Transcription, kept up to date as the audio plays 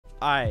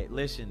Alright,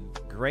 listen.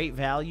 Great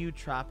value,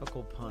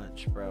 tropical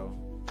punch, bro.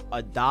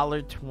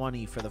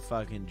 $1.20 for the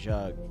fucking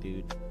jug,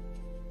 dude.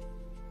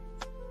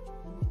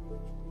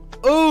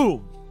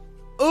 Ooh!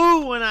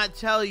 Ooh, when I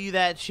tell you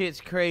that shit's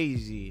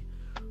crazy.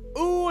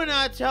 Ooh, when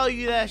I tell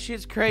you that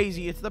shit's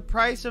crazy. It's the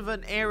price of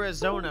an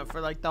Arizona for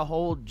like the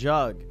whole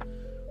jug.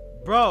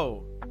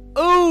 Bro.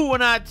 Ooh,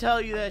 when I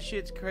tell you that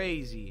shit's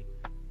crazy.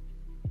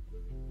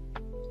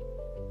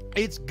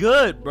 It's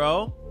good,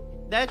 bro.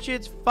 That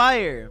shit's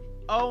fire.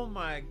 Oh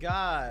my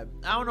god.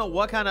 I don't know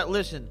what kind of...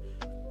 Listen,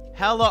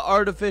 hella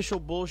artificial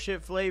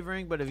bullshit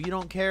flavoring, but if you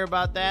don't care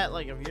about that,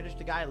 like if you're just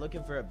a guy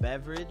looking for a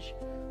beverage,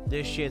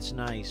 this shit's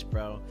nice,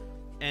 bro.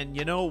 And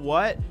you know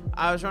what?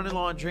 I was running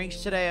low on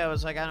drinks today. I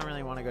was like, I don't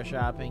really want to go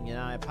shopping. You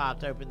know, I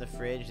popped open the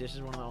fridge. This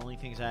is one of the only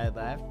things I had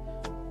left.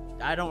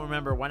 I don't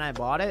remember when I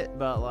bought it,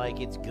 but like,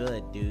 it's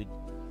good, dude.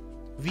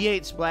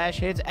 V8 splash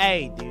hits.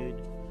 Hey,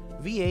 dude.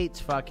 V8's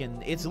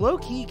fucking... It's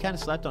low-key kind of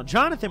slept on.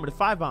 Jonathan with a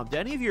 5-bomb. Do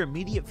any of your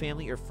immediate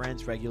family or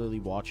friends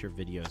regularly watch your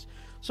videos?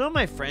 Some of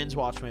my friends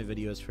watch my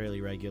videos fairly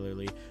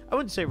regularly. I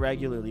wouldn't say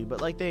regularly, but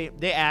like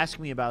they ask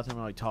me about them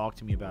or like talk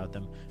to me about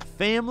them.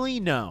 Family?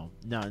 No.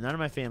 No, none of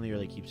my family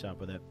really keeps up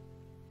with it.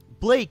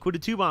 Blake with a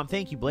 2-bomb.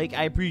 Thank you, Blake.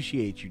 I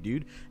appreciate you,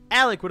 dude.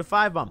 Alec with a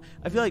 5-bomb.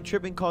 I feel like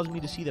tripping caused me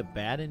to see the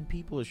bad in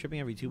people. Is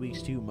tripping every 2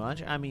 weeks too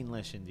much? I mean,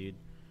 listen, dude.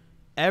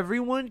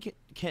 Everyone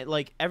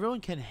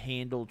can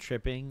handle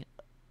tripping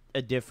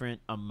a different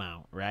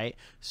amount, right?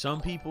 Some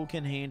people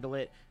can handle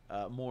it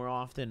more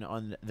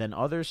often than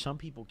others. Some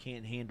people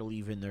can't handle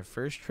even their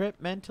first trip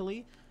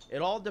mentally.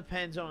 It all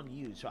depends on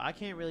you, so I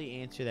can't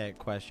really answer that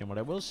question. What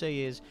I will say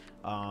is,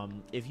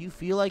 if you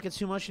feel like it's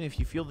too much and if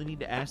you feel the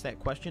need to ask that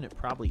question, it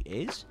probably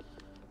is.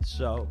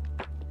 So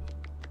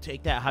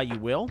take that how you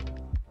will.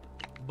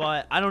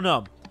 But I don't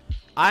know.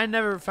 I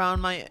never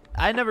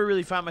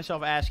really found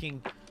myself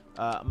asking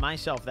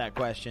myself that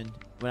question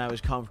when I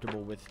was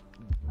comfortable with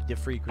the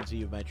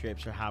frequency of my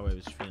trips or how I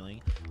was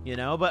feeling, you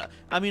know. But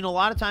I mean, a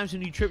lot of times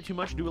when you trip too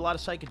much, do a lot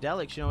of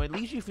psychedelics, you know, it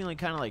leaves you feeling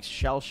kind of like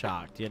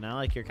shell-shocked, you know,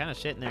 like you're kind of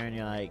sitting there and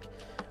you're like,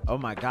 oh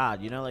my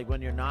god, you know, like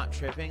when you're not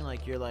tripping,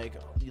 like you're like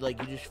you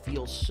just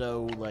feel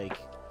so like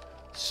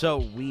so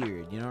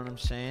weird, you know what I'm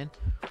saying?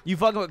 You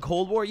fucking with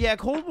Cold War? Yeah,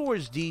 Cold War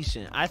is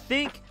decent. I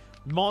think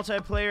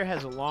multiplayer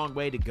has a long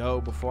way to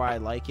go before I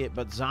like it,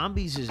 but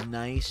zombies is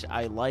nice.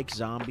 I like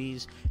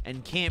zombies,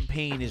 and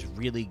campaign is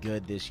really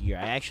good this year.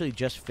 I actually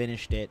just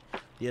finished it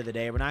the other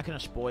day. We're not going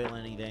to spoil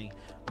anything,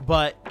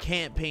 but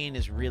campaign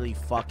is really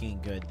fucking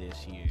good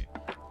this year.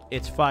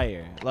 It's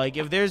fire. Like,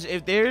 if there's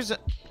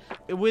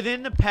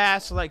within the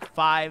past like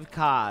 5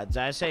 CODs,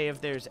 I say if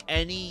there's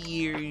any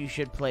year you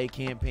should play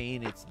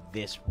campaign, it's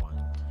this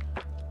one.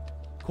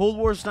 Cold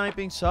War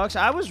sniping sucks.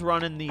 I was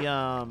running the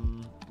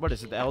what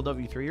is it, the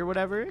LW3 or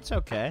whatever? It's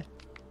okay.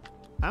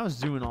 I was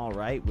doing all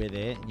right with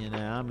it, you know.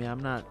 I mean, I'm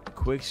not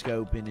quick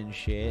scoping and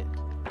shit.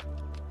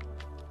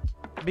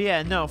 But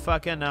yeah, no,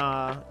 fucking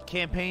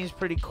campaign's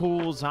pretty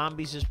cool.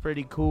 Zombies is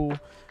pretty cool.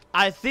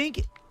 I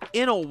think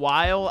in a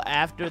while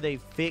after they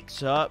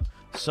fix up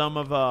some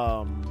of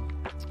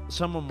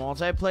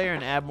multiplayer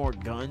and add more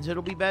guns,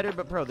 it'll be better.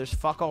 But bro, there's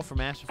fuck all for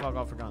maps and fuck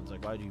all for guns.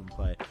 Like, why do you even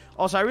play it?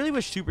 Also, I really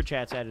wish super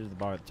chats added to the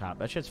bar at the top.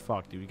 That shit's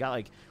fucked, dude. We got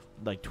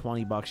like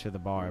 $20 for the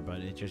bar, but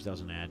it just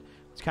doesn't add.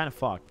 It's kind of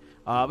fucked.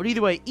 But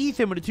either way,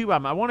 Ethan with a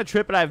 2-bomb. I want to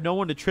trip, but I have no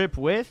one to trip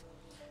with.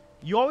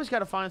 You always got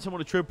to find someone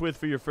to trip with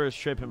for your first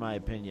trip, in my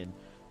opinion.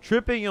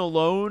 Tripping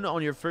alone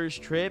on your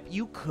first trip,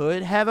 you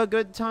could have a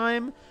good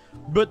time,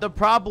 but the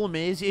problem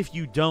is if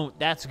you don't,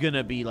 that's going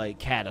to be like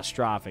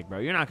catastrophic, bro.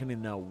 You're not going to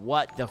know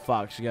what the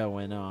fuck's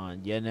going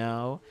on, you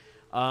know?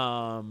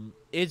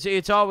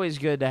 It's always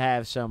good to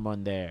have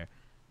someone there.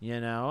 You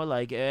know,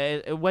 like,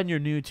 when you're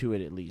new to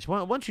it, at least.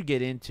 Once you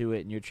get into it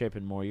and you're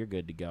tripping more, you're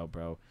good to go,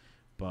 bro.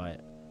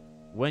 But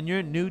when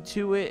you're new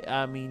to it,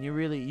 I mean, you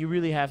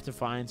really have to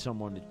find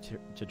someone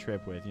to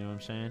trip with, you know what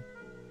I'm saying?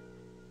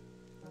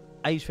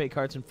 I use fake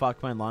cards and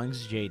fuck my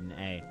lungs, Jaden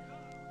A.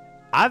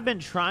 I've been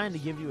trying to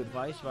give you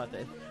advice about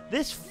that.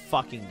 This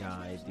fucking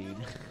guy, dude.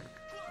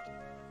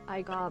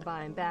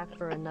 I'm back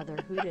for another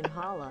hoot and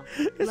holla.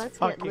 Let's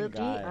get Libby.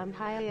 I'm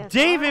high.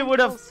 David with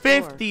a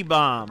 50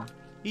 bomb.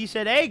 He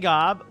said, hey,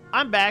 Gob,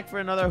 I'm back for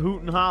another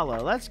hoot and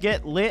holla. Let's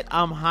get lit.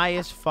 I'm high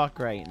as fuck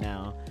right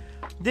now.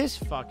 This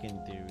fucking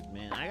dude,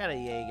 man. I got a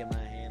Yeg in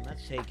my hand.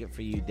 Let's take it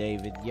for you,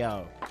 David.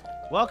 Yo,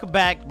 welcome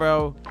back,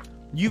 bro.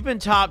 You've been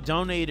top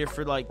donator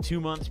for like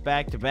 2 months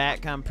back to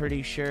back, I'm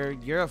pretty sure.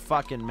 You're a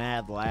fucking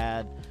mad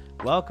lad.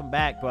 Welcome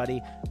back,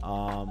 buddy.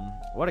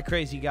 What a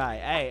crazy guy.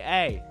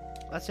 Hey.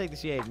 Let's take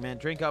this Yeg, man.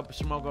 Drink up,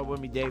 smoke up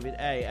with me, David.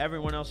 Hey,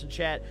 everyone else in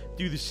chat,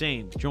 do the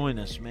same. Join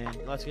us, man.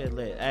 Let's get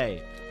lit.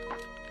 Hey.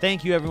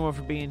 Thank you, everyone,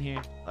 for being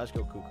here. Let's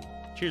go, cuckoo.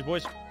 Cheers,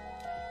 boys.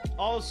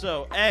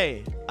 Also,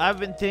 hey, I've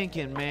been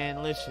thinking,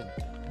 man, listen.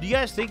 Do you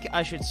guys think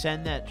I should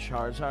send that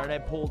Charizard I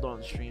pulled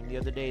on stream the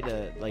other day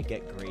to, like,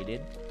 get graded?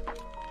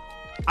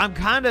 I'm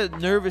kind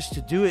of nervous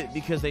to do it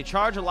because they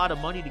charge a lot of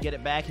money to get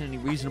it back in any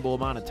reasonable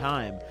amount of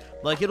time.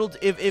 Like it'll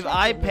if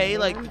I pay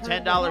like the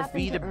 $10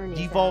 fee, the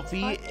default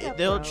fee,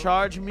 they'll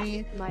charge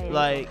me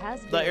like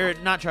or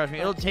not charge me.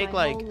 It'll take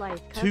like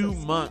 2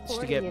 months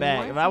to get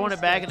back. If I want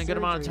it back in a good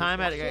amount of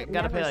time, I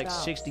gotta pay like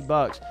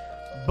 $60.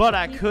 But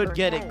I could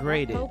get it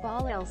graded.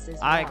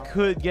 I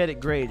could get it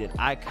graded.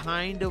 I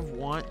kind of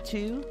want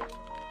to.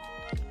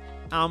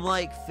 I'm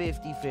like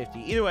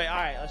 50-50. Either way, all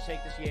right, let's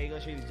take this Jaeger.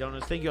 Let's take these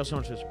donuts. Thank you all so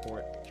much for the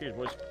support. Cheers,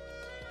 boys.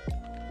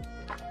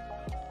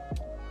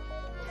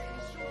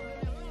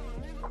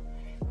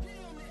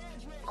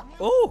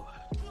 Oh,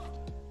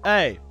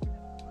 hey,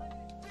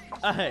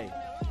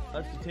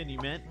 let's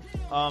continue, man.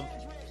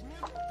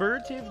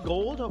 Furtive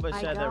Gold. Hope I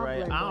said that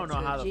right. I don't know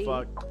how the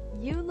fuck.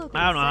 You look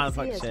I don't know how the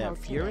fuck to say it.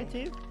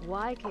 Furtive?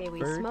 Why can't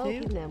we smoke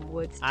in them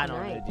woods tonight? I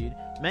don't know, dude.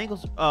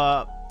 Mangles,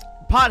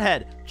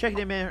 Pothead, check it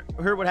in, man.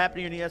 Heard what happened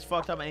to your knee. That's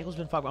fucked up. My ankle's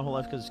been fucked my whole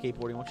life because of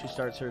skateboarding. Once you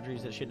start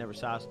surgeries, that shit never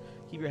stops.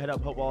 Keep your head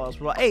up. Hope all else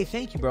well. Hey,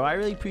 thank you, bro. I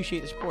really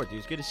appreciate the support, dude.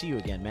 It's good to see you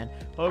again, man.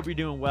 Hope you're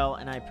doing well,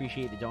 and I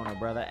appreciate the donor,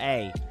 brother.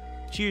 Hey,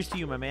 cheers to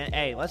you, my man.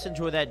 Hey, let's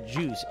enjoy that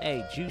juice.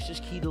 Hey, juice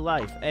is key to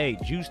life. Hey,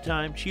 juice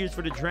time. Cheers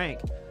for the drink.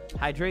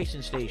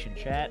 Hydration station,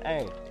 chat.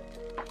 Hey.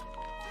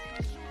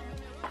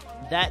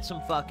 That's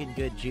some fucking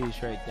good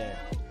juice right there.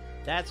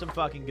 That's some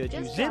fucking good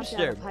juice.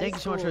 Zipster, thank you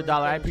so much for the $1.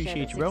 I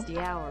appreciate you, bro.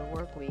 60-hour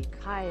work week.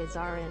 Hi, is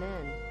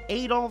RNN.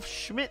 Adolf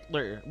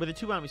Schmittler with a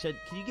 2 bomb. He said,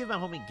 "Can you give my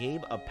homie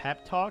Gabe a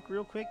pep talk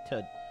real quick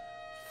to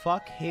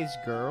fuck his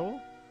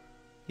girl?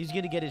 He's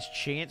gonna get his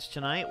chance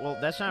tonight." Well,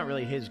 that's not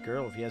really his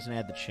girl if he hasn't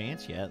had the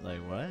chance yet. Like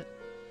what?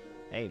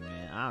 Hey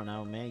man, I don't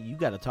know, man. You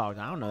gotta talk.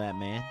 I don't know that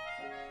man.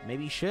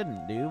 Maybe he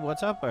shouldn't, dude.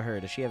 What's up with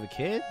her? Does she have a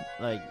kid?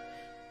 Like,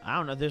 I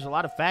don't know. There's a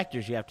lot of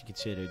factors you have to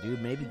consider,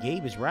 dude. Maybe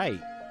Gabe is right.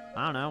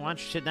 I don't know. Why don't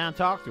you sit down and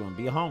talk to him?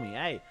 Be a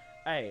homie.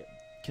 Hey,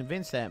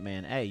 convince that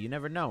man. Hey, you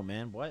never know,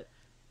 man. What?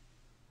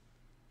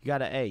 You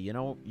gotta, you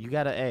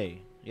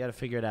gotta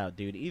figure it out,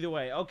 dude. Either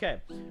way,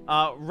 okay.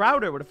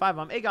 Router with a 5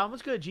 bomb. Hey, Goblin,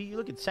 what's good, G? You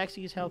looking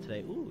sexy as hell today.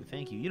 Ooh,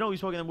 thank you. You know we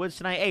spoke in the woods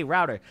tonight. Hey,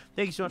 Router,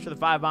 thank you so much for the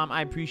 5 bomb.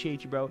 I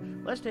appreciate you, bro.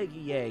 Let's take a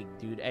yay,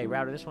 dude. Hey,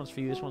 Router, this one's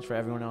for you. This one's for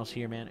everyone else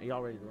here, man. Are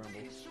y'all ready to rumble?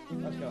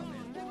 Let's go,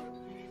 man.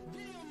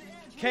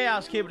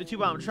 Chaos Kid with a 2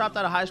 bomb. Dropped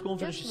out of high school and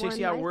finished a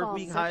 60-hour work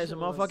week high as a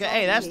motherfucker.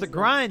 Hey, that's the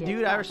grind,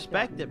 dude. I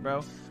respect it,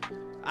 bro.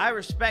 I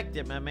respect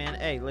it, my man.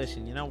 Hey,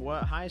 listen, you know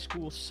what? High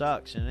school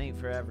sucks and it ain't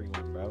for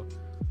everyone, bro.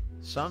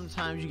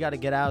 Sometimes you got to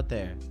get out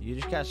there. You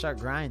just got to start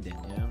grinding,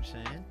 you know what I'm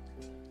saying?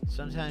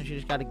 Sometimes you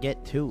just got to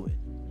get to it,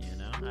 you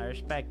know? I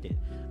respect it.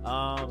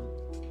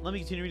 Let me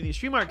continue reading the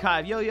stream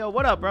archive. Yo,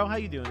 what up, bro? How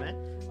you doing, man?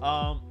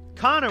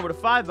 Connor with a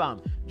 5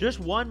 bomb. Just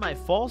won my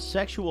false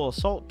sexual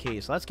assault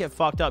case. Let's get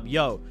fucked up.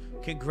 Yo,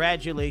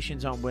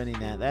 congratulations on winning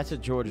that. That's a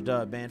George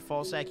dub, man.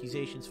 False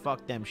accusations,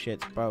 fuck them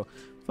shits, bro.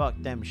 Fuck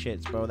them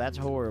shits, bro. That's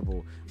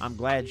horrible. I'm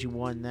glad you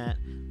won that.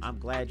 I'm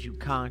glad you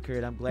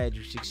conquered. I'm glad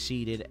you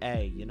succeeded.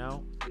 Hey, you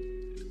know?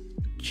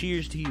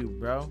 Cheers to you,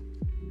 bro.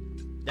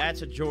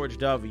 That's a George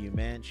W,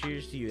 man.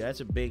 Cheers to you.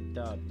 That's a big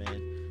dub,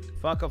 man.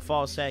 Fuck a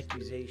false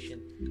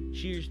accusation.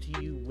 Cheers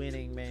to you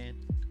winning, man.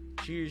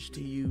 Cheers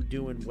to you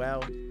doing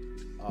well.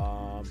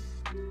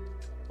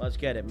 Let's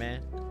get it,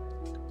 man.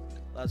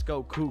 Let's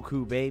go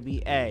cuckoo,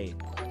 baby. Hey,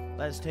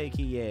 let's take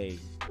a yay.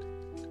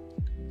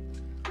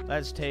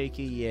 Let's take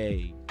a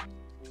yay.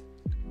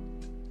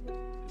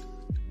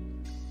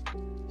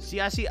 See,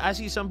 I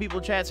see some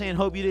people chat saying,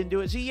 hope you didn't do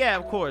it. See, yeah,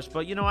 of course.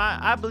 But, you know,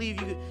 I believe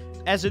you,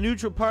 as a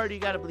neutral party,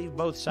 you got to believe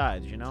both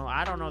sides, you know.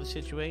 I don't know the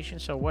situation,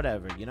 so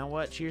whatever. You know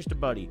what? Cheers to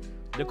Buddy.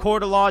 The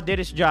court of law did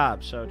its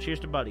job, so cheers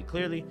to Buddy.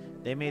 Clearly,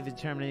 they made the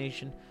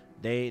determination.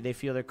 They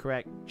feel they're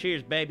correct.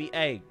 Cheers, baby.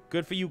 Hey,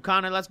 good for you,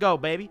 Connor. Let's go,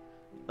 baby.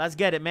 Let's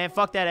get it, man.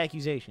 Fuck that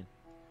accusation.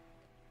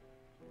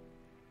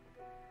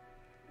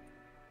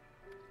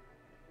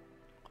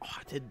 Oh,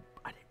 I didn't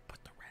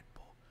put the Red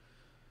Bull.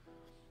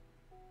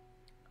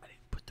 I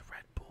didn't put the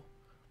Red Bull.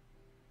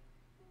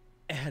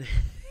 And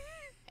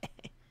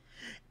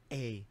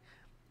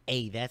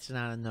hey, that's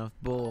not enough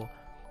bull.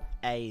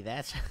 Hey,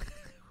 that's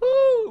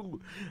ooh,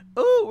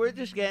 we're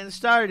just getting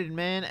started,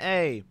 man.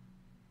 Hey,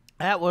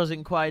 that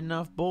wasn't quite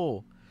enough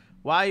bull.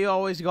 Why you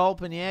always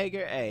gulping,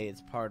 Jaeger? Hey,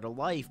 it's part of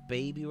life,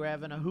 baby. We're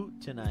having a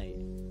hoot tonight.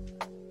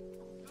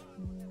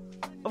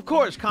 Of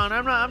course, Connor.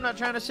 I'm not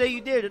trying to say you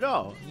did at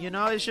all. You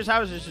know, it's just I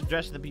was just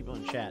addressing the people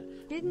in chat.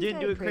 Didn't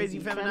do a crazy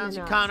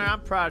feminazi. Connor,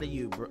 I'm proud of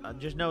you, bro.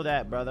 Just know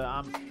that, brother.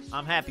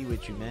 I'm happy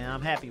with you, man.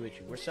 I'm happy with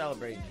you. We're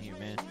celebrating here,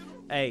 man.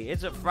 Hey,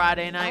 it's a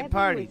Friday night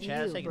party,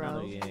 chat. Let's take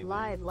another Jaeger.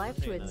 Live life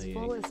to its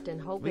fullest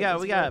and hope we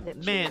got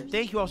man.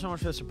 Thank you all so much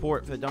for the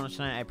support for the donuts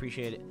tonight. I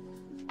appreciate it.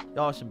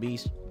 Y'all are some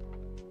beasts.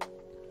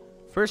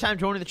 First time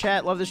joining the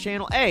chat. Love this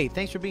channel. Hey,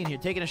 thanks for being here.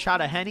 Taking a shot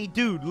of Henny.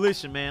 Dude,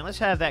 listen, man. Let's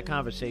have that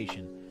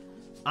conversation.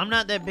 I'm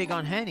not that big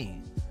on Henny.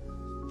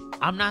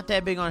 I'm not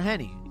that big on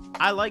Henny.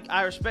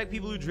 I respect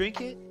people who drink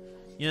it,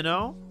 you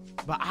know?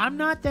 But I'm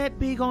not that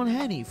big on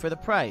Henny for the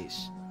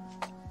price.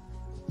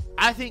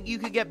 I think you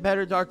could get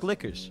better dark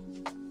liquors.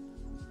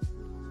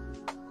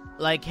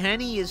 Like,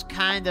 Henny is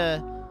kind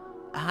of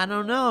I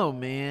don't know,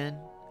 man.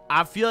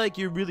 I feel like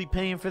you're really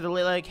paying for the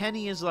like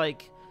Henny is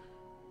like,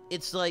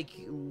 it's like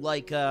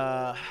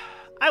I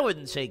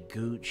wouldn't say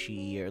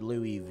Gucci or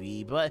Louis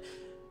V, but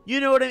you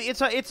know what I mean.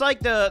 It's like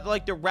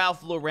the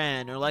Ralph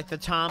Lauren or like the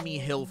Tommy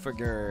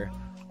Hilfiger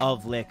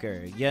of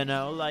liquor, you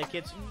know. Like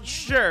it's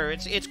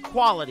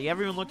quality.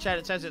 Everyone looks at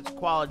it, says it's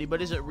quality,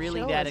 but is it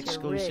really that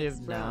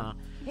exclusive? No.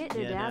 Hit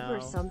a dab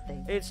or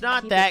something. It's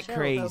not that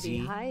crazy.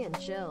 High and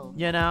chill.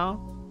 You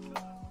know.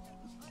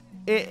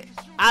 Is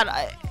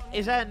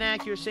that an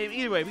accurate statement?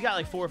 Either way, we got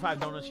like 4 or 5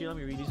 donuts here. Let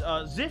me read these.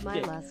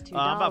 Ziftic.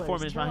 I'm about 4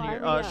 minutes behind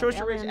here.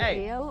 Social rigs.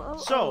 Hey,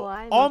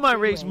 so all my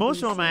rigs,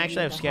 most of them I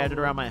actually have scattered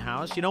around my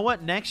house. You know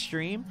what? Next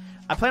stream,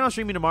 I plan on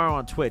streaming tomorrow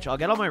on Twitch. I'll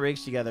get all my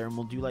rigs together and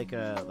we'll do like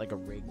a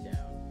rig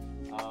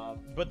down.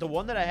 But the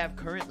one that I have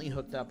currently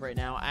hooked up right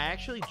now, I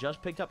actually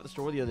just picked up at the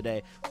store the other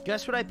day.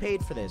 Guess what I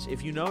paid for this?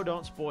 If you know,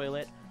 don't spoil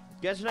it.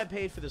 Guess what I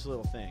paid for this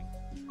little thing?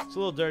 It's a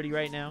little dirty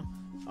right now.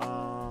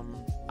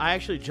 I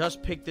actually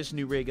just picked this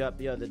new rig up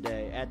the other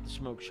day at the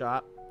smoke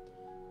shop.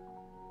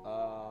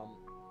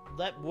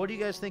 What do you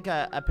guys think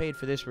I paid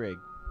for this rig?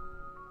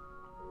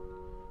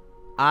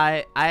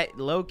 I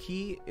low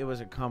key, it was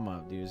a come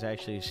up, dude. It was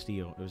actually a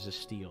steal. It was a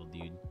steal,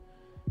 dude.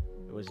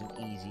 It was an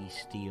easy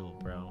steal,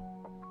 bro.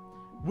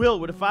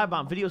 Will with a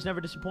 5-bomb. Videos never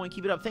disappoint.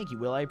 Keep it up. Thank you,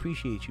 Will. I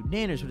appreciate you.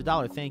 Nanners with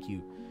 $1. Thank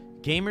you.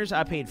 Gamers,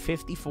 I paid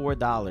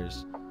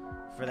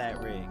 $54 for that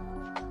rig.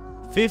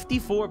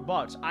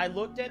 $54. I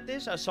looked at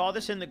this. I saw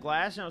this in the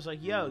glass, and I was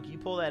like, yo, can you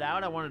pull that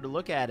out? I wanted to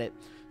look at it.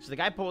 So the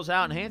guy pulls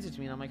out and hands it to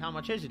me, and I'm like, how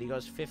much is it? He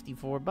goes,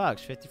 $54,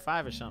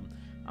 55 or something.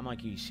 I'm like,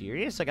 are you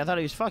serious? Like, I thought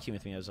he was fucking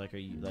with me. I was like, are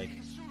you, like,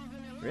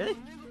 really?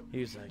 He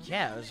was like,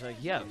 yeah. I was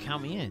like, yo,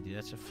 count me in, dude.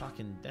 That's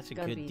a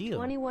good deal.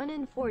 21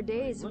 in 4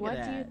 days. Like,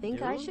 what do you think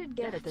dude. I should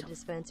get at the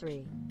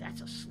dispensary?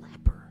 That's a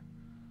slapper.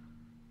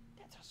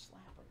 That's a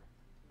slapper.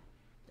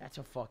 That's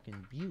a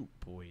fucking beaut,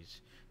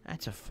 boys.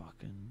 That's a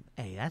fucking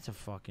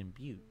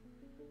beaut.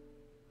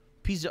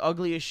 Piece of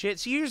ugly as shit.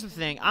 See, here's the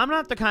thing. I'm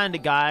not the kind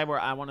of guy where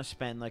I want to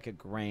spend like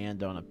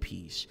 $1,000 on a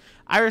piece.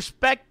 I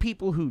respect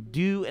people who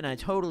do, and I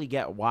totally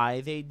get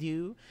why they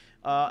do.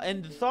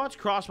 And the thoughts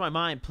cross my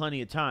mind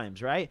plenty of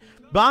times, right?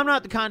 But I'm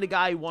not the kind of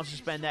guy who wants to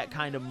spend that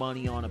kind of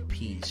money on a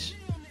piece,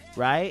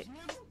 right?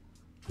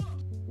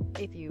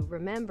 If you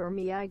remember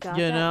me, I got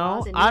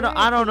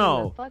I don't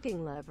know.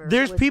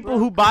 There's people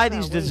who buy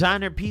these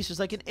designer pieces,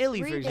 like an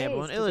Illy, for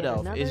example. An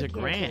Illidolf is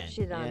 $1,000.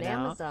 Shit on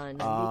Amazon and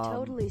be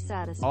totally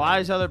satisfied. A lot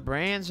of these other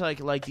brands,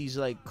 like these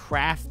like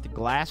craft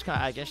glass.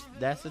 I guess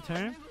that's the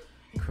term.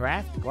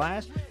 Craft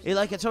glass.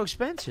 It's so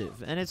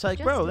expensive, and it's like,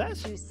 just bro,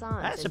 that's a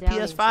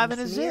PS5 and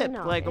a zip.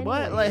 Like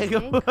what? Like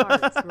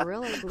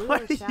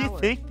what do you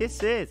think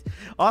this is?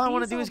 All I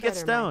want to do is get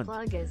stoned.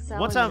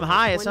 Once I'm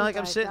high, it's not like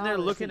I'm sitting there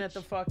looking at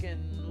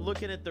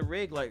the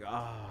rig like,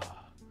 ah,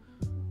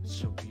 oh, it's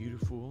so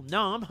beautiful.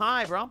 No, I'm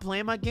high, bro. I'm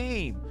playing my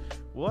game.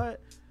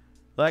 What?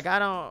 Like I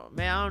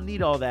don't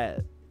need all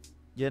that.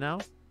 You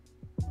know?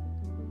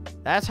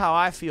 That's how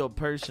I feel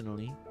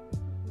personally.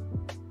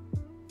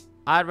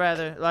 I'd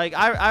rather, like,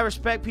 I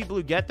respect people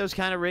who get those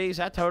kind of rigs.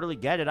 I totally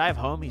get it. I have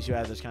homies who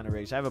have those kind of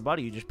rigs. I have a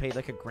buddy who just paid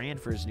like $1,000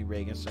 for his new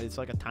rig. It's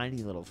like a tiny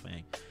little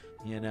thing,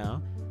 you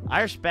know?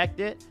 I respect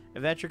it.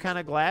 If that's your kind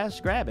of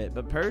glass, grab it.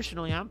 But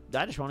personally,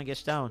 I just want to get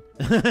stoned.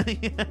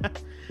 Yeah.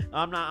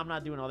 I'm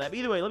not doing all that. But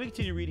either way, let me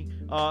continue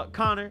reading.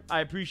 Connor,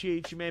 I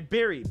appreciate you, man.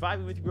 Barry,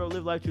 vibing with you, bro.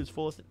 Live life to its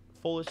fullest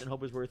and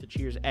hope it's worth it.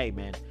 Cheers. Hey,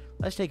 man,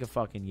 let's take a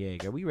fucking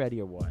yig. Are we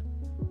ready or what?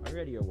 Are you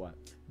ready or what?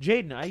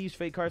 Jaden, I use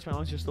fake cards. My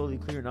lungs are slowly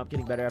clearing up,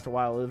 getting better after a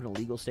while. I live in a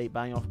legal state,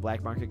 buying off the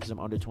black market because I'm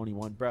under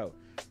 21. Bro,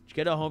 just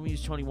get a homie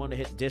who's 21 to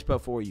hit dispo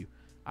for you.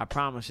 I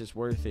promise it's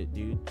worth it,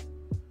 dude.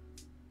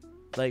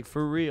 Like,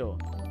 for real.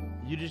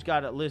 You just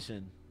gotta,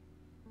 listen.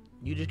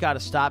 You just gotta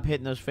stop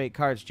hitting those fake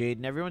cards,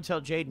 Jaden. Everyone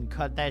tell Jaden,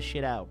 cut that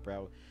shit out,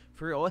 bro.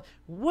 For real.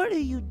 What are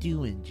you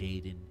doing,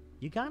 Jaden?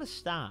 You gotta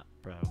stop,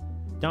 bro.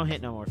 Don't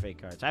hit no more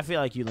fake cards. I feel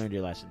like you learned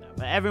your lesson, though.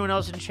 But everyone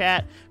else in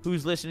chat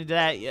who's listening to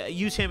that,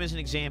 use him as an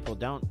example.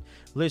 Don't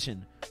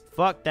listen.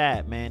 Fuck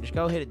that, man. Just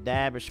go hit a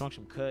dab or smoke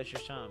some kush or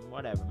something.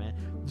 Whatever, man.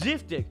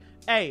 Ziftic.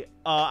 Hey,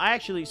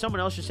 someone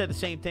else just said the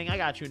same thing. I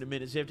got you in a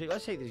minute, Ziftic.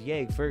 Let's take this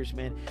yeg first,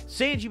 man.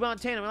 Sanji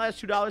Montana, my last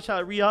 $2. How I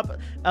re-up.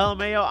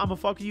 LMAO, I'm a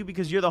fuck you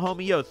because you're the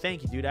homie. Yo,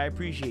 thank you, dude. I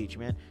appreciate you,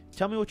 man.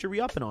 Tell me what you're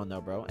re-upping on,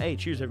 though, bro. Hey,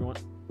 cheers, everyone.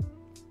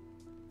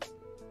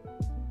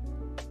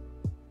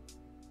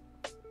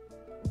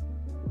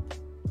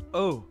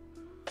 Oh,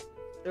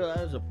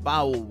 that was a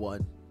foul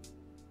one.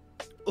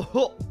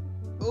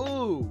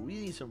 Oh, we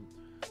need some.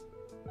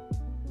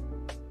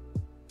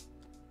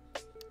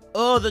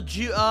 Oh, the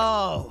juice.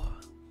 Oh,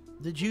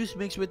 the juice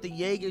mixed with the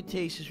Jaeger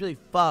taste is really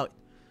fucked.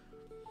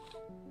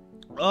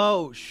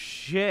 Oh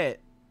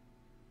shit.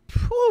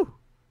 Whew.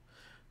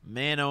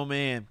 Man, oh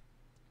man.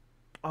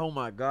 Oh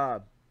my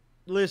god.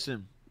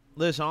 Listen.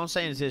 All I'm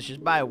saying is this: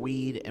 just buy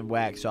weed and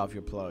wax off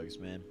your plugs,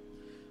 man.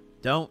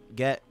 Don't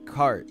get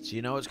carts.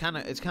 You know, it's kind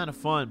of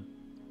fun.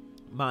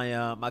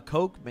 My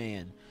Coke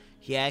man,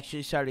 he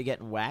actually started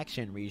getting wax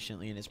in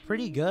recently, and it's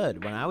pretty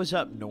good. When I was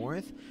up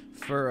north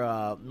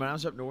for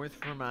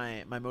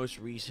my most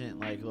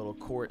recent like little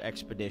court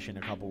expedition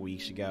a couple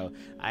weeks ago,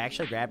 I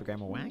actually grabbed a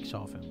gram of wax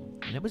off him,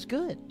 and it was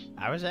good.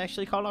 I was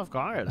actually caught off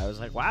guard. I was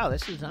like, wow,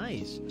 this is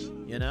nice,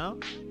 you know?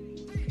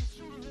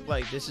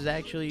 Like, this is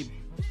actually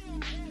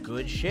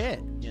good shit,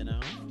 you know?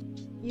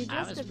 You just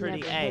I was have pretty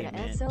never A, hit a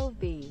man.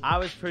 SOV. I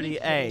was pretty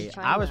A.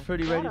 I was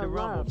pretty ready to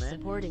rumble, man.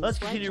 Supporting Let's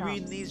continue sweatshops.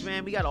 reading these,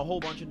 man. We got a whole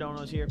bunch of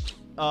donuts here.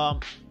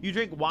 You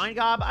drink wine,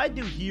 Gob? I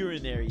do here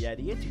and there,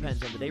 Yeti. It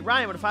depends on the day.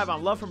 Ryan with a 5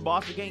 on love from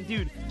Boston gang.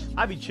 Dude,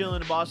 I be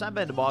chilling in Boston. I've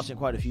been to Boston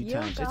quite a few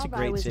times. It's a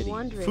great city.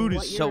 Food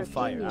is so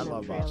fire. I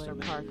love Boston,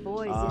 man.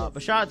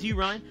 But shout out to you,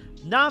 Ryan.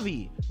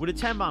 Navi with a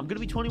 10 bomb.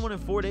 Gonna be 21 in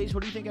 4 days.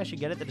 What do you think I should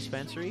get at the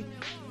dispensary?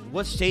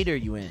 What state are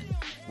you in?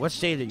 What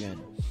state are you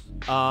in?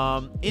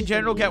 In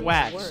general, get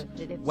wax.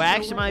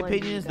 Wax, in my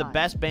opinion, is the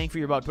best bang for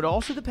your buck, but it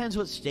also depends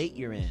what state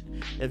you're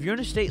in. If you're in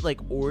a state like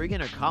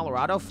Oregon or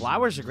Colorado,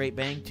 flower's a great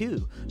bang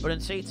too. But in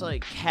states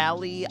like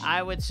Cali,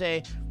 I would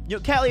say, you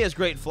know, Cali has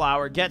great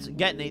flower, get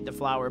the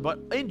flower, but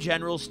in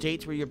general,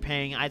 states where you're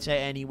paying, I'd say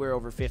anywhere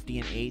over 50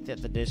 and 8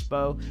 at the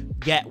dispo,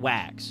 get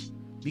wax.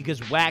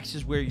 Because wax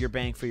is where your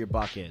bang for your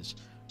buck is,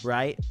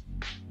 right?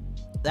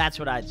 That's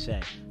what I'd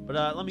say.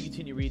 But let me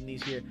continue reading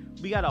these here.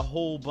 We got a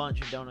whole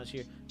bunch of donuts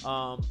here.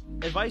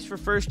 Advice for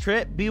first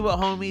trip: be with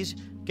homies,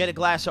 get a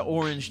glass of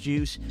orange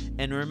juice,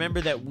 and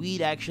remember that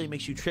weed actually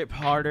makes you trip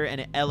harder and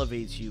it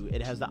elevates you.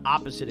 It has the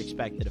opposite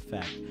expected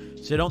effect.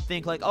 So don't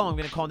think like, oh, I'm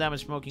going to calm down by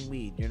smoking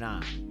weed. You're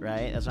not,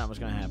 right? That's not what's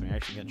going to happen. You're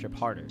actually going to trip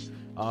harder.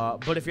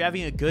 But if you're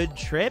having a good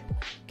trip,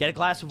 get a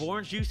glass of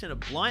orange juice and a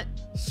blunt,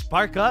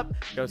 spark up,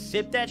 go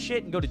sip that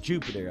shit, and go to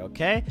Jupiter,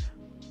 okay?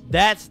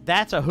 That's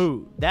a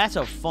hoot. That's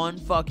a fun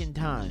fucking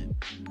time.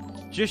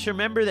 Just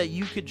remember that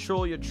you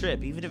control your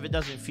trip, even if it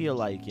doesn't feel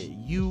like it.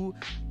 You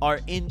are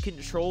in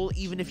control,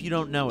 even if you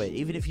don't know it,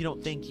 even if you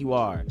don't think you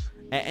are.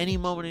 At any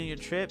moment in your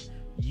trip,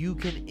 you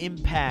can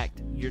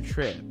impact your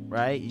trip,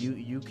 right?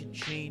 You can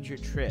change your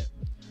trip,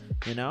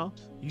 you know?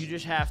 You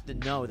just have to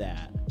know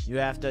that. You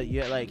have to,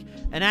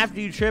 and after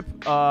you trip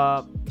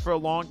for a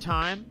long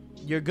time,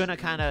 you're gonna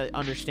kind of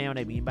understand what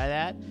I mean by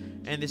that.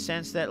 In the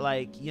sense that,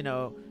 like, you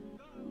know,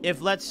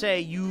 if let's say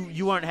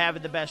you aren't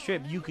having the best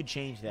trip, you could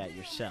change that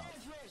yourself,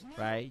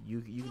 right?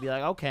 You can be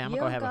like, okay, I'm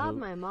gonna go have a hoot.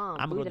 My mom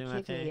I'm gonna go do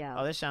my thing.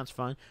 Oh, this sounds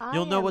fun. I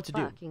You'll know what to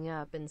do. Fucking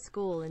up in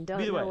school and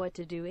don't know what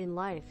to do in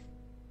life.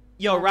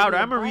 Yo, Router,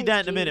 I'm gonna read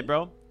that in a minute,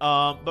 bro.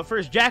 But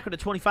first, Jack with a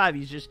 25.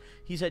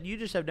 He said, you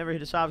just have never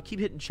hit a solve.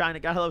 Keep hitting China.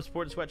 Gotta love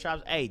sports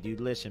sweatshops. Hey, dude,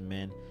 listen,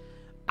 man.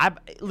 I'm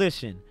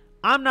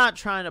not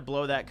trying to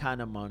blow that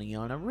kind of money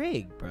on a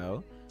rig,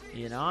 bro.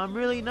 You know, I'm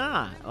really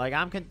not. Like,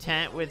 I'm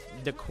content with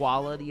the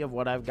quality of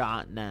what I've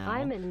got now.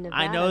 I'm in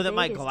Nevada, I know that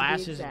my Vegas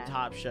glass isn't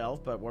top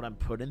shelf, but what I'm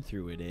putting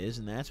through it is,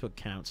 and that's what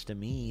counts to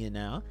me, you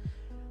know?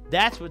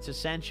 That's what's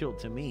essential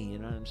to me, you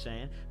know what I'm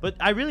saying? But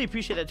I really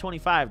appreciate that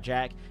 25,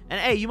 Jack. And,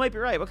 hey, you might be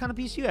right. What kind of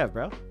piece do you have,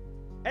 bro?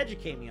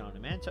 Educate me on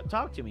it, man.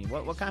 Talk to me.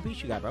 What kind of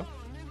piece you got, bro?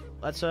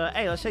 Let's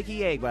take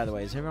a egg, by the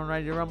way. Is everyone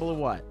ready to rumble or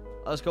what?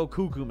 Let's go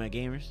cuckoo, my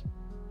gamers.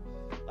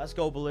 Let's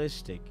go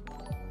ballistic.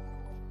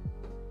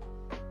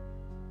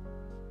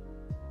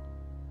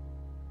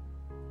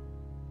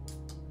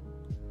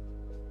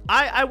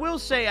 I will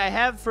say I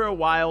have for a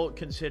while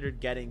considered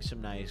getting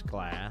some nice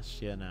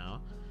glass, you know.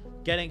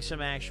 Getting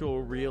some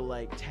actual real,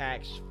 like,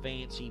 tax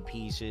fancy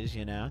pieces,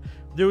 you know.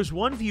 There was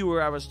one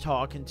viewer I was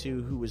talking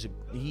to who was,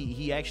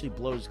 he actually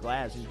blows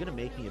glass. He was going to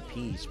make me a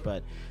piece,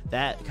 but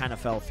that kind of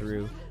fell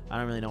through. I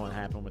don't really know what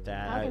happened with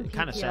that. It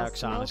kind of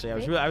sucks, honestly. I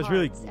was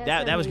really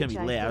that was going to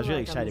be lit. I was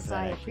really excited for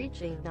that, actually.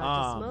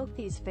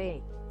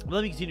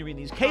 Let me continue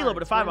reading these. Caleb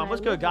with a 5 bomb. What's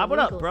good, Gob? What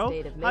up,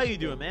 bro? How you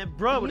doing, man?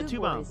 Bro with a 2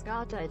 bomb.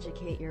 Got to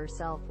educate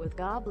yourself with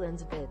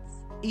Goblin's bits.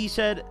 He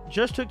said,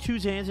 just took 2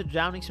 Xans and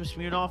downing some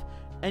Smirnoff.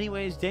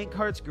 Anyways, Dank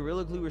Cart's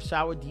Gorilla Glue or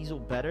Sour Diesel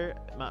better?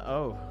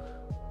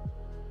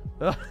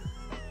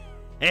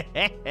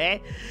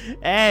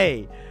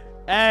 Hey,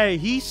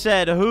 he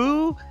said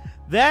who?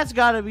 That's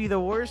got to be the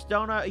worst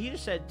donut. He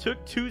just said,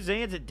 took 2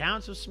 Xans and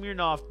down some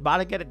Smirnoff. About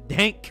to get a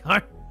Dank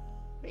Cart.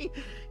 He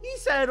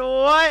said,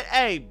 what?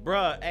 Hey,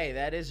 bruh. Hey,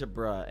 that is a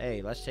bruh.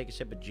 Hey, let's take a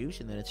sip of juice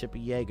and then a sip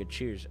of Jaeger.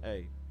 Cheers.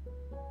 Hey.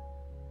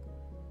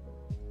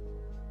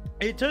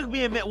 It took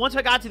me a minute. Once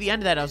I got to the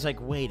end of that, I was like,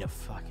 wait a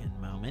fucking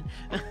moment.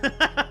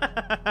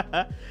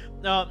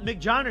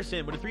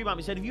 McJonerson with a 3 bomb.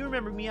 He said, if you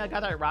remember me, I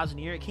got that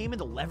Rosinier. It came in,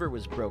 the lever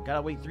was broke.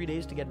 Gotta wait 3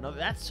 days to get another.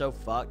 That's so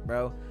fucked,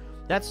 bro.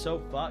 That's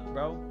so fucked,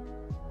 bro.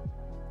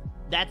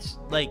 That's,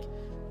 like,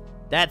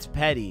 that's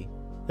petty.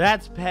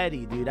 That's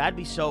petty, dude. I'd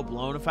be so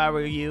blown if I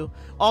were you.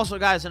 Also,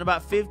 guys, in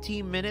about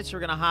 15 minutes, we're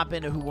going to hop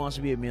into Who Wants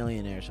to Be a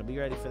Millionaire. So be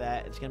ready for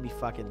that. It's going to be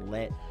fucking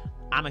lit.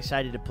 I'm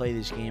excited to play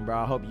this game, bro.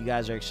 I hope you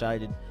guys are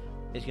excited.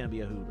 It's going to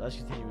be a hoot. Let's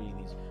continue reading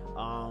these.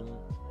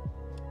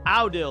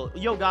 Audil.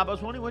 Yo, Gob, I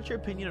was wondering what's your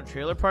opinion of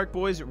Trailer Park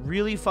Boys?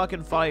 Really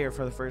fucking fire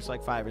for the first,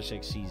 like, 5 or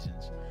 6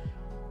 seasons.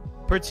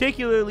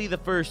 Particularly the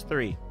first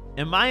 3.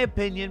 In my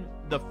opinion,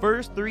 the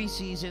first 3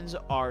 seasons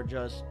are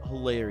just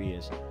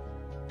hilarious.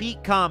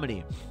 Peak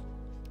comedy.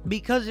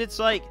 because it's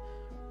like,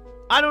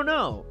 I don't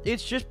know.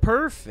 It's just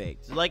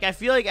perfect. Like, I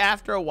feel like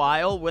after a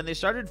while, when they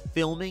started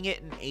filming it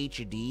in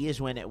HD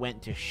is when it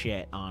went to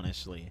shit,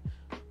 honestly.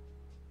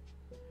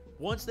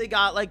 Once they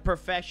got, like,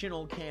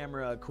 professional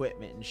camera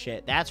equipment and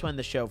shit, that's when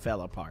the show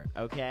fell apart,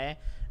 okay?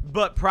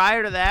 But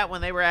prior to that,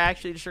 when they were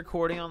actually just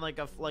recording on, like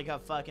a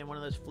fucking one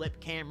of those flip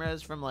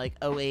cameras from, like,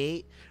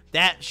 '08,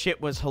 that shit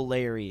was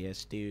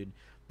hilarious, dude.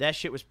 That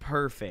shit was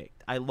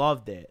perfect. I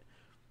loved it.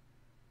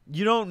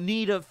 You don't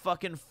need a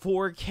fucking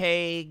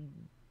 4K...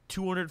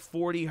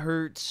 240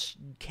 hertz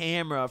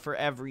camera for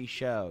every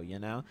show, you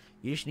know?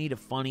 You just need a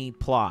funny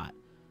plot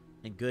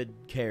and good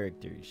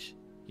characters,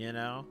 you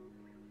know?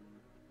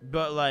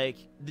 But, like,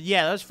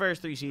 yeah, those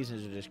first 3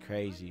 seasons are just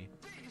crazy.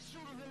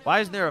 Why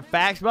isn't there a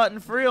fax button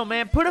for real,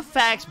 man? Put a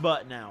fax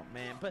button out,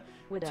 man. But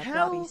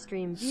tell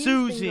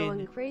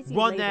Susan,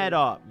 run that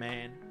up,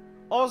 man.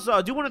 Also,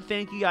 I do want to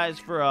thank you guys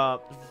for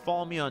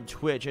following me on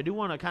Twitch. I do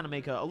want to kind of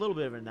make a little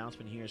bit of an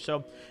announcement here.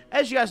 So,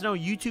 as you guys know,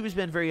 YouTube has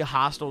been very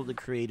hostile to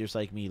creators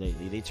like me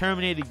lately. They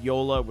terminated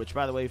Yola, which,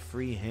 by the way,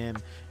 free him.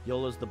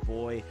 Yola's the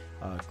boy.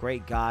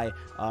 Great guy.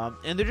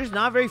 And they're just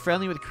not very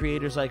friendly with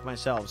creators like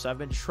myself. So, I've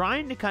been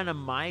trying to kind of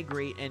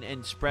migrate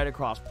and spread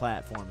across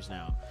platforms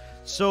now.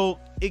 So,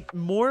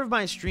 more of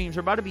my streams are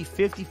about to be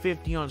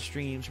 50-50 on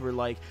streams, where,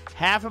 like,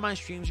 half of my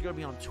streams are going to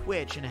be on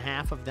Twitch and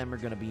half of them are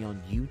going to be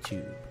on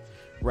YouTube.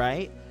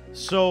 Right?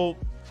 So,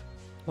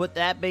 what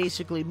that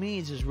basically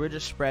means is we're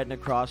just spreading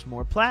across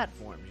more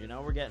platforms. You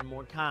know, we're getting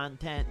more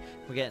content.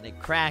 We're getting it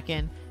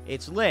cracking.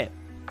 It's lit.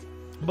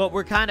 But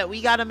we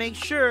got to make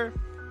sure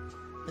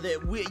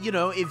that we, you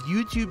know, if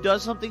YouTube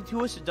does something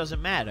to us, it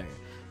doesn't matter.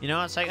 You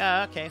know, it's like,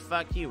 oh, okay,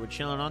 fuck you. We're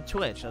chilling on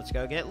Twitch. Let's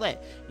go get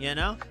lit. You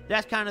know?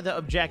 That's kind of the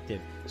objective.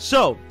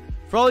 So,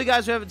 for all you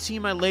guys who haven't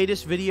seen my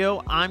latest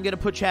video, I'm going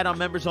to put chat on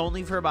members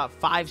only for about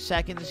 5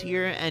 seconds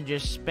here and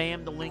just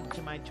spam the link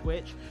to my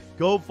Twitch.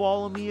 Go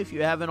follow me if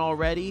you haven't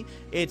already.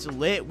 It's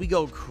lit. We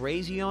go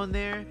crazy on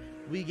there.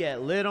 We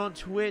get lit on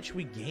Twitch.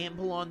 We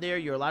gamble on there.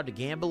 You're allowed to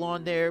gamble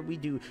on there.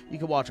 You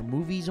can watch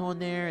movies on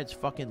there. It's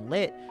fucking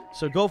lit.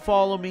 So go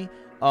follow me.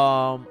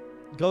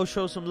 Go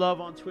show some love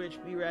on Twitch.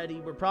 Be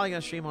ready. We're probably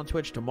going to stream on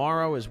Twitch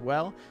tomorrow as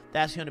well.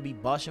 That's going to be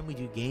bussin'. We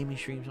do gaming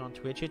streams on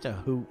Twitch. It's a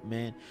hoot,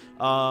 man.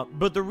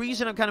 But the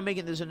reason I'm kind of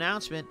making this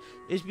announcement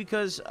is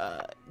because,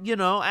 you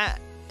know,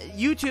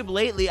 YouTube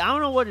lately, I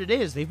don't know what it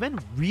is. They've been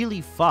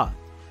really fucked.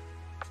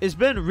 It's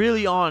been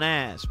really on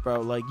ass, bro.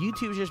 Like,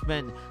 YouTube's just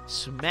been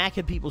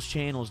smacking people's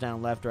channels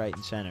down left, right,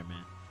 and center,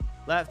 man.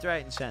 Left,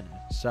 right, and center.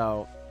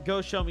 So, go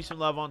show me some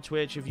love on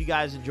Twitch. If you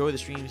guys enjoy the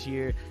streams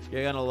here,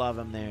 you're going to love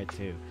them there,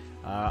 too.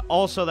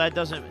 Also, that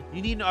doesn't...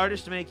 You need an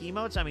artist to make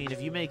emotes? I mean,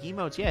 if you make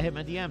emotes, yeah, hit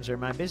my DMs or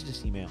my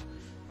business email.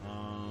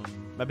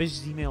 My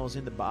business email is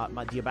in the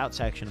About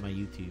section of my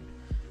YouTube.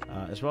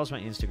 As well as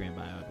my Instagram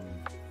bio, I believe.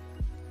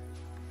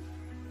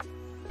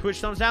 Twitch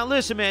thumbs down.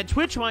 Listen, man,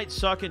 Twitch might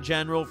suck in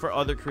general for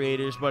other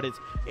creators, but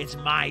it's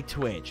my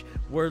Twitch.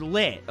 We're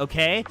lit,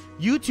 okay?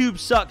 YouTube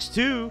sucks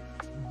too,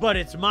 but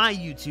it's my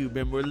YouTube,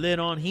 and we're lit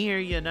on here,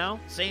 you know?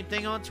 Same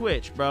thing on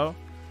Twitch, bro.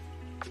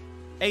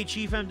 Hey,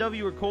 Chief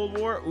MW or Cold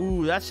War?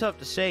 Ooh, that's tough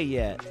to say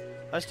yet.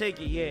 Let's take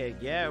it, yeah.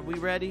 Yeah, are we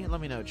ready?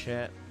 Let me know,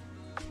 chat.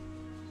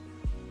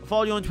 I'll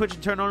follow you on Twitch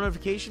and turn on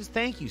notifications.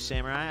 Thank you,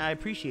 Samurai. I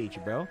appreciate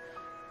you, bro.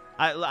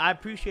 I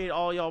appreciate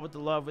all y'all with the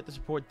love, with the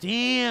support.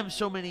 Damn,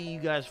 so many of you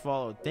guys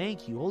followed.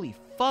 Thank you. Holy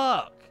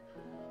fuck.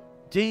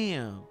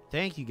 Damn.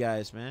 Thank you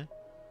guys, man.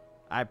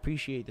 I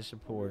appreciate the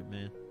support,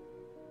 man.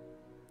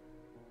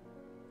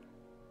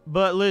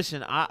 But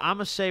listen, I'm going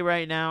to say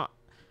right now,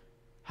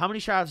 how many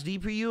shots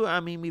deep are you?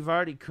 I mean, we've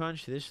already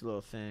crunched this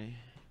little thing.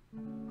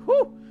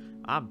 Whew.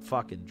 I'm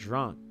fucking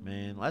drunk,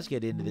 man. Let's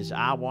get into this.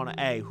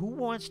 Hey, who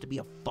wants to be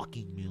a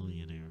fucking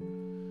millionaire?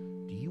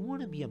 Do you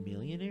want to be a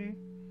millionaire?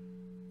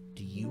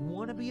 Do you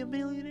want to be a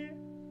millionaire?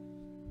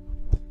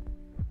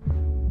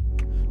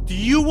 Do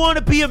you want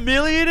to be a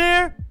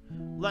millionaire?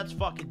 Let's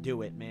fucking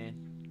do it, man.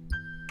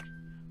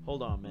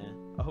 Hold on, man.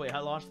 Oh, wait, I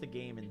lost the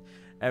game and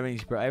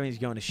everything's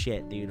going to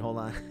shit, dude. Hold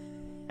on.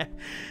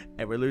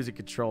 Hey, we're losing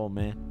control,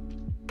 man.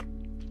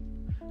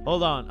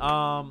 Hold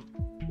on.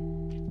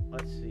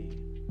 Let's see.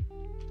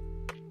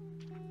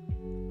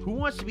 Who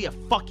wants to be a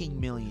fucking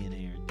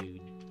millionaire,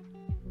 dude?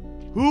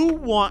 Who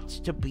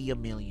wants to be a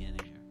millionaire?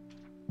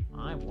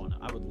 I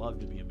would love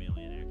to be a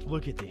millionaire.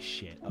 Look at this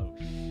shit. Oh,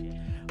 shit.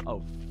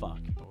 Oh, fuck,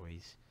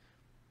 boys.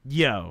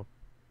 Yo.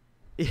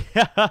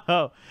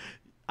 Yo.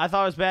 I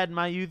thought it was bad in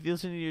my youth.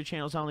 Listening to your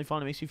channel is only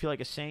fun. It makes you feel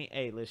like a saint.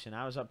 Hey, listen,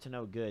 I was up to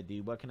no good,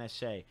 dude. What can I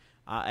say?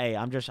 Hey,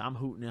 I'm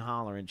hooting and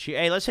hollering.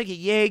 Hey, let's take a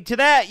yay to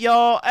that,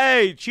 y'all.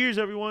 Hey, cheers,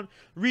 everyone.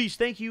 Reese,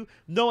 thank you.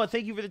 Noah,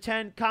 thank you for the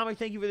 10. Comic,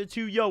 thank you for the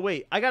 2. Yo,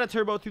 wait. I got to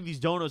turbo through these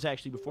donos,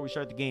 actually, before we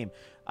start the game.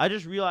 I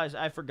just realized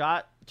I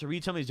forgot to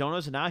read some of these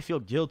donos, and now I feel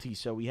guilty,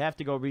 so we have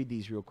to go read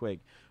these real quick.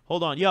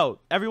 Hold on. Yo,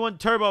 everyone,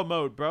 turbo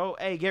mode, bro.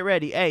 Hey, get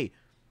ready. Hey,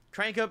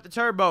 crank up the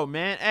turbo,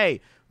 man.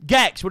 Hey,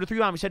 Gex with a 3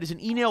 on. He said, is an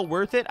e-nail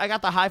worth it? I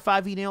got the high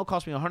 5 e-nail.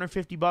 Cost me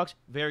 $150.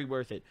 Very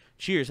worth it.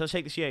 Cheers. Let's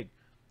take this yeg.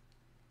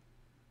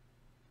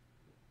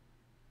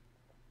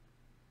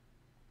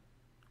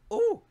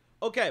 Oh,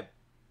 okay.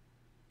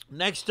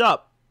 Next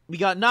up, we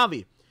got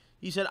Navi.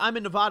 He said, I'm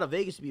in Nevada,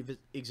 Vegas to be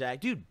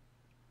exact. Dude,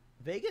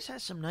 Vegas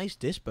has some nice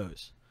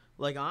dispos.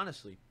 Like,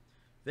 honestly.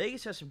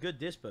 Vegas has some good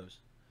dispos.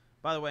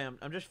 By the way,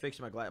 I'm just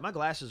fixing my glass. My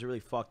glasses are really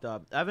fucked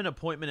up. I have an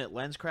appointment at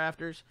Lens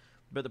Crafters,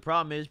 but the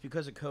problem is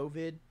because of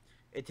COVID,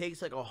 it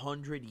takes like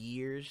 100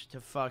 years to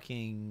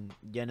fucking,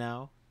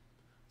 to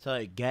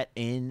like get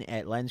in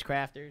at Lens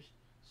Crafters.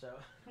 So,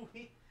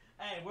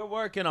 we're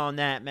working on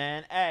that,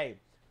 man. Hey,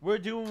 we're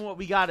doing what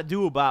we got to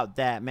do about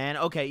that, man.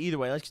 Okay, either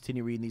way, let's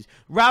continue reading these.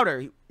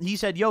 Router, he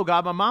said, yo,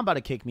 God, my mom about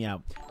to kick me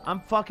out.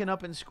 I'm fucking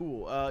up in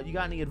school. You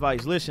got any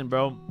advice? Listen,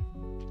 bro.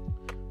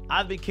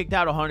 I've been kicked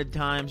out 100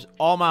 times.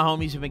 All my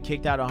homies have been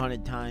kicked out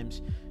 100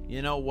 times.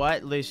 You know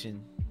what?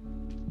 Listen.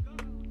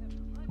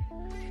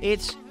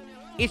 It's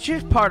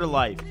just part of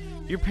life.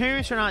 Your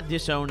parents are not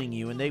disowning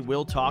you, and they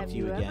will talk to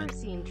you again. Have you ever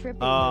seen Tripping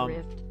the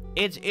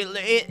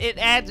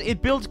Rift?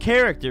 It builds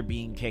character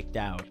being kicked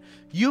out.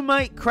 You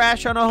might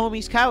crash on a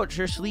homie's couch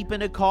or sleep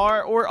in a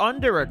car or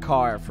under a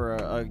car for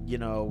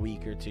a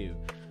week or two.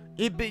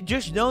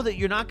 Just know that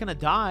you're not gonna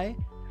die.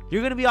 You're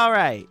going to be all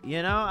right,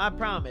 I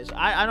promise.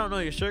 I don't know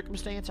your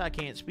circumstance. I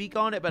can't speak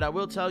on it, but I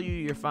will tell you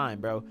you're fine,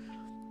 bro.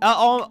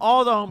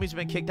 All the homies have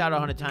been kicked out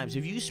 100 times.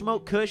 If you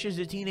smoke kush as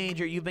a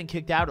teenager, you've been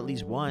kicked out at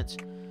least once,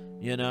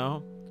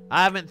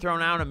 I haven't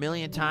thrown out a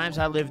million times.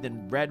 I lived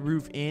in Red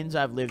Roof Inns.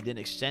 I've lived in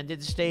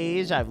extended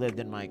stays. I've lived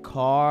in my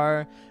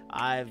car.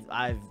 I've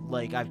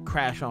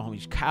crashed on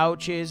homies'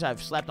 couches.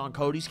 I've slept on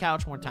Cody's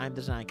couch more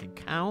times than I can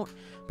count.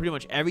 Pretty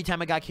much every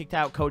time I got kicked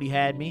out, Cody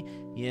had me,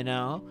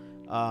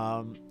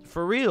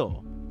 for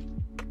real.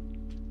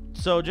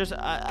 So just,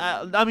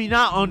 I mean,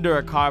 not under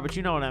a car, but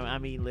you know what I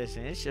mean.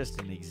 Listen, it's just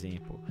an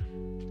example.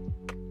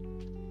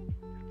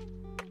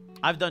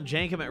 I've done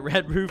Jankum at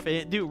Red Roof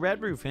Inn. Dude,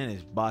 Red Roof Inn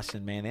is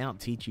busting, man. They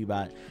don't teach you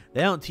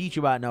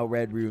about no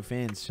Red Roof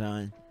Inn,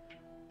 son.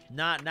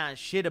 Not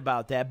shit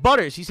about that.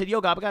 Butters, he said,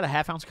 yo, Gob, I got a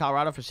half ounce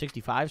Colorado for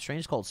 65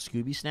 strains called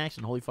Scooby Snacks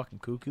and holy fucking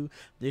cuckoo.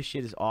 This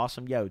shit is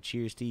awesome. Yo,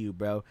 cheers to you,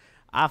 bro.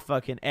 I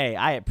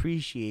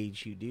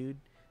appreciate you, dude.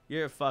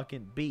 You're a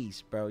fucking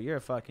beast, bro. You're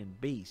a fucking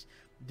beast.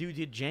 Dude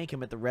did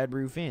Jankum at the Red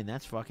Roof Inn.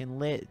 That's fucking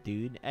lit,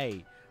 dude.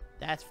 Hey,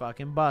 that's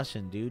fucking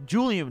bussin', dude.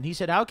 Julian, he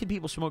said, how can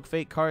people smoke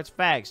fake cards?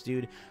 Facts,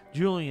 dude.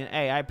 Julian,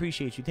 hey, I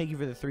appreciate you. Thank you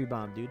for the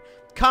 3-bomb, dude.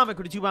 Comic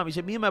with a 2-bomb. He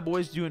said, me and my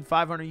boys doing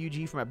 500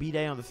 UG for my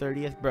B-Day on the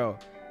 30th. Bro,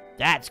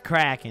 that's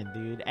cracking,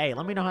 dude. Hey,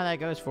 let me know how that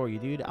goes for you,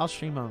 dude. I'll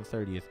stream on the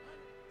 30th.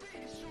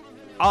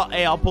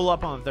 I'll pull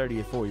up on the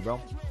 30th for you,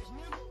 bro.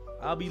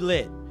 I'll be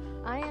lit.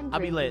 I'll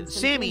be lit.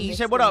 Sammy, he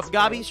said, what up,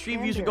 Gobby?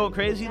 Stream views are going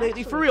crazy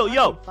lately. For real,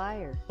 yo.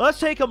 Let's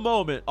take a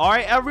moment. All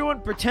right,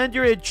 everyone, pretend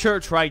you're in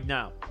church right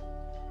now.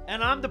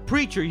 And I'm the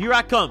preacher. Here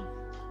I come.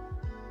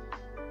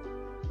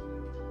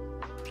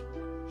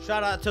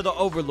 Shout out to the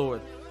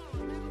Overlord.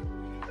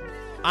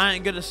 I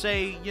ain't going to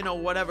say,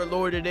 whatever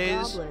Lord it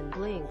is. Or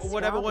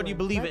whatever one you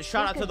believe in.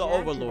 Shout out to the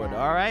Overlord,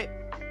 all right?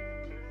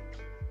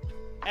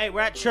 Hey, we're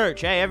at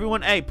church. Hey,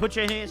 everyone, hey, put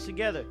your hands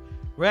together.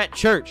 We're at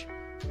church.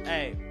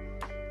 Hey.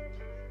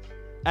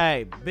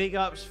 Hey, big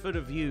ups for the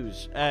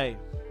views. Hey.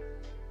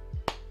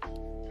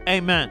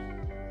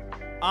 Amen.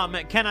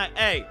 Amen. Can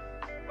I,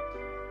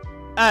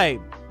 hey,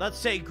 let's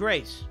say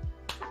grace.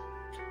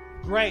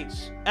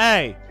 Grace.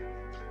 Hey.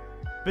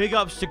 Big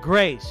ups to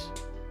Grace.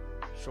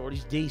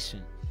 Shorty's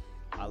decent.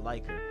 I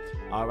like her.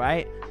 All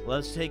right.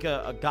 Let's take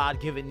a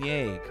God-given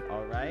yag.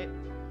 All right.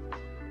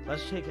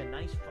 Let's take a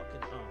nice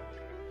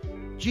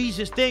fucking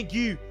Jesus, thank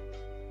you.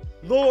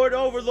 Lord,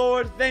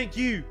 Overlord, thank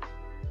you.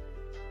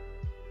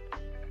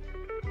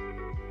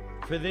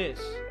 For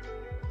this.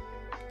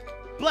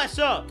 Bless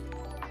up.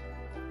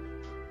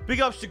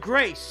 Big ups to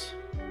Grace.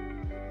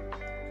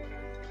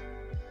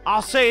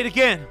 I'll say it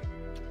again.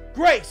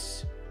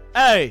 Grace.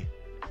 Hey.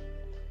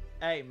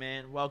 Hey,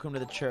 man. Welcome to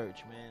the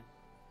church, man.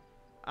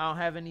 I don't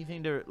have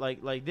anything to,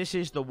 like, this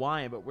is the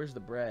wine, but where's the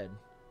bread?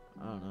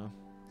 I don't know.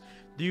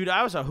 Dude,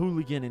 I was a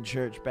hooligan in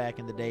church back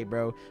in the day,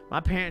 bro. My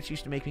parents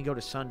used to make me go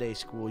to Sunday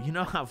school. You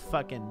know how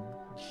fucking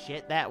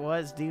shit that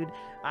was, dude?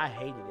 I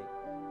hated it.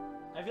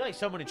 I feel like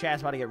someone in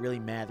chat's about to get really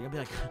mad. They're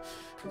going to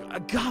be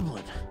like,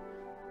 Goblin,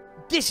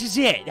 this is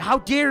it. How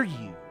dare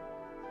you?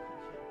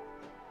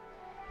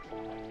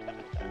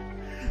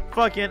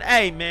 Fucking,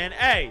 hey, man,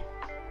 hey.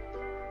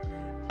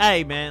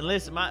 Hey, man,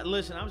 listen, I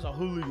was a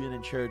hooligan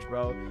in church,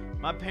 bro.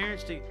 My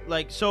parents,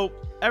 so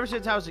ever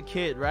since I was a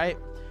kid, right,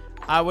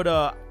 I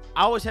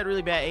always had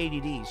really bad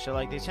ADD. So,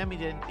 they sent me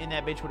in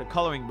that bitch with a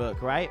coloring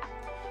book, right?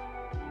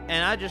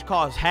 And I just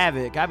caused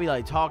havoc. I'd be,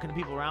 talking to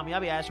people around me. I'd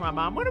be asking my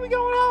mom, what are we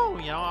going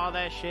on? All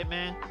that shit,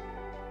 man.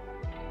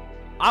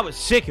 I was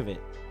sick of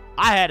it.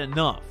 I had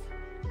enough.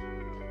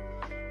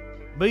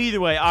 But either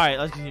way, all right,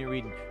 let's continue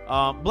reading.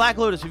 Black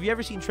Lotus, have you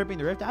ever seen Tripping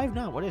the Rift? I have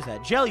not. What is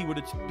that? Jelly with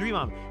a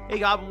 3-mom. Hey,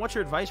 Goblin, what's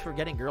your advice for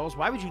getting girls?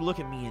 Why would you look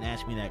at me and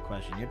ask me that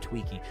question? You're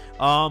tweaking.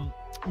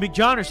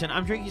 McJohnerson,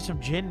 I'm drinking some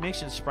gin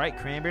mixed in Sprite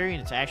cranberry,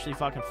 and it's actually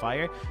fucking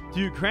fire.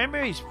 Dude,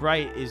 cranberry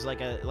Sprite is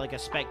like a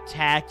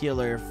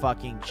spectacular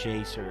fucking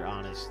chaser,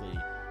 honestly.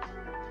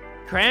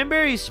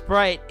 Cranberry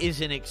Sprite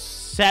is an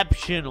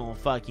exceptional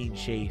fucking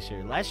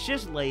chaser. Let's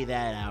just lay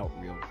that out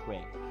real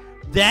quick.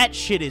 That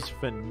shit is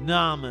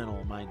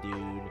phenomenal, my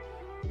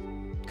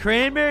dude.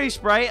 Cranberry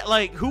Sprite,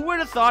 like, who would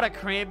have thought a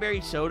cranberry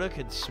soda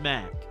could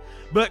smack?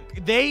 But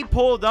they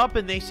pulled up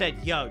and they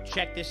said, yo,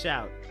 check this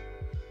out.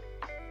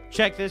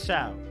 Check this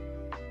out.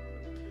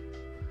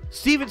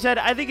 Steven said,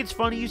 I think it's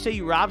funny you say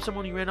you robbed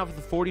someone, you ran off with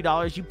the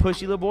 $40. You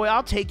pussy little boy.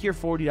 I'll take your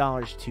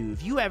 $40 too.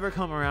 If you ever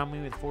come around me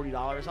with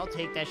 $40, I'll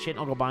take that shit and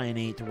I'll go buy an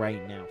 8th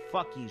right now.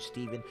 Fuck you,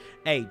 Steven.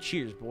 Hey,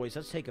 cheers, boys.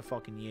 Let's take a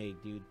fucking yay,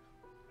 dude.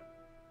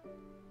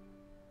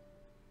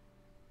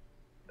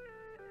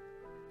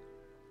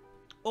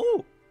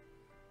 Oh.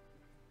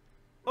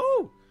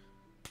 Oh.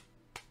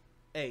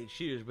 Hey,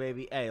 cheers,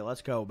 baby. Hey,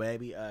 let's go,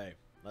 baby. Hey,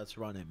 let's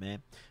run it,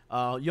 man.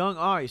 Young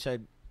Ari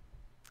said,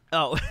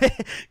 oh,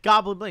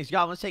 Goblin blinks.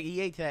 Goblin, let's take a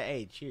yay to that.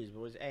 Hey, cheers,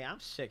 boys. Hey, I'm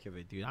sick of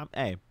it, dude. I've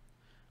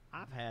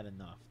had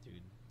enough,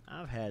 dude.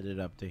 I've had it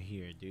up to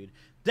here, dude.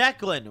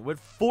 Declan with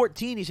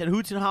 14. He said,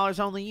 hoots and hollers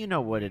only. You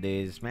know what it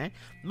is, man.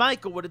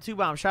 Michael with a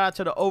 2-bomb. Shout out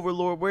to the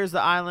Overlord. Where's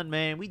the island,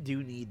 man? We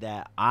do need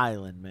that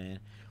island, man.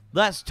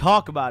 Let's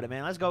talk about it,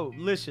 man. Let's go.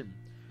 Listen,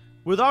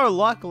 with our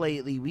luck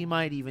lately, we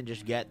might even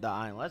just get the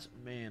island. Let's,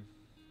 man.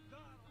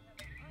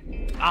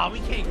 Oh, we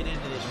can't get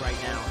into this right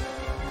now.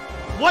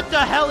 What the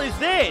hell is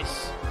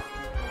this?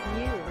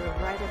 You were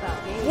right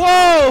about games.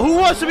 Whoa! Who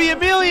Wants to Be a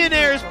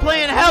Millionaire is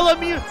playing hella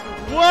music.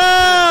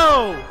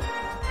 Whoa!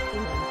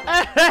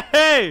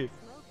 Hey!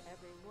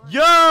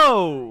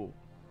 Yo!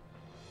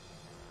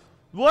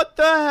 What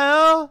the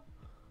hell?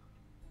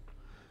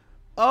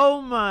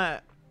 Oh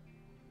my.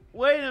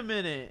 Wait a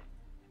minute.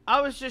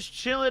 I was just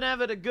chilling,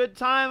 having a good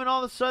time, and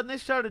all of a sudden they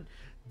started.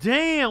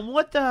 Damn,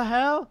 what the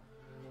hell?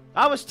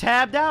 I was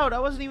tabbed out. I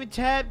wasn't even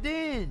tabbed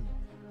in.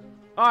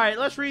 Alright,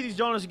 let's read these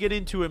donuts and get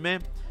into it,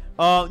 man.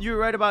 You were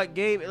right about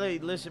Gabe. Hey,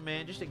 listen,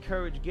 man, just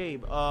encourage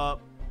Gabe.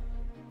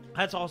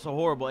 That's also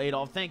horrible,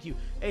 Adolf. Thank you.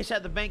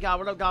 ASAP the bank out.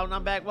 What up, Goblin?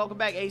 I'm back. Welcome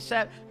back,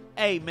 ASAP.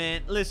 Hey,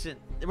 man, listen.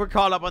 We're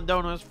caught up on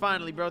donuts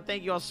finally, bro.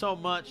 Thank you all so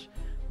much.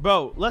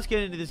 Bro, let's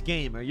get into this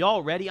game. Are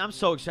y'all ready? I'm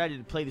so excited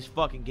to play this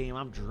fucking game.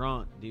 I'm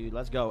drunk, dude.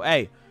 Let's go.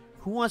 Hey,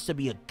 who wants to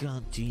be a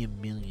goddamn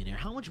millionaire?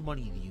 How much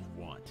money do you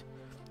want?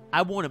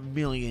 I want $1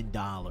 million.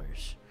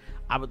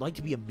 I would like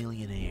to be a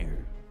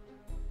millionaire.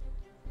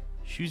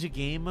 Choose a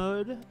game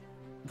mode.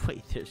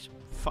 Wait, there's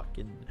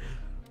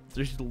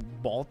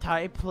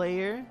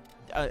multiplayer.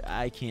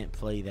 I can't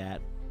play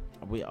that.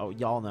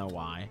 Y'all know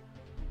why.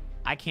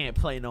 I can't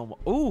play no more.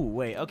 Ooh,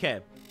 wait,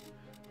 okay.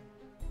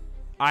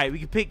 All right, we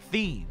can pick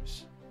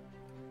themes.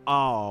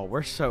 Oh,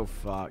 we're so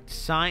fucked.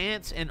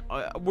 Science and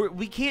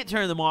we can't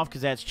turn them off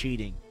because that's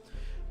cheating.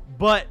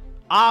 But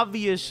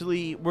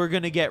obviously, we're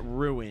gonna get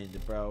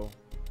ruined, bro.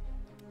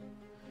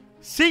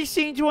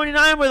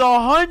 1629 with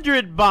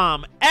 100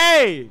 bomb.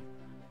 Hey,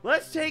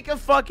 let's take a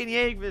fucking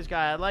yay for this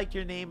guy. I like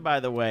your name, by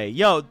the way.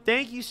 Yo,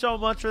 thank you so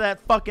much for that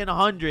fucking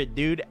 100,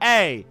 dude.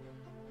 Hey,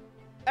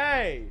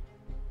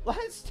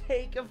 let's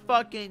take a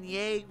fucking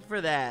yay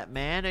for that,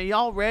 man. Are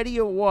y'all ready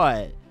or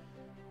what?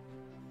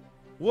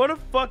 What a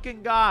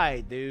fucking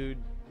guy, dude.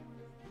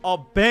 A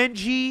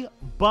Benji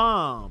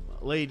bomb,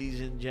 ladies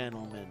and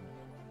gentlemen.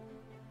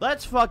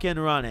 Let's fucking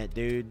run it,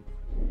 dude.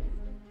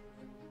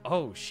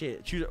 Oh,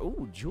 shit. Choose.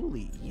 Oh,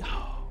 Julie. Yo.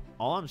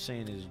 All I'm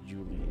saying is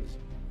Julie is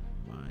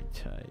my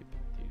type,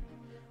 dude.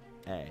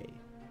 Hey.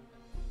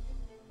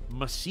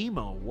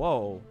 Massimo.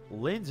 Whoa.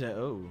 Linda.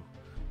 Oh.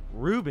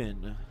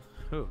 Ruben.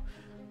 Oh.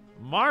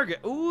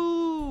 Margaret.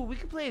 Ooh. We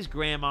can play as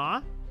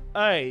grandma.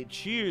 Hey.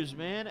 Cheers,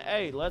 man.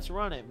 Hey. Let's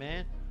run it,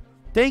 man.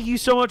 Thank you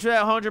so much for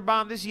that 100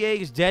 bomb. This yay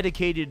is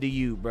dedicated to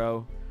you,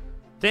 bro.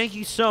 Thank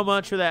you so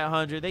much for that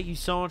 100. Thank you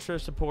so much for the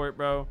support,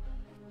 bro.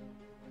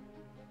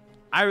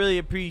 I really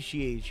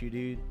appreciate you,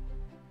 dude.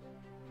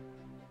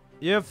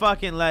 You're a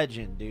fucking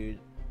legend, dude.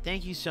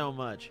 Thank you so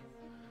much.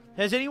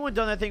 Has anyone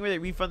done that thing where they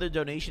refund their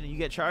donation and you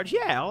get charged?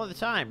 Yeah, all the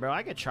time, bro.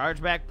 I get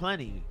charged back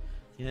plenty,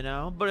 you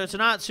know? But it's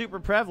not super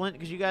prevalent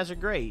because you guys are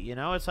great, you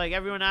know? It's like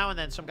every now and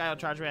then some guy will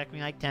charge back me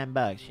like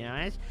 $10, you know?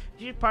 It's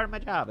just part of my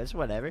job. It's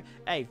whatever.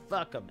 Hey,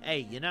 fuck them.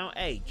 Hey, you know?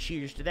 Hey,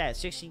 cheers to that.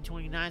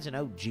 1629's an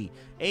OG.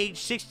 Age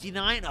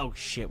 69? Oh,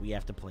 shit. We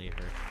have to play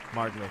her.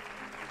 Margaret.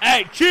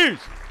 Hey, cheers!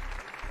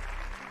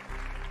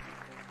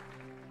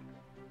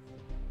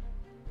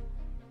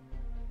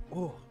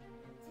 Oh.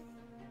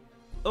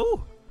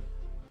 Oh.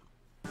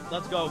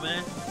 Let's go,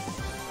 man.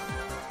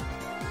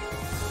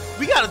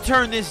 We gotta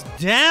turn this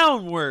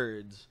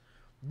downwards.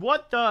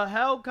 What the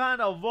hell kind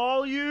of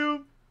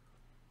volume?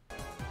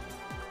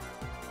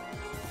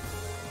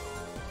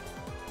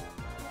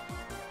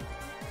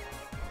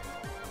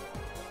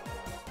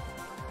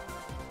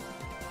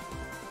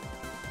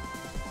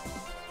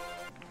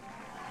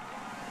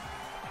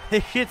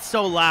 This shit's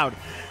so loud.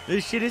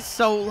 This shit is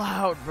so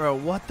loud, bro.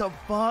 What the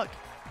fuck?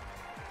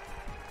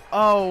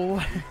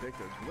 Oh.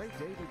 Picked a great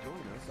day to join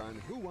us on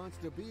Who Wants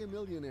to Be a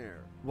Millionaire.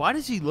 Why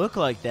does he look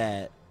like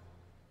that?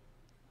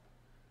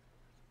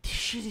 This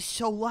shit is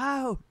so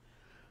loud.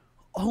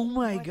 Oh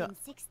my More god. than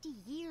 60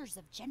 years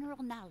of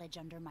general knowledge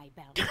under my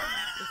belt. If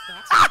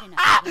that's not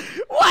enough.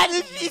 Why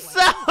did she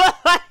sound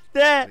like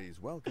that?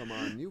 Please welcome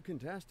our new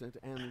contestant,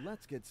 and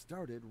let's get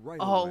started right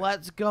Oh, away.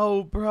 let's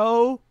go,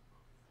 bro.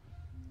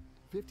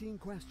 15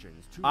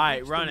 questions to All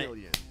right, reach run the it.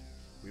 million.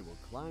 We will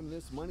climb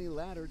this money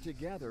ladder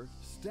together,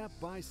 step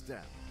by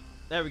step.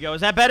 There we go.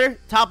 Is that better?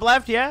 Top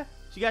left, yeah?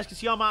 So you guys can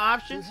see all my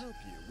To options? help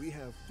you, we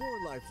have 4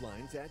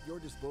 lifelines at your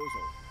disposal.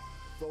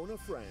 Phone a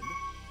friend,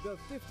 the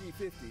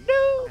 50-50,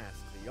 No. ask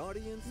the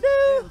audience,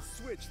 No. and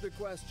switch the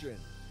question.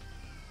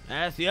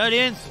 Ask the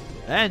audience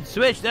and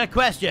switch the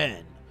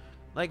question.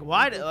 Like,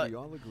 why I do... think we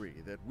all agree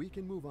that we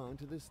can move on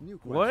to this new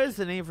question. What is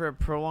the name for a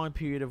prolonged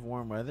period of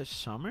warm weather?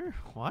 Summer?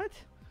 What?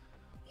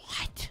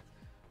 What?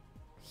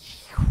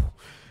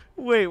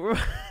 Wait, we're...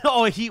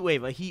 Oh, a heat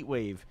wave. A heat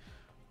wave.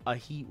 A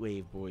heat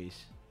wave,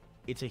 boys.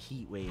 It's a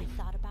heat wave.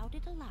 I thought about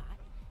it a lot,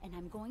 and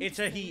I'm going It's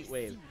to a say heat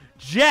wave. C.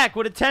 Jack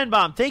with a 10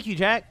 bomb. Thank you,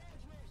 Jack.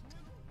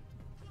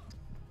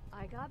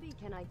 I Gobby,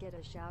 can I get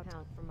a shout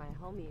out for my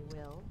homie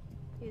Will?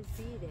 His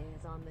B-day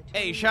is on the 29th.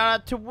 Hey, shout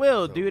out to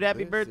Will, So dude.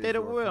 Happy this birthday is to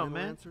your Will, final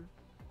man. answer?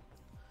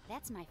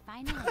 That's my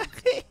final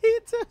answer.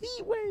 It's a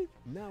heat wave.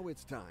 Now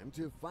it's time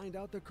to find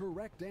out the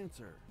correct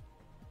answer.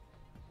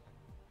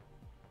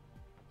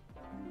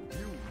 You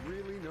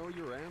really know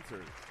your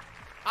answers.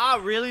 I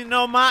really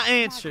know my Margaret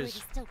answers.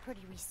 is still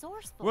pretty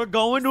resourceful. We're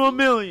going to a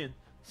million.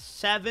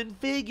 7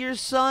 figures,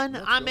 son.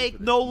 Let's I go make for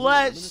the no key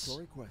less.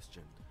 eliminatory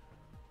question.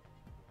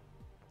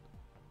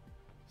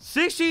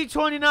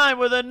 1629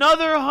 with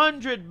another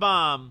 100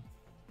 bomb.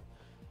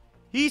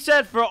 He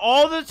said, for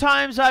all the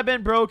times I've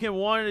been broke and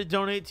wanted to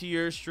donate to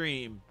your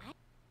stream.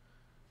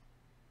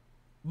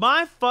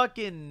 My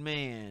fucking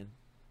man.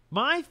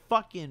 My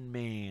fucking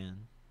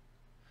man.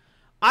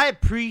 I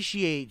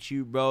appreciate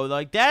you, bro.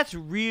 Like, that's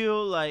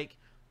real, like,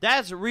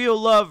 that's real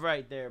love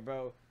right there,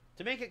 bro.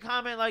 To make a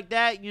comment like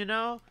that, you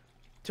know,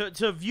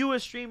 to view a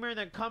streamer and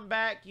then come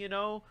back, you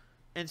know,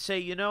 and say,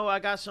 you know, I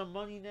got some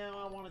money now,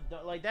 I want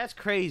to, like, that's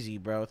crazy,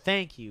 bro.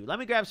 Thank you. Let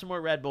me grab some more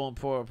Red Bull and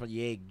pour up a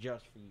Yeg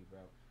just for you, bro.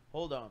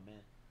 Hold on, man.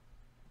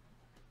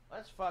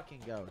 Let's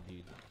fucking go,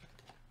 dude.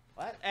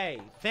 What?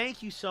 Hey,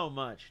 thank you so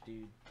much,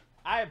 dude.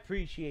 I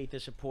appreciate the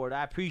support.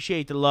 I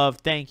appreciate the love.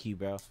 Thank you,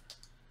 bro.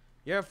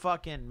 You're a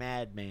fucking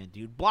madman,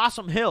 dude.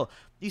 Blossom Hill.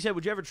 He said,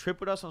 would you ever trip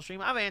with us on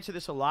stream? I've answered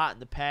this a lot in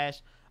the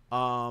past.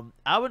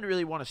 I wouldn't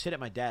really want to sit at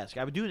my desk.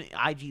 I would do an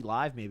IG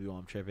live maybe while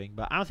I'm tripping,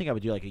 but I don't think I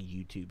would do like a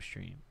YouTube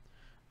stream.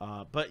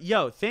 But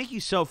yo, thank you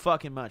so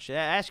fucking much.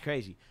 That's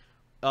crazy.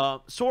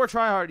 Sore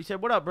Tryhard, he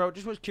said, what up, bro?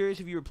 Just was curious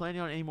if you were planning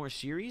on any more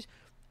series.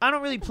 I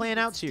don't really plan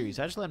out series.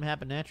 I just let them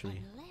happen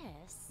naturally.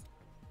 Unless.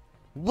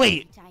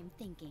 Wait, I'm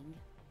thinking.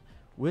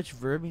 which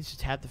verb means to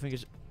tap the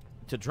fingers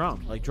to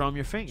drum? Like drum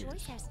your fingers.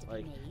 Choice has to be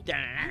Like, made.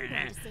 I'm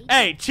going to say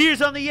hey,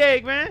 cheers on the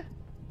Yeg, man.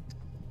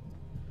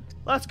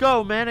 Let's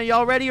go, man. Are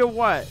y'all ready or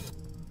what? Is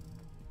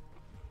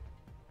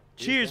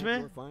Cheers, that man.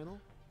 your final?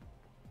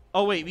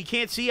 Oh, wait, we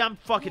can't see? I'm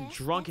fucking Yes,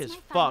 drunk that's as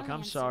my fuck. final I'm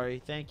answer.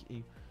 sorry. Thank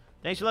you.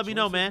 Thanks for letting me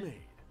know, Choice is man. made.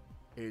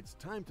 It's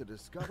time to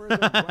discover the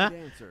right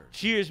answer.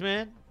 Cheers,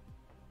 man.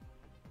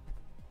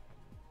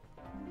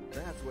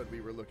 That's what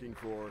we were looking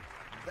for.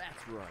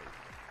 That's right.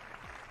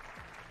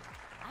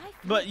 I feel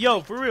But, yo,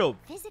 great, for real.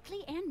 physically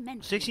and mentally.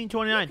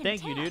 1629. can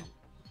Thank you, tell. dude.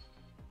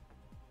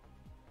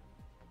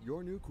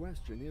 Your new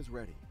question is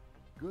ready.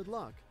 Good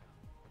luck.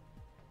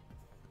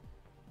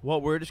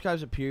 What word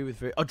describes a period with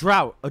very... A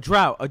drought. A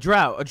drought. A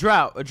drought. A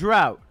drought. A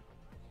drought.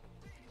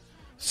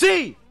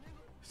 See!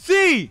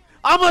 See!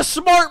 I'm a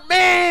smart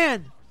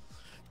man!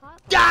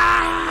 Hot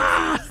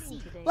Ah!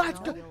 Today, Let's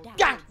no go. real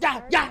Yeah, bad yeah,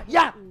 start, yeah,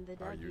 yeah. and the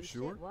Are you W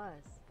sure? shit was.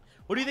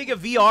 What do you think of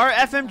VR?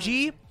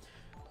 FMG?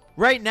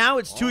 Right now,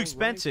 it's too All right,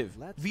 expensive.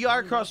 let's VR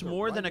find costs out the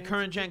more right than a answer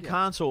current-gen together.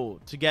 console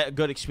to get a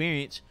good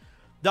experience.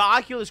 The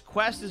Oculus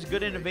Quest is a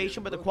good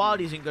innovation, but the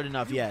quality isn't good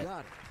enough You yet. got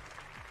it.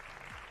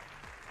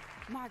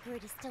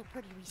 Margaret is still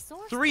pretty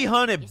resourceful.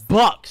 300 Yes.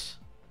 bucks.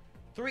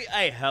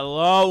 Hey,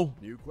 hello.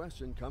 New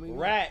question coming up.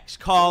 Rex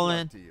Good calling.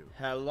 luck to you.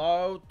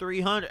 Hello,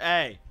 300.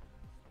 Hey,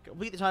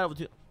 complete the title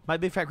of My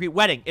Big Fat Greek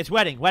Wedding. It's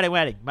wedding.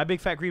 My Big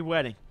Fat Greek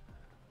Wedding.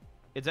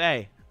 It's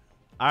A.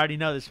 I already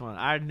know this one.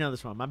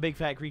 My Big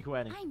Fat Greek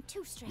Wedding. I'm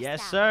too stressed Yes,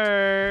 out.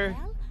 sir.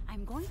 Well,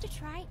 I'm going to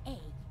try A.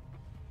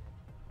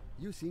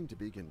 You seem to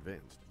be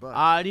convinced, but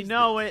I already is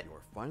know this it.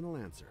 Your final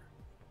answer.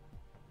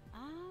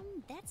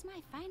 That's my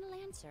final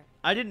answer.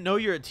 I didn't know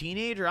you're a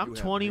teenager. I'm You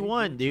have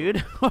 21, made your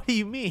dude. What do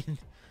you mean?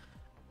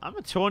 I'm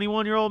a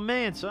 21-year-old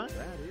man, son.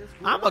 That is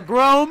I'm a correct.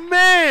 grown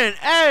man.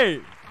 Hey,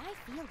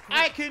 I feel great.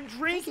 I can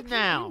drink Physically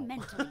now. and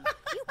mentally.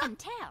 You can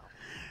tell.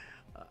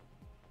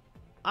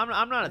 I'm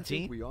not I a think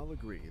teen. we all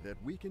agree that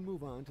we can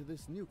move on to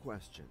this new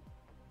question.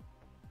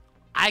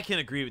 I can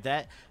agree with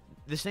that.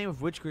 The name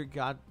of which Greek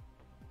god?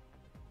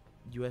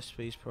 U.S.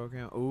 space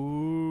program.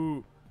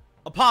 Ooh,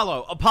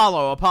 Apollo.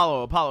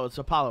 It's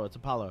Apollo.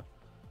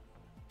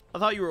 I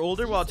thought you were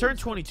older. Well, I turned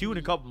 22 in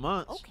a couple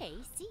months. Okay,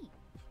 C.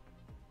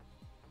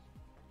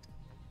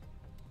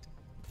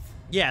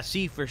 Yeah,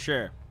 C for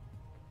sure.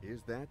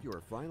 Is that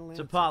your final It's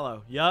answer?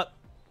 Apollo. Yup.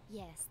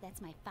 Yes,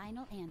 that's my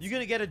final answer. You're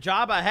gonna get a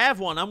job. I have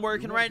one. I'm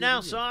working You right have now,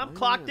 given so your I'm final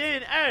clocked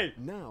answer. in. Hey,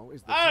 Now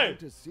is the Hey! time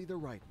to see the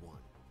right one.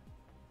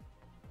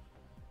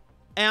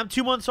 hey, I'm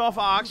 2 months off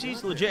of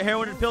oxys, legit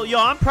heroin and pill. Yo,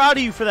 I'm proud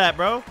of you for that,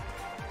 bro.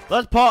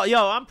 Let's pause.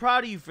 Yo, I'm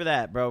proud of you for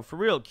that, bro. For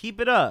real, keep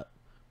it up.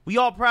 We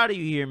all proud of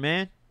you here,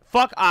 man.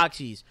 Fuck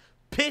oxys.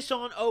 Piss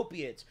on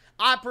opiates.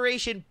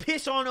 Operation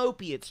Piss on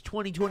Opiates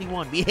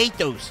 2021. We hate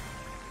those.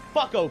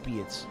 Fuck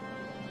opiates.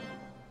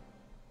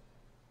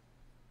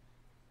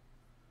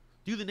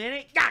 Do the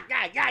nanny.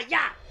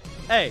 Yeah.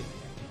 Hey.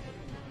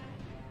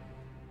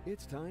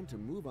 It's time to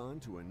move on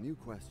to a new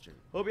question.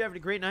 Hope you're having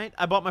a great night.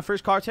 I bought my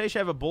first car today. Should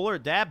I have a bull or a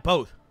dab?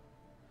 Both.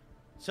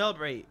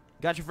 Celebrate.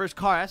 Got your first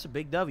car. That's a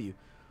big W.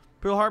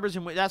 Pearl Harbor's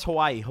in... That's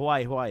Hawaii.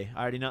 Hawaii.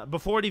 I already know.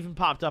 Before it even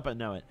popped up, I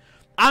know it.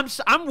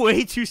 I'm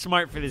way too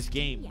smart for this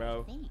game,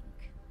 bro. I think.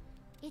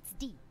 It's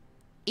D.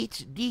 It's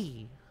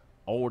D.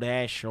 Old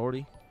ass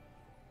shorty.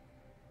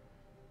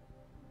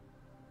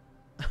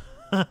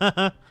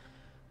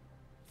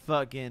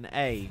 Fucking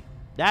A.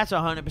 That's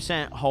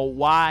 100%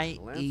 Hawaii,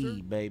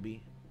 Answer?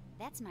 baby.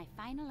 That's my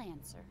final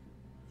answer.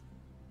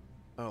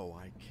 Oh,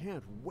 I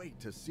can't wait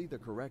to see the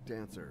correct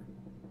answer.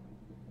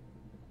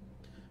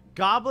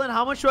 Goblin,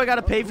 how much do I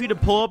gotta pay for you to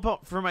pull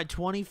up for my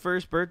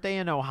 21st birthday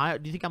in Ohio?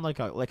 Do you think I'm like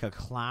a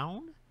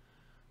clown?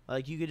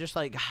 Like you could just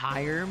like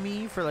hire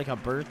me for like a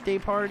birthday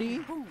party?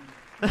 Boom.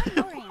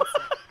 Your answer.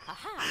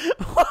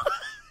 Aha.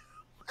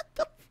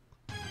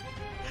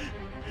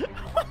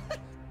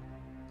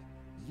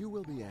 You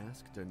will be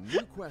asked a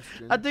new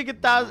question. I took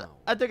 1,000. now.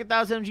 I took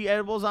 1,000 mg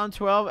edibles on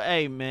 12.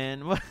 Hey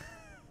man, what?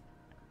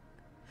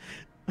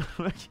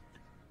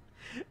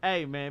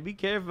 Hey man, be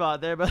careful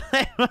out there. But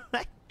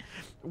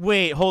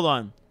wait, hold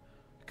on.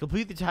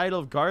 Complete the title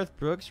of Garth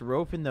Brooks.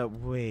 Roping the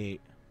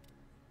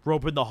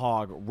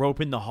hog,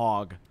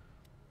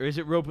 or is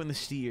it roping the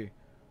steer?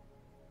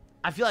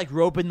 I feel like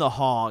roping the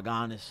hog.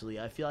 Honestly,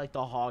 I feel like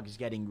the hog is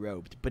getting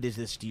roped, but is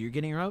the steer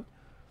getting roped,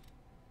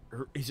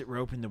 or is it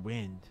roping the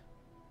wind?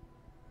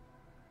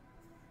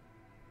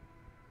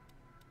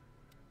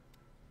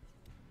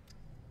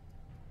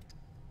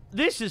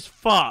 This is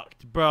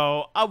fucked,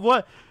 bro.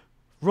 What?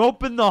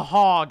 Roping the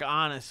hog,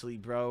 honestly,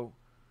 bro.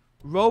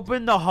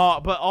 Roping the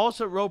hog, but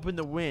also roping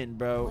the wind,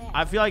 bro. Well,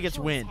 I feel like it's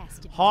choice wind. has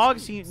to be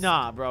Hogs yours. seem...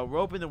 Nah, bro.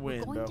 Roping the We're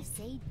wind, going bro. to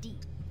say D.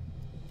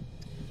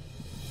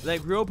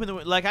 Like, roping the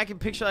wind. Like, I can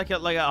picture, like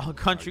a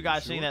country you guy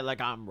saying sure? that,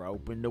 like, I'm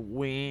roping the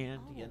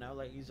wind, you know?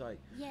 Like, he's like,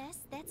 Yes,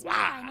 that's my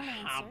final I'm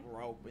answer.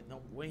 roping the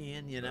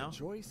wind, you know? The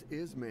choice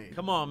is made.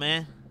 Come on,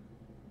 man.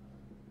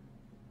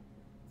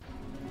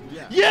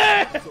 Yeah!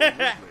 Yeah!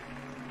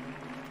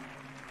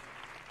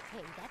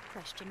 Hey, that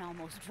question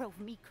almost drove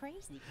me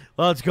crazy.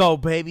 Let's go,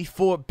 baby.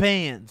 4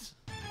 bands.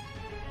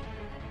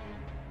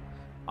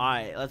 All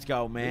right, let's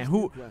go, man. This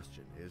Who new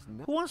question is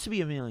not wants to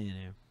be a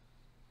millionaire?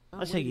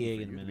 Let's take a waiting yeg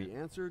for in a you to minute. be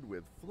answered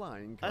with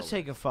flying Let's colors.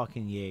 take a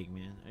fucking yeg,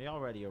 man. Are y'all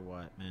ready or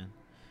what, man?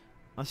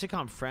 Let's think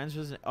I'm friends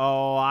with.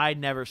 Oh, I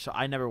never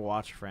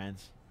watched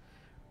Friends.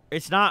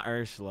 It's not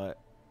Ursula,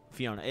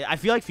 Fiona. I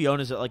feel like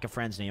Fiona's like a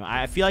friend's name.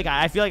 I feel like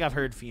I've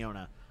heard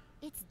Fiona.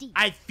 It's D.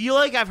 I feel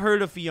like I've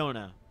heard of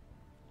Fiona.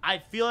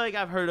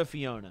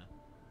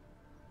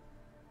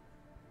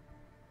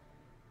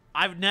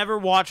 I've never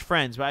watched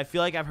Friends, but I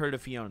feel like I've heard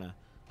of Fiona.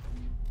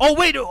 Oh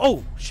wait!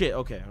 Oh shit!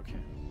 Okay.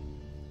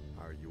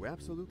 Are you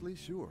absolutely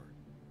sure?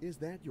 Is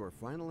that your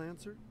final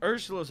answer?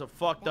 Ursula's a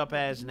fucked That up would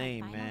ass be my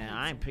name, final man.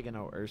 I ain't answer. picking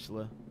no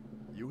Ursula.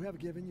 You have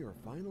given your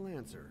final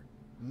answer.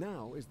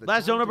 Now is the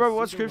Last time donor, to bro. see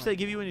What the scripts they right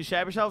give you one. when you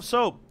stab yourself?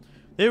 So,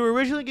 they were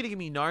originally going to give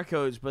me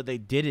Narcos, but they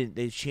didn't.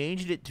 They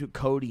changed it to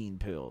codeine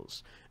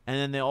pills. And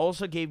then they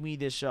also gave me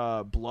this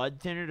blood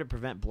thinner to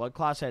prevent blood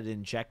clots I had to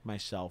inject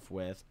myself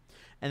with.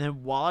 And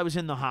then while I was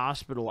in the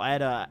hospital, I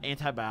had an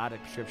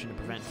antibiotic prescription to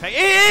prevent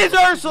infection. It is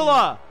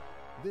Ursula!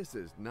 This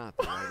is not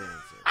the right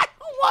answer. I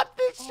don't want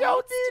this Oh, show,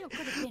 it still dude.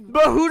 could've been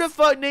But who the worse.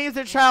 fuck names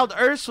their child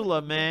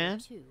Ursula, man?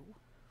 Two.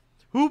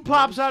 Who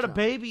pops Nice out a job.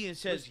 baby and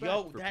says, Respect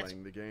yo, for that's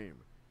playing the game.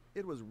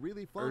 It was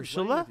really fun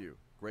Ursula? playing with you.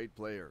 Great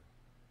player.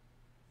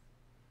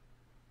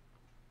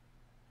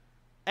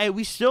 Hey,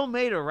 we still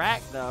made a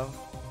rack, though.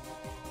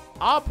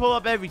 I'll pull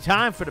up every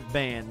time for the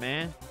band,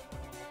 man.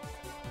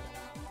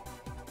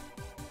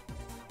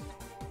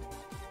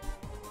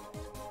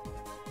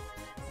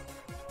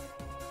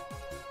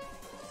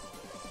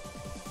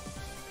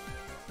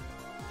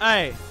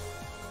 Hey,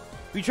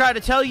 we tried to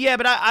tell you, yeah,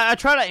 but I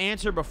try to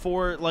answer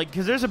before, like,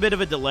 because there's a bit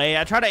of a delay.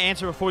 I try to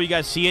answer before you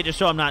guys see it just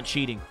so I'm not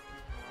cheating.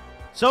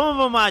 Some of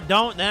them I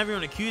don't, then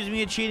everyone accuses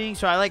me of cheating,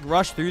 so I, like,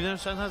 rush through them.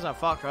 Sometimes I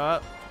fuck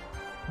up.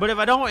 But if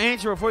I don't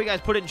answer before you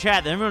guys put it in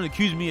chat, then everyone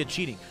accuses me of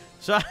cheating.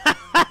 So...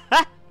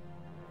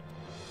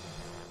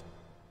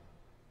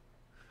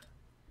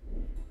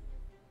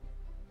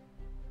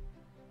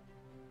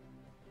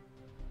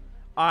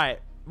 Alright,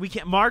 we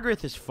can't...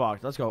 Margaret is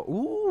fucked. Let's go.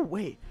 Ooh,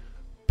 wait.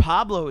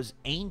 Pablo is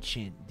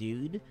ancient,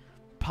 dude.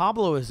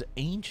 Pablo is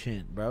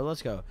ancient, bro.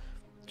 Let's go.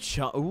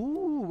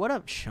 Ooh, what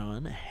up,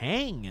 Chun?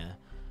 Hang.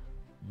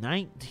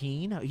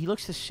 19. He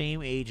looks the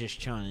same age as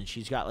Chun, and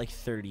she's got like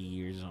 30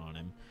 years on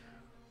him.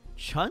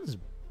 Chun's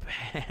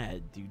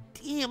bad, dude.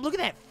 Damn, look at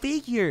that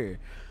figure.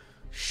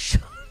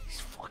 Chun's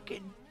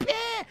fucking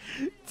bad.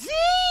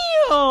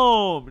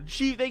 Damn.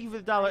 Chief, thank you for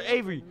the $1.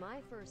 Avery. My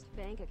first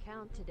bank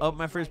account today. Oh,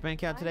 my first bank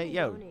account today?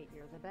 Yo.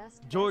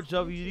 George Best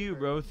W, YouTuber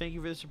bro. Thank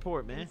you for the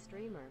support, man. and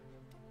streamer.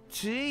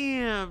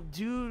 Damn,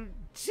 dude.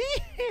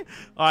 Damn.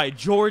 All right,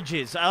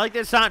 George's. I like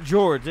that it's not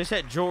George. They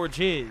said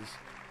George's.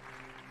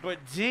 But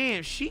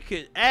damn, she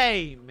could.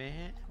 Hey,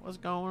 man. What's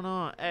going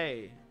on?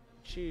 Hey.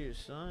 Cheers,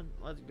 son.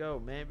 Let's go,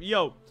 man.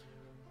 Yo,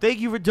 thank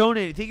you for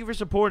donating. Thank you for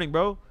supporting,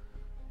 bro.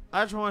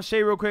 I just want to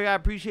say real quick, I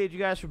appreciate you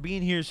guys for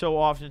being here so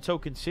often, so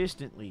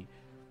consistently.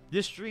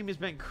 This stream has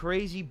been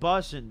crazy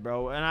bussin',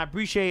 bro. And I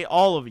appreciate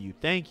all of you.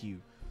 Thank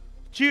you.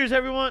 Cheers,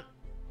 everyone.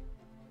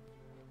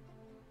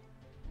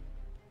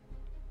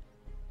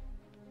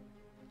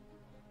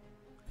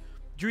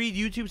 Do you read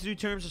YouTube's new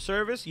terms of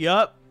service?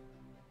 Yup.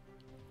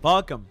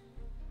 Fuck them.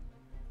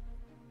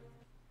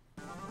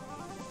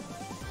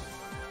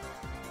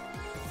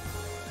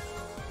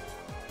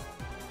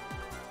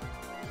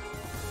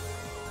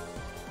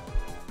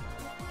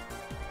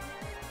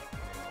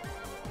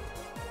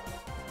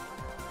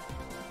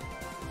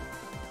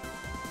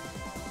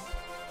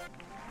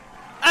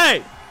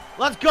 Hey,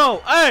 let's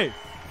go. Hey.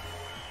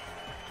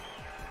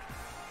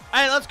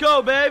 Hey, let's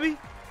go, baby.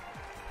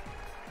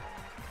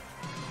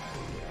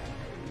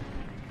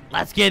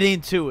 Let's get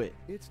into it.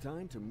 It's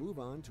time to move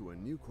on to a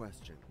new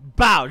question.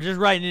 Bow, just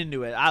right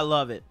into it. I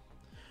love it.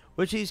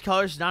 Which of these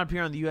colors does not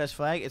appear on the U.S.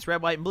 flag? It's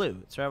red, white, and blue.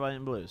 It's red, white,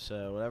 and blue.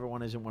 So whatever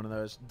one isn't one of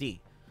those.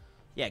 D.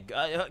 Yeah,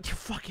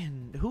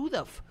 fucking, who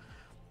the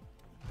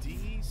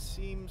D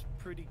seems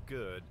pretty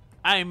good.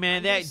 Hey,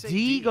 man, that say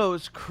D D.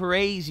 goes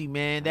crazy,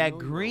 man. I That know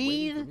you were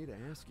waiting for green me to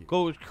ask you.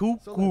 goes So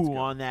cuckoo let's go.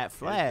 on that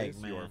flag, Is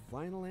this man. your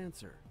final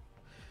answer?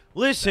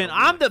 Listen, That'll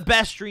be I'm the nice.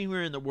 best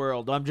streamer in the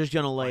world. I'm just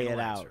going to lay Final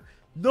it out. answer.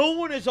 No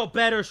one is a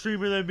better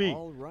streamer than me.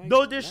 All right, No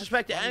let's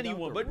disrespect to find out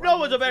anyone, the but right no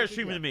one's a answer better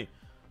streamer than together.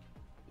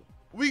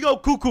 me. We go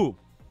cuckoo.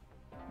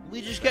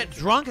 We just get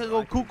drunk and go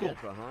I can cuckoo.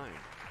 get behind.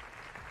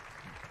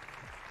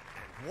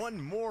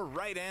 One more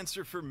right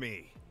answer for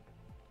me.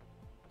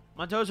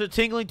 My toes are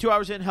tingling. 2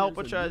 hours in. Help. Here's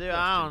What a should I new do? I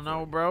question don't for know,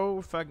 you.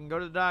 bro. Fucking go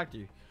to the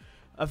doctor.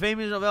 A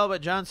famous novella by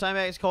John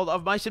Steinbeck is called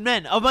Of Mice and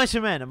Men. Of Mice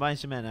and Men. Of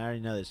Mice and Men. I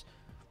already know this.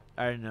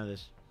 I already know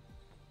this.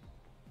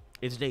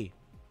 It's D.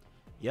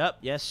 Yep.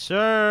 Yes,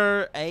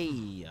 sir.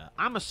 Hey,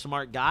 I'm a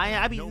smart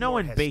guy. I be No more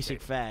knowing hesitating.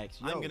 basic facts.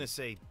 I'm Yo. going to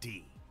say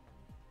D.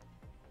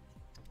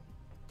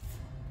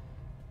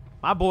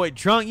 My boy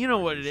drunk. You know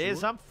what it you is.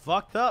 sure? I'm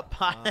fucked up.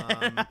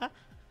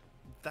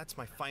 That's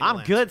my final I'm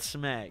answer. good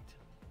smacked.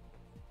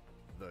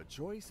 The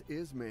choice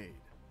is made.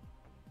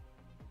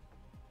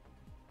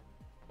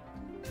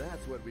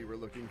 That's what we were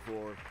looking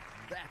for.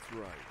 That's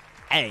right.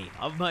 Hey,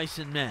 Of Mice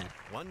and Men.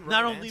 One right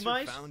Not only answer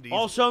mice, found easily.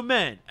 also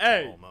men.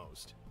 Hey,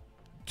 Almost.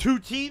 two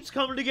teams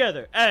coming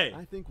together. Hey.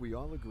 I think we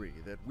all agree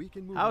that we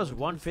can move That was on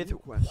to 1/5. this new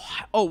question.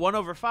 Oh,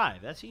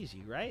 1/5. That's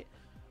easy, right?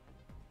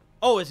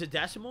 Oh, is it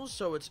decimals?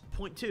 So it's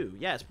 0.2.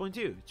 Yeah, it's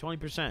 0.2.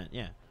 20%.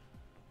 Yeah.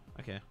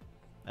 Okay.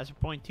 That's a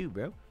 0.2,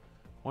 bro.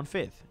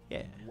 1/5.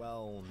 Yeah.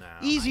 Well, now.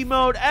 Easy I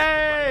mode. think that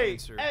the right Hey!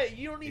 answer Hey,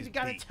 you don't is even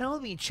gotta D. tell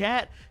me,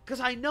 chat, because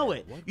I know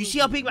it. What You was see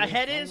how the big my real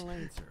head is? final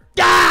answer?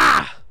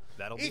 Ah!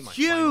 That'll be It's my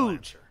final huge.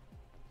 answer.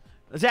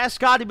 Let's ask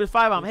Scotty with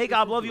 5 on. If Hey, this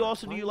God, is love you. your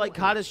Also, do you final like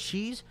cottage answer,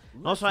 cheese?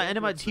 And let's also, I hope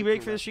ended my it's the tea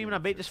break for the correct stream and I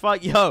answer. baked this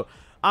fuck. Yo,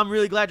 I'm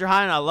really glad you're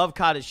high and I love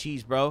cottage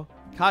cheese, bro.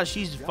 Cottage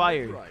cheese is Got it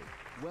fire. right.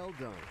 Well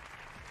done.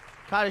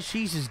 Cottage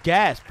cheese is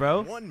gas,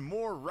 bro. One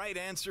more right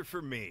answer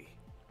for me.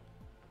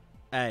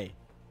 Hey,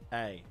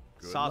 hey.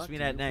 Good Sauce luck me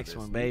to that you for next this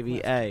one, new baby.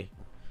 question. Hey.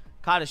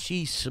 Cottage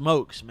cheese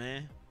smokes,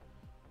 man.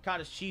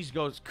 Cottage cheese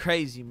goes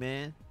crazy,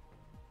 man.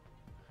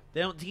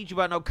 They don't teach you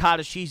about no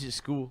cottage cheese at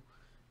school.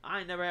 I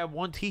ain't never had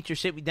one teacher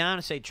sit me down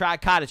and say, try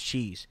cottage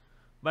cheese.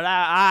 But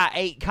I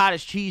ate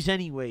cottage cheese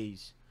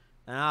anyways.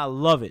 And I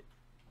love it.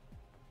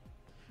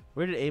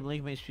 Where did Abe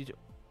Lincoln make his speech?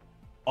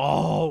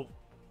 Oh.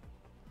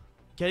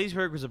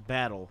 Gettysburg was a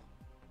battle.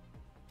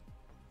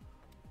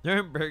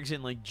 Nuremberg's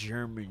in, like,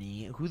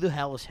 Germany. Who the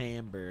hell is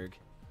Hamburg?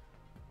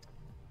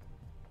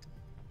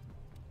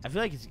 I feel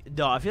like it's...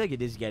 No, I feel like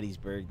it is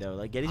Gettysburg, though.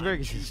 Like, Gettysburg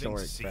I'm is choosing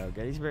historic, C. bro.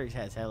 Gettysburg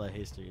has hella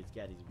history. It's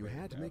Gettysburg, You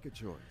had to bro. make a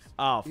choice.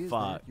 Oh, Is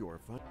fuck. that your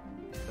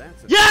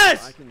That's a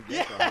Yes! I can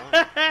get behind.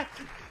 Yes!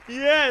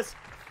 Yes!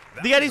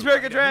 That The was Gettysburg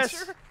right Address.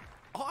 answer?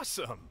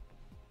 Awesome.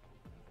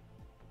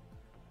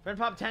 Friend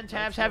Pop 10 tabs,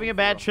 That's having a how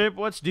bad it's trip.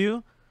 What's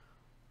due?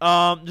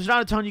 There's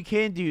not a ton you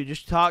can do.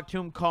 Just talk to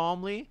him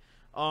calmly.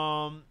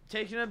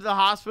 Taking him to the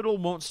hospital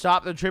won't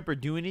stop the trip or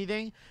do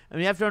anything. I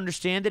mean, you have to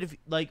understand that if,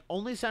 like,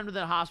 only send him to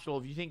the hospital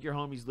if you think your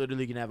homie's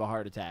literally gonna have a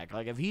heart attack.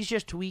 Like, if he's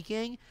just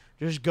tweaking,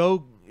 just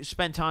go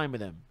spend time with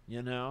him,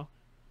 you know?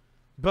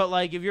 But,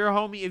 like, if you're a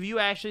homie, if you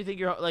actually think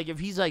you're, like, if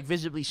he's, like,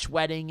 visibly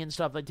sweating and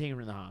stuff, like, take him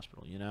to the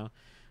hospital, you know?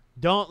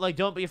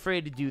 Don't be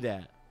afraid to do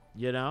that,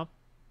 you know?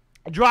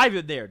 Drive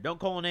it there. Don't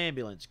call an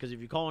ambulance, because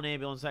if you call an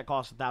ambulance, that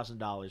costs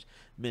 $1,000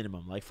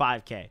 minimum, like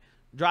 $5K.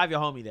 Drive your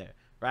homie there,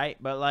 right?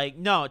 But, like,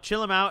 no,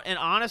 chill him out. And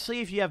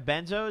honestly, if you have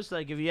benzos,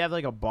 like, if you have,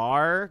 like, a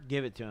bar,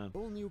 give it to him.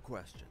 Whole new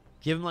question.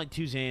 Give him like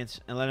 2 Xants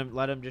and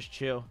let him just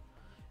chill.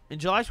 In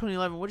July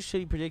 2011, what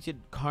city predicted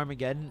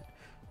Carmageddon?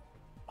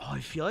 Oh, I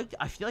feel like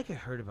I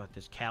heard about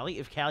this. Cali?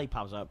 If Cali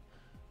pops up.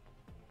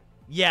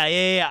 Yeah.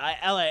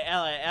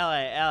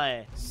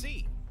 LA.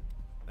 C.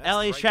 That's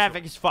LA's right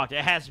traffic choice. is fucked.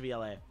 It has to be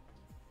LA.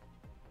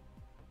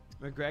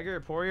 McGregor or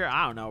Poirier?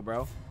 I don't know,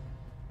 bro.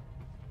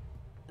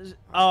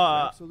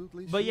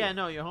 Absolutely But yeah, sure?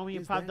 no, your homie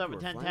Is popped that up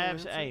with your 10 final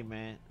tabs. answer? Hey,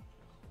 man.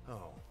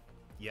 Oh,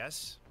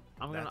 yes.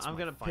 I'm That's my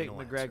gonna pick final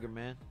McGregor, answer.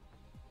 man.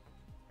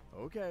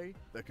 Okay,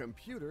 the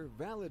computer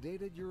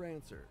validated your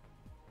answer.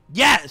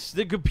 Yes,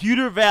 the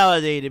computer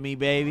validated me,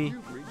 baby.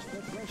 You've reached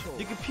the threshold.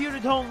 The computer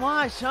don't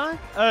lie, son.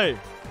 Hey,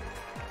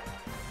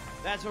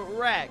 that's a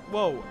rack.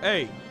 Whoa,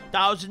 hey,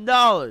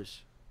 $1,000.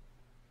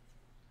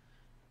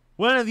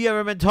 When have you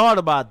ever been taught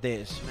about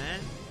this, man?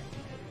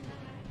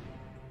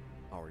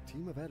 Our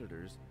team of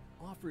editors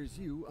offers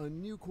you a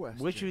new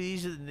question. Which of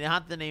these is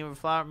not the name of a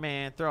flower?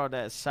 Man, throw out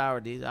that sour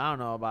D's. I don't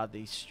know about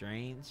these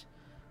strains.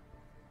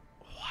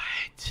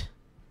 What?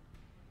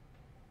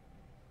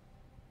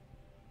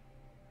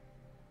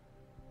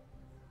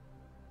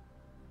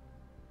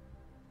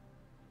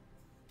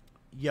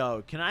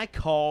 Yo, can I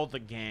call the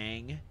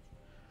gang?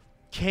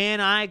 Can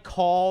I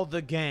call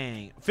the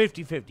gang?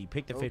 50-50.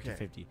 Pick the 50-50.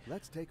 Okay,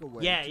 let's take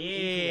away Yeah, two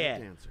yeah.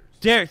 incorrect answers.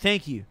 Derek,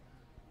 thank you.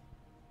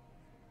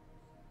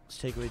 Let's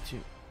take away 2.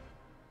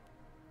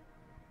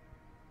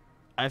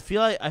 I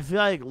feel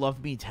like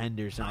Love Me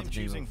Tender sounds I'm the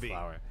name choosing of a B.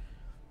 flower.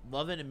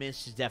 Love and a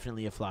Miss is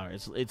definitely a flower.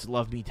 It's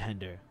Love Me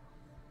Tender.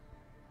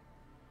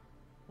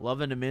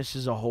 Love and a Miss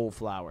is a whole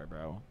flower,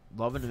 bro.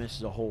 Love and a Miss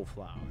is a whole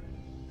flower.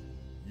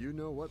 You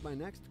know what my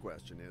next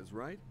question is,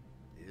 right?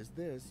 Is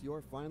this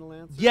your final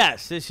answer?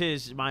 Yes, this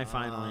is my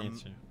final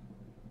answer.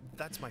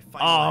 That's my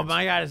final Oh answer.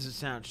 my god, does it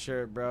sound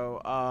sure,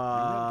 bro? You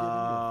have given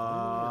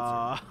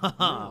your final answer.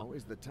 Now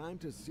is the time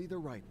to see the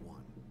right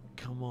one.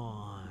 Come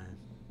on.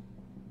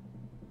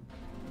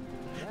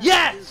 That is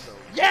Yes! the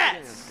right Yes!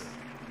 answer.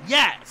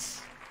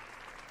 Yes!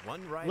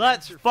 One right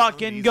Let's answer found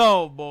fucking easy.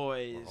 go, Or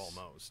boys.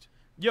 almost.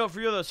 Yo, for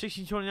real though,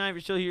 1629, if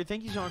you're still here,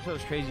 thank you so much for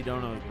those crazy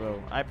donos,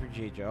 bro. I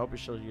appreciate you. I hope you're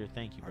still here.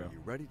 Thank you, Are bro. you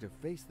ready to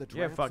face the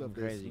You're a traps fucking of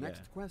this crazy guy.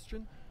 next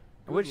question?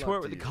 Which Good sport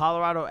luck with to the you.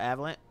 Colorado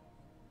Avalanche?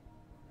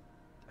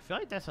 I feel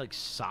like that's like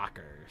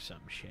soccer or some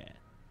shit.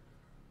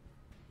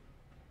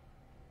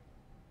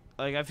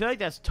 Like, I feel like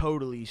that's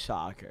totally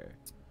soccer.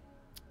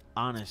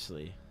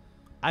 Honestly.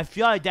 I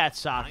feel like that's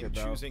soccer, I'm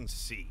bro. choosing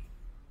C.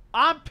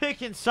 I'm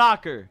picking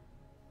soccer.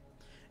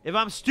 If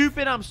I'm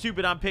stupid, I'm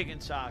stupid. I'm picking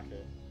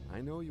soccer.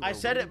 I know you. I are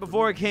said ready it for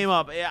before the it came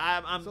up.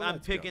 I'm So I'm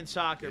let's picking go.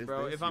 soccer, Is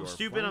bro. this If I'm your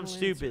stupid, I'm final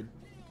stupid.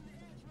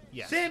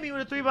 Yes. Sammy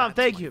with a 3 bomb.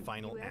 Thank my you.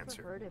 Final You ever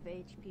answer. heard of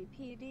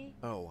HPPD?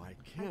 Oh, I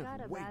got a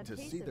can't wait bad to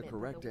taste see of the it, but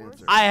correct the worst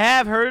answer. I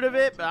have heard of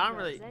it, but I'm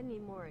Drugs really.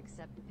 anymore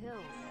except pills.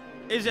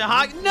 Is it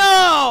hockey?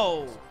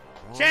 No.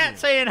 Wrong Chat answer.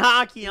 saying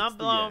hockey. It's I'm the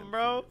blown, end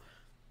bro. for you.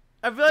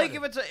 I feel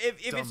like What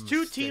if it's dumb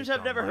 2 teams mistake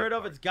I've never on my heard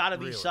of, part. it's got to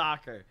be Really?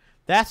 soccer.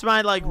 That's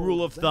my like Oh,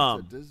 rule of that's thumb.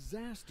 A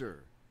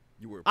disaster.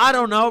 You were I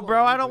don't know, playing bro.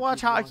 I along, don't but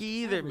watch you've lost hockey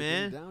either, everything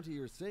man. down to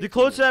your The safety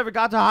closest I net. ever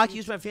got to hockey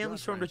is my It's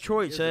family's from gut-wrenching,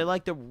 Detroit, so they isn't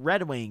like the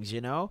Red Wings,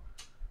 you know.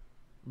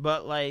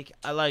 But like,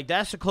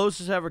 that's the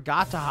closest I ever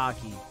got to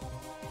hockey.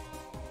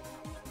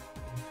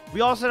 We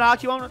all said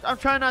hockey. I'm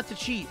trying not to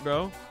cheat,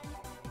 bro.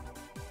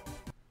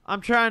 I'm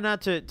trying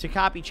not to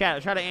copy chat. I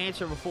try to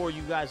answer before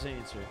you guys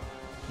answer.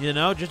 You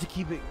know, just to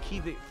keep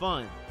it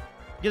fun.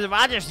 Because if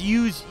I just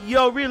use,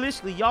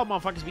 realistically, y'all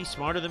motherfuckers be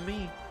smarter than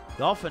me.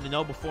 Y'all finna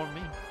know before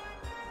me.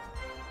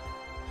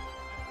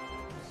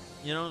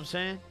 You know what I'm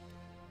saying?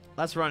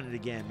 Let's run it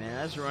again, man.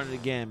 Let's run it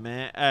again,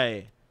 man.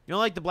 Hey, you don't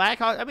like the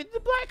Blackhawks? I mean,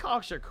 the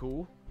Blackhawks are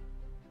cool.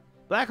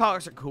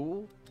 Blackhawks are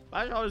cool.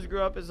 I always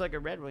grew up as like a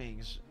Red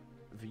Wings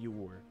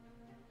viewer.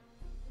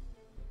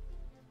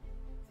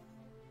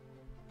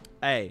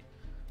 Hey,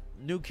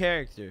 new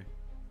character.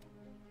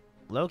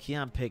 Low-key,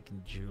 I'm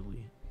picking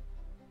Julie.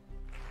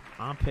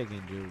 I'm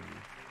picking Julie.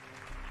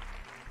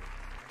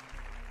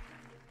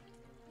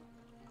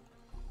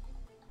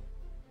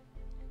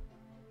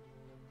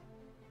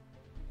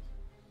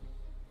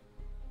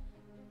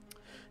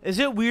 Is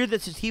it weird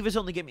that sativas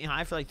only get me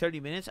high for like 30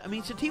 minutes? I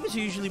mean, sativas are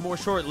usually more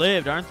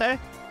short-lived, aren't they?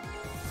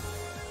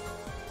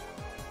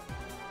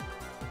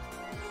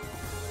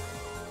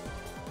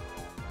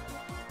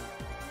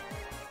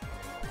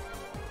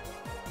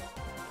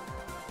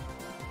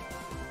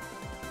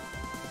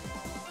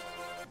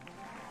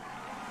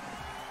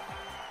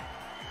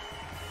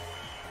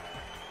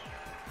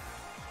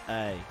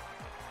 Hey.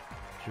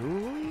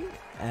 Julie?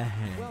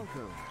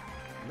 Welcome.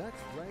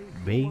 Let's play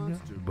Who Big Wants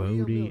to Be a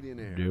booty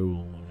Millionaire?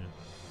 Julie.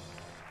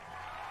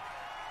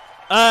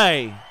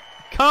 Hey.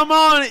 Come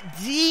on.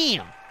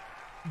 Damn.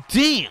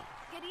 Damn.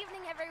 Good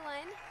evening,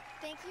 everyone.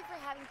 Thank you for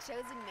having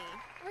chosen me.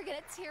 We're gonna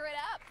tear it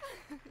up.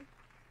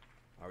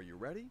 Are you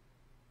ready?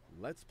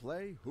 Let's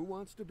play Who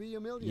Wants to Be a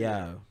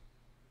Millionaire? Yo.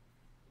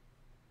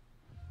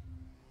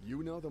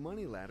 You know the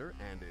money ladder,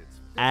 and it's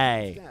 50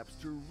 Hey. steps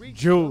to reach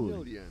a Julie.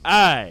 million.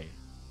 Hey.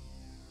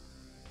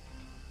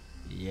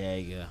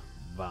 Jaeger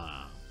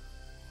bomb.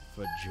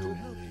 for To help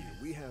Julie. you,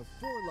 we have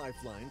 4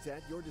 lifelines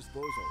at your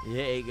disposal.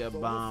 Jaeger Phone a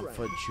bomb friend,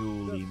 for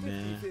Julie, the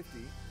man. 50-50,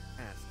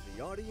 ask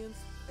the audience,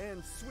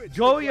 and switch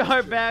Go the your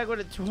heart question. back with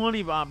a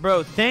 20 bomb,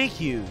 bro.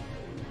 Thank you.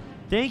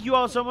 Thank you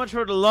all so much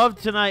for the love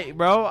tonight,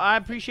 bro. I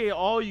appreciate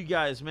all you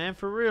guys, man,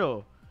 for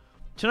real.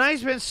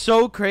 Tonight's been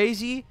so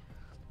crazy.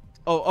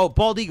 Oh,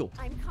 bald eagle.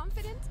 I'm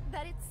confident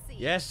that it's C.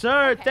 Yes,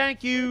 sir. Okay,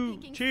 Thank we're you.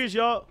 thinking Cheers, C.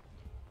 y'all.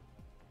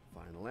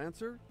 Final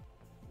answer?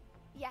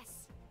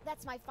 Yes,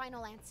 that's my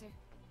final answer.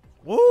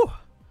 Woo.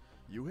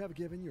 You have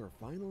given your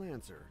final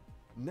answer.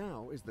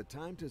 Now is the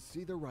time to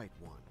see the right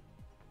one.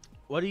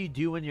 What do you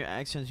do when your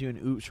ex sends you an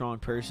oops wrong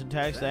person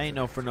text? That ain't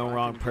no for no I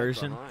wrong can get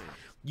person. behind.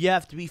 You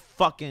have to be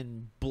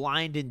fucking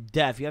blind and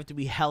deaf. You have to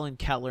be Helen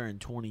Keller in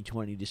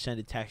 2020 to send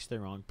a text to the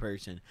wrong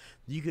person.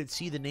 You could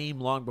see the name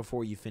long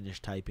before you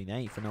finish typing. That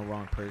ain't for no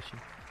wrong person.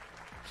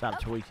 Stop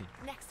Okay, tweaking.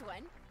 next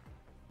one.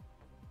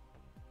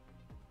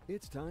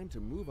 It's time to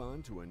move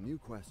on to a new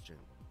question.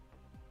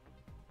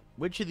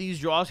 Which of these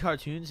draws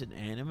cartoons? An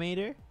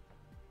animator?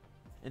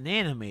 An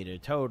animator,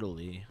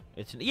 totally.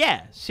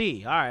 Yeah,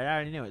 see. All right, I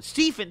already knew it.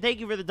 Stephen, thank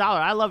you for the $1.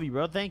 I love you,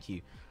 bro. Thank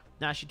you.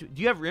 Now, do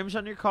you have rims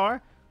on your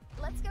car?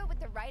 Let's go with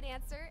the right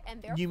answer,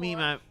 and therefore. You mean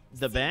the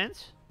C.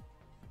 bands?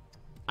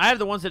 I have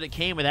the ones that it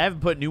came with. I haven't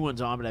put new ones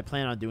on, but I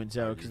plan on doing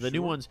so Are because you the new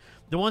sure? ones,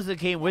 the ones that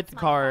came with That's the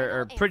my car final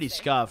are pretty answer.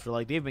 scuffed.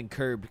 Like they've been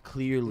curbed If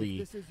clearly.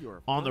 this is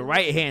your On the final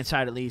right hand answer,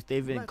 side, at least,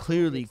 they've been let's hope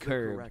clearly it's the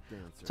curbed. correct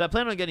answer. So I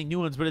plan on getting new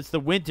ones, but it's the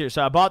winter.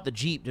 So I bought the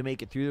Jeep to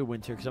make it through the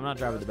winter because I'm not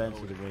driving the Benz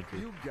through the winter.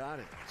 You got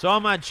it. So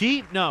on my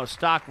Jeep, no,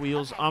 stock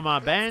wheels. Okay, On my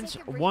let's Benz,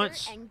 take a breather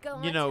once, and go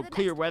on you to know, the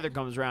clear next weather one.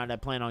 comes around, I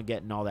plan on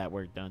getting all that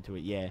work done to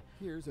it, yeah.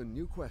 Here's a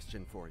new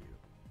question for you.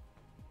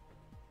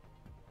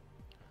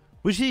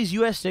 Which of these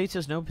U.S. states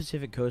has no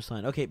Pacific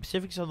coastline? Okay,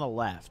 Pacific's on the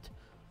left.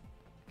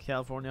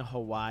 California,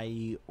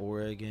 Hawaii,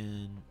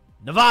 Oregon,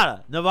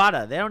 Nevada.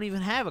 Nevada. They don't even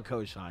have a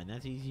coastline.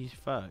 That's easy as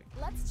fuck.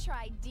 Let's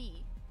try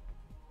D.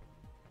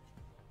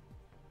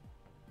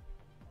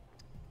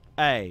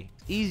 Hey,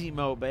 easy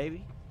mode,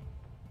 baby.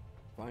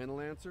 Final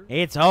answer?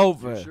 It's You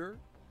over. sure?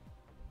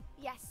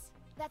 Yes,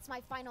 that's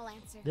my final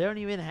answer. They don't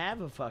even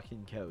have a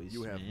fucking coast,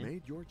 You have man.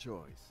 made your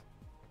choice.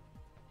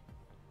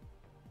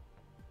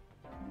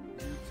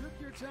 You took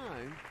your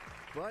time,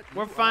 but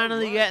We're you are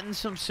finally right. getting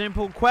some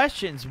simple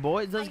questions,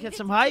 boys. Let's I get needed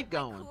some to hype keep my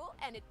going. cool,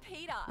 and it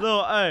paid off.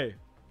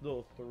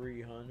 Little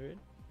 300. And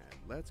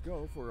let's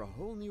go for a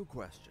whole new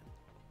question.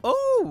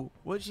 Oh,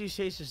 which of these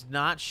states does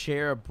not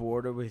share a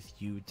border with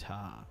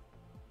Utah?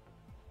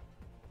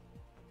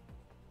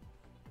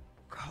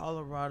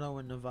 Colorado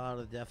and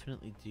Nevada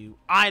definitely do.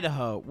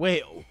 Idaho.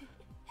 Wait,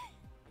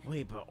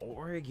 but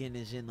Oregon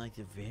is in like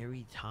the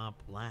very top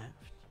left.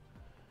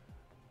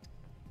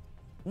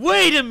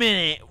 Wait a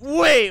minute.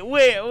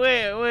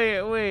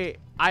 Wait.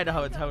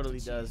 Idaho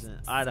totally doesn't.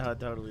 Idaho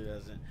totally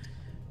doesn't.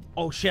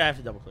 Oh shit, I have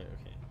to double click.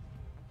 Okay.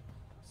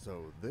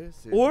 So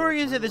this is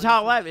Oregon's your at the final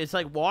top answer? left. It's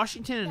like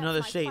Washington and That's another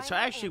my state. So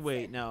final actually, answer.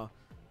 wait, no.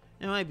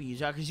 It might be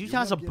Utah because You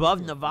Utah's have given above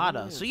your Nevada.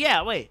 final So answer.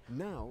 yeah, wait.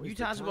 Now is the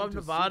Utah's time above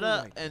to see the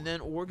Nevada right and one. then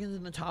Oregon's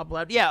in the top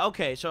left. Yeah,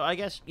 okay. So I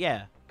guess,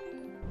 yeah.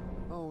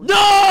 Oh,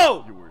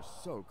 No! You were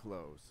so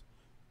close.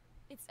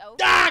 It's over.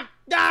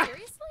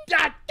 Seriously?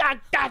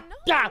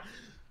 No.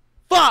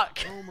 Fuck!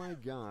 Oh my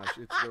gosh,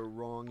 it's the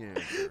wrong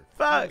answer.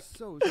 I'm Fuck.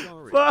 so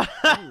sorry. Fuck.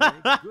 Anyway,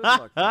 good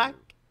luck to you.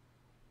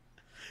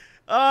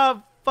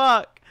 Oh,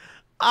 fuck.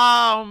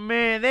 Oh,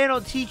 man. They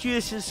don't teach you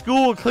this in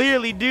school,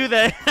 clearly, do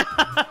they?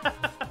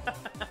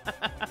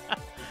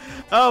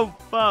 Oh,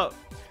 fuck.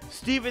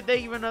 Steven,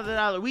 thank you for another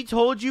 $1. We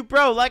told you,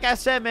 bro. Like I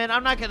said, man,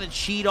 I'm not going to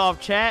cheat off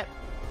chat.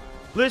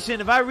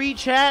 Listen, if I read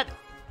chat,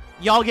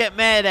 y'all get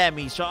mad at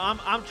me. So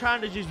I'm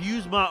trying to just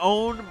use my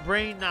own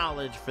brain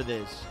knowledge for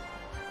this.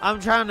 I'm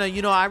trying to,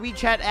 you know, I read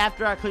chat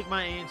after I click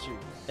my answer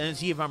and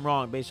see if I'm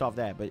wrong based off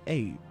that. But,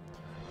 hey,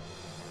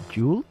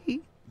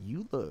 Julie,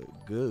 you look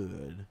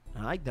good.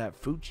 I like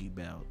that Fucci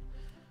belt.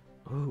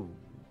 Ooh.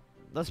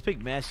 Let's pick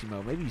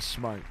Massimo. Maybe he's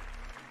smart.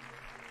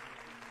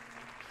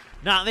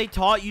 Nah, they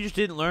taught you, just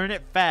didn't learn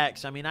it.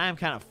 Facts. I mean, I am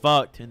kind of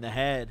fucked in the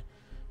head.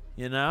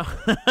 You know?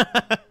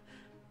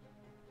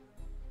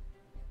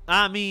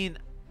 I mean,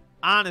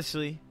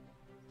 honestly.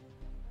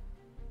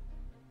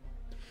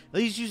 At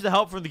least use the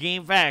help from the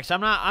game. Facts.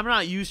 I'm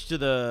not used to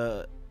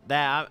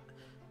that.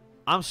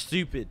 I'm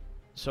stupid.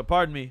 So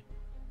pardon me.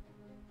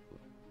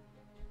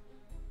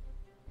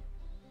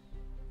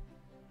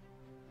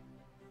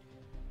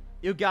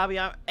 Yo,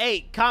 Gabi,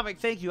 hey, comic,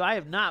 thank you. I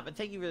have not, but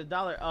thank you for the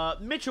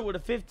 $1. Mitchell with a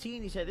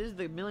 15. He said, this is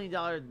the $1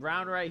 million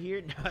round right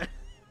here.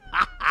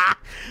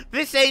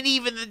 This ain't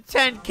even the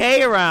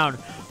 10K round.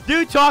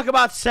 Dude, talk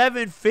about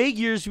 7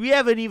 figures. We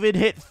haven't even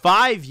hit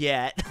 5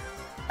 yet.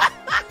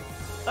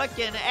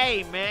 Fucking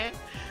A, man.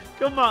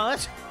 Come on,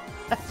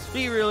 let's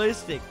be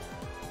realistic.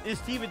 And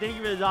Steven, thank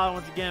you for the $1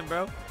 once again,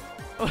 bro.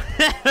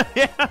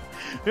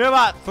 We're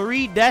about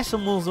 3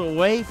 decimals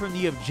away from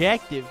the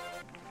objective.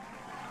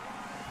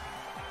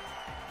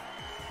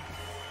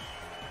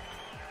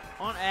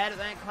 On ad,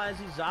 that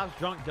Classy Zops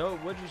drunk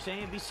dope. What you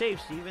saying? Be safe,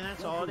 Steven.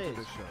 That's all it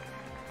Welcome is. to the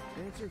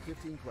show. Answer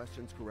 15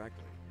 questions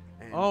correctly,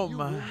 And Oh you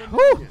my- win the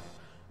whew. million.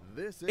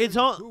 This It's is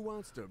on- Who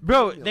Wants to Be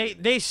Bro, a they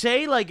Millionaire.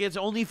 say like it's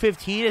only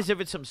 15 as if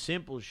it's some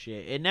simple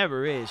shit. It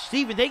never is.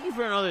 Steven, thank you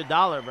for another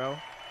 $1, bro.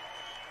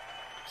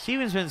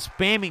 Steven's been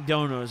spamming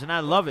donos, and I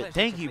love it. Pleasure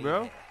Thank to you, be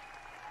bro. here.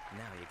 Now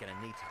you're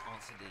gonna need to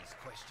answer these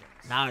questions.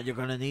 Now you're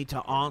going to need to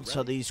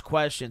answer these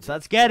questions.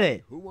 Let's get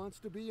it. Who Wants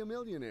to Be a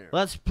Millionaire?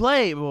 Let's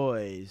play,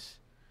 boys.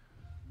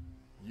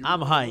 You I'm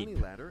won the hype. money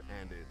ladder,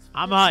 and it's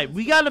I'm 50 hype.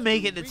 We gotta steps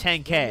make to it to reach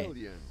 10K. the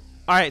million.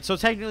 All right, so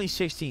technically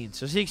 16.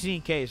 So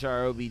 16K is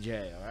our OBJ,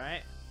 all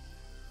right?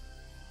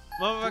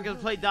 Motherfuckers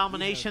play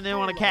domination. They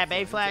want to cap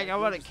A flag. I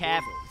want to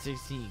cap Phone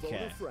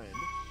 16K. a friend,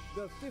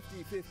 the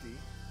 50-50,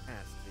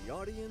 ask the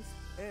audience,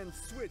 and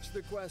switch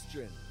the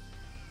question.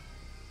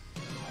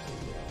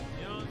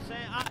 You know what I'm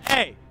saying?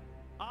 Hey,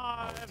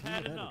 I've Team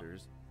had enough.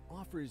 Editors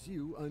offers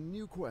you a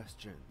new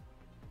question.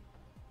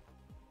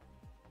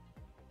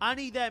 I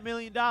need that $1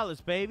 million,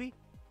 baby.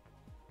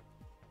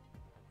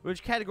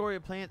 Which category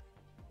of plant?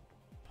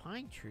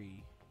 Pine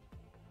tree.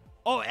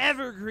 Oh,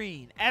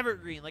 evergreen.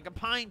 Evergreen, like a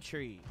pine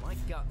tree. My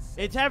gut says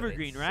It's that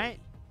evergreen, C. right?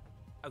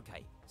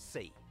 Okay,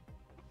 C.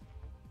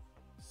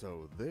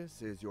 So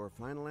this is your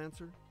final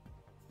answer?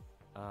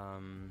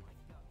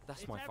 That's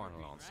It's my final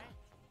evergreen, answer. right?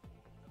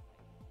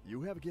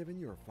 You have given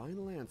your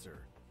final answer.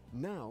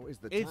 Now is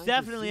the It's time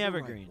definitely to see the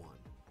right evergreen. one.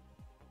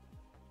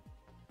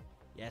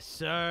 Yes,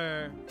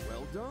 sir.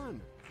 Well done.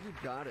 You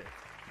got it.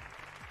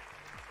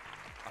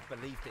 I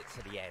believed it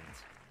to the end.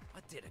 I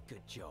did a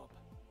good job.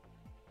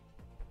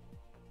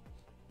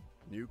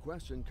 New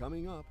question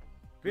coming up.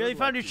 Really Good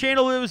found luck your to you.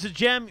 channel. It was a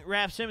gem.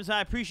 Raph Simmons,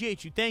 I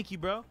appreciate you. Thank you,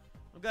 bro.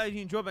 I'm glad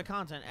you enjoyed my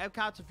content.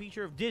 Epcot's a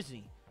feature of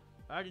Disney.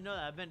 I already know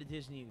that. I've been to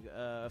Disney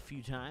a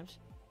few times.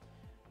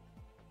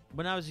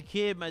 When I was a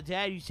kid, my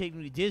dad used to take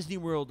me to Disney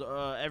World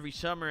every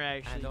summer,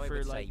 actually. And I for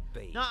would like, say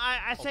B. no,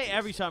 I say every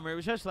obviously. summer. It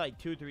was just like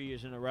 2 or 3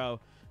 years in a row.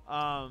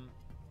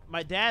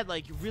 My dad,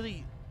 like,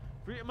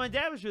 my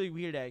dad was really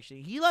weird,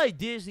 actually. He liked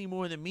Disney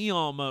more than me,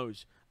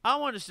 almost. I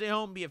wanted to stay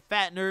home and be a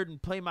fat nerd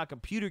and play my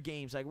computer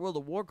games like World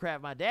of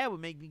Warcraft. My dad would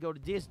make me go to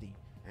Disney.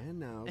 And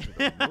now to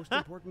the most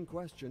important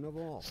question of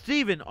all.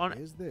 Steven, on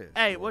Is this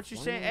hey, your what you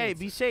final saying? Hey, answer?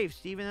 be safe,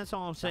 Steven. That's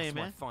all I'm saying, That's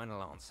my man.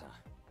 final answer.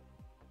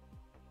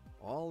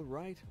 All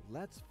right,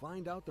 let's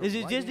find out the Is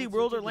it right Disney answer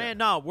World or together. Land?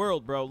 No,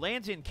 World, bro.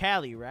 Land's in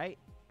Cali, right?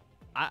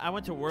 I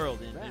went to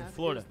World in That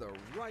Florida. is the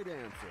right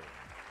answer.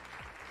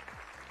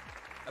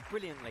 A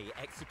brilliantly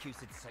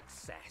executed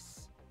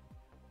success.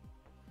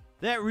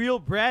 That real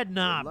Brad?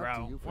 Nah, Good luck to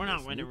bro. you for We're not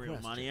this winning new real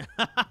question.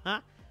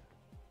 money.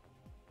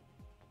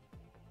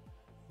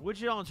 What's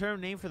your alternative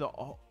name for the...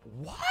 Oh,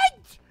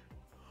 what?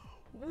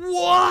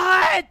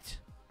 What?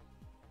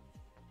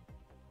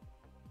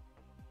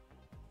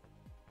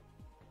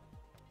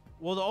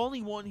 Well, the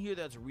only one here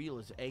that's real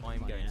is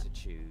eggplant. I'm going to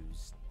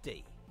choose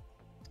D.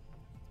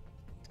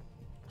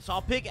 So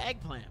I'll pick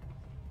eggplant.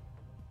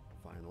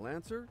 Final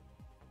answer?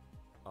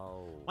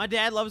 Oh. My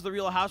dad loves the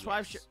Real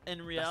Housewives Yes.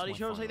 and reality my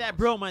shows like final that.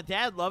 Bro, my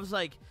dad loves,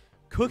 like, You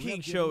cooking have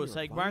given shows your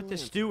like final Martha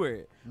answer.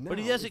 Stewart. But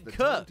he Now doesn't is the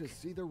time cook. to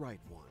see the right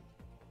one.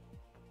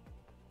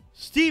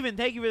 Steven,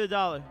 thank you for the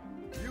 $1.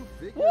 You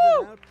figured Woo!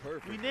 it out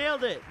perfectly. We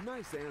nailed it.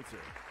 Nice answer.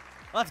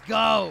 Let's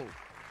go.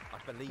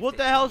 I believed What it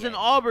the to hell's an end.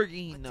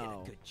 aubergine, I did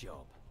though? a good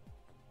job.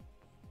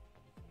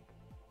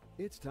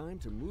 It's time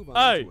to move on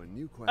Hey, to a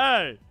new question.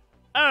 hey,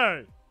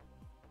 hey.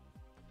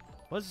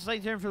 What's the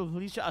slang term for the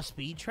police? A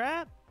speed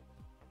trap?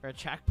 Or a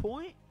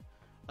checkpoint?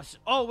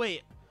 Oh,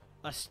 wait.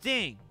 A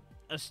sting.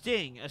 A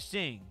sting. A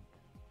sting.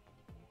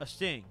 A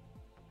sting.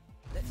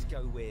 Let's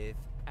go with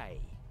A.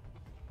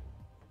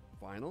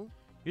 Final?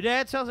 Your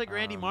dad sounds like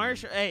Randy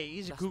Marsh? Um, Hey,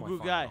 he's a That's my cuckoo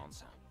final guy.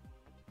 answer.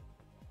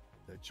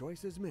 The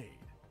choice is made.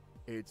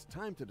 It's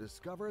time to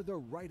discover the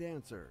right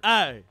answer.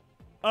 Hey.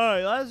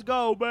 Hey, let's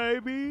go,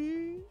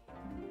 baby.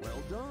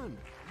 Well done.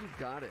 You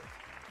got it.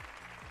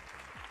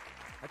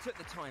 I took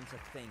the time to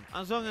think.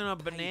 I'm talking and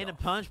about it paid banana off.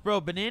 punch,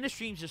 bro. Banana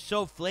streams are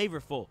so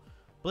flavorful.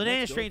 Banana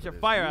Let's go streams for are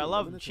this fire. new I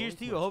love them. eliminatory Cheers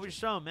to you. I hope you're question.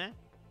 so, man.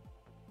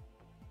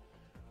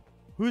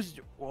 Who's...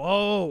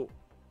 Whoa.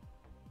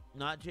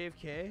 Not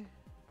JFK?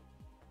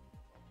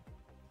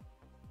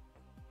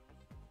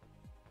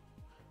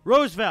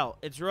 Roosevelt.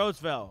 It's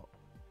Roosevelt.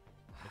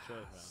 It's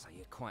Roosevelt. So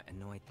you're quite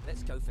annoyed.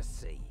 Let's go for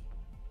C.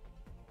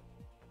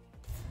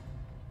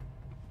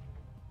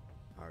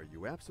 Are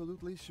you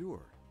absolutely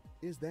sure?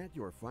 Is that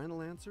your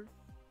final answer?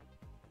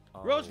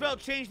 Roosevelt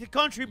Oh, changed the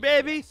country,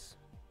 baby. yes.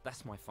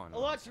 That's my final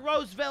Elect answer.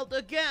 Roosevelt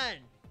again.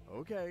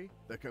 Okay,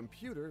 the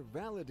computer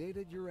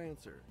validated your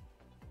answer.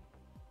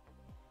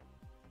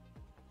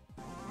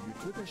 You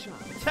took a shot.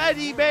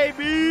 Teddy, You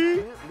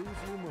baby. can't lose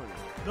your money.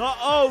 The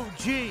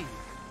OG.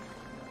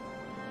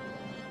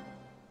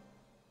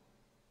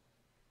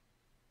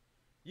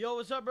 Yo,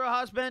 what's up, bro?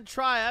 How's been?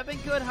 Try. I've been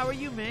good. How are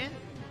you, man?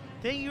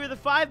 Thank you for the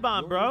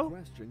 5-bomb, Your bro.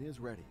 question is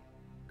ready.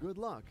 Good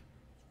luck.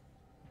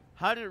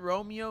 How did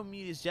Romeo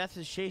meet his death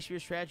as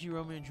Shakespeare's tragedy,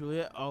 Romeo and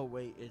Juliet? Oh,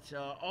 wait. It's,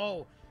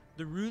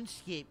 the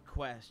RuneScape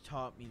quest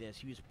taught me this.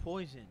 He was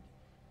poisoned.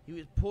 He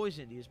was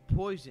poisoned. He was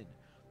poisoned.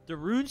 The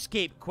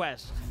RuneScape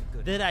quest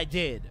Good that I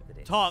did that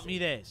it's taught me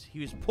this. He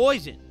was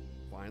poisoned.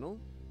 final?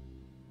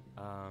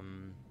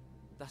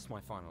 That's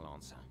my final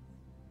answer.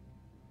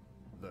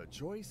 The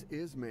choice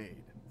is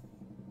made.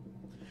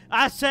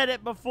 I said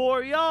it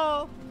before,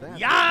 y'all. That's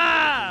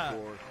Yeah!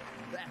 what you're looking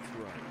for. That's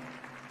right.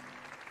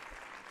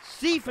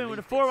 Stephen with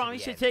a Believed it 4 to bomb. the He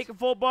should end. take a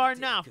full bar You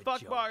did a now. good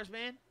Fuck job. bars,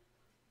 man.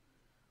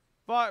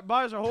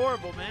 Bars are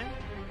horrible, man.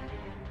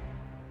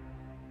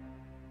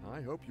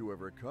 I hope you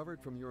have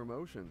recovered from your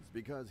emotions,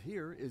 because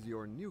here is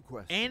your new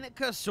question.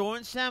 Annika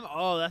Sorenstam?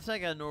 Oh, that's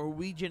like a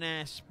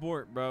Norwegian-ass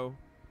sport, bro.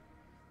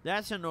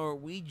 That's a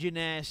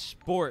Norwegian-ass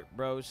sport,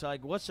 bro. It's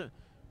like, what's a...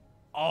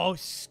 Oh,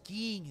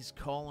 skiing is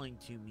calling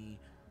to me.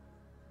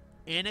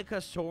 Annika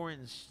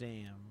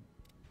Sorenstam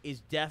is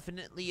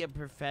definitely a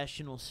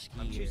professional skier.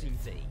 I'm choosing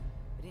D.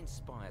 It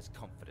inspires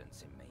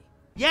confidence in me.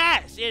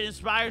 Yes, it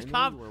inspires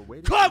I know you are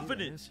waiting for me to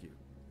confidence. ask you.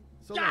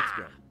 So Yeah! let's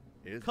go.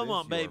 Is Come this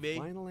on, your baby.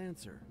 final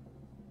answer?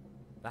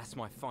 That's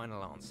my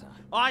final answer.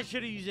 Oh, I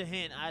should have used a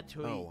hint. I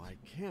tweet. Oh, I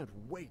can't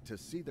wait to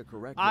see the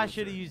correct I answer.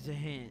 should have used a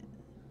hint.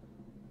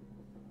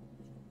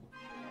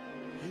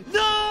 It's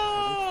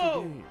No!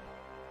 the game.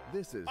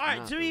 This is All right,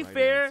 not to the be right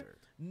fair, answer.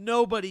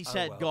 nobody Oh,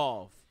 said well.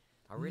 golf.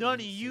 I really None of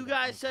didn't see you that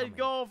guys one said coming.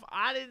 golf.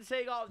 I didn't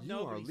say golf. You are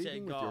Nobody leaving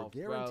said with your golf,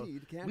 bro.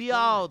 guaranteed cash We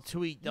all prize.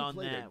 tweaked You on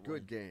played that a good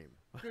one. game.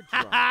 Good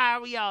try.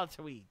 We all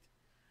tweaked.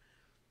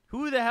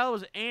 Who the hell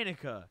is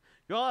Annika?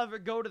 Y'all ever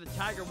go to the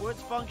Tiger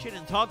Woods function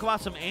and talk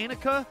about some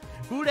Annika?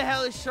 Who the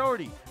hell is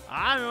Shorty?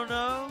 I don't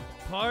know.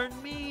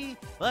 Pardon me.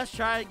 Let's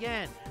try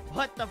again.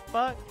 What the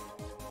fuck?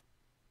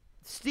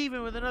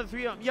 Steven with another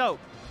 3 on. Yo,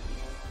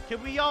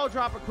 can we all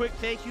drop a quick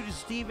thank you to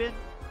Steven?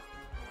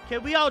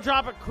 Can we all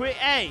drop a quick...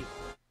 Hey,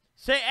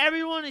 say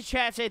everyone in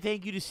chat say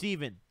thank you to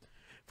Steven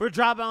for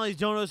dropping all these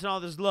donuts and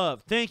all this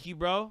love. Thank you,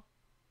 bro.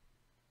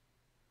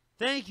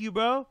 Thank you,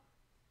 bro.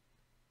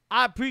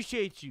 I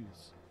appreciate you.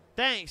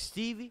 Thanks,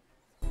 Stevie.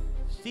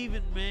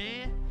 Steven,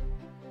 man.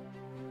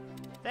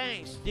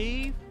 Thanks,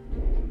 Steve.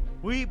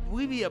 We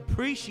be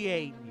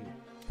appreciating you.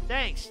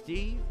 Thanks,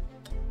 Steve.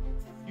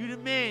 You the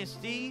man,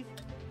 Steve.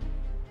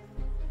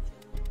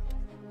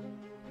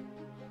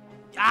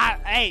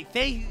 Hey,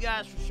 thank you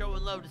guys for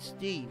showing love to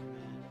Steve,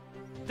 man.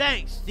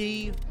 Thanks,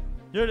 Steve.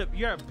 You're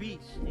a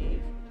beast,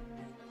 Steve.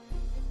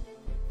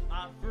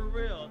 For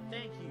real,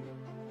 thank you.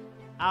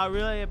 I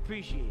really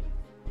appreciate it.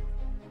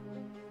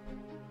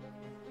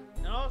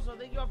 And also,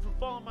 thank you all for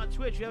following my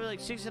Twitch. We have like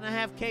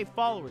 6.5K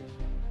followers.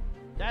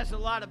 That's a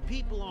lot of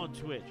people on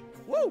Twitch.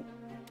 Woo!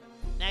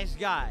 Next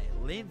guy,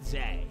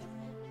 Lindsay.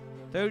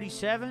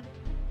 37?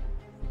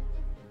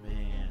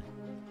 Man,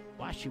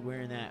 why is she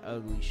wearing that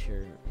ugly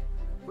shirt?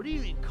 What do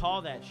you even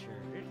call that shirt?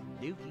 It's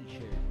a dookie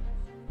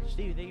shirt.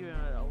 Steve, thank you for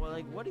another. Well,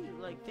 like, what do you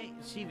like?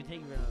 Steven,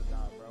 thank you for another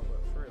God, bro.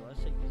 But for real, let's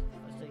take this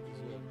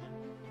yay, man.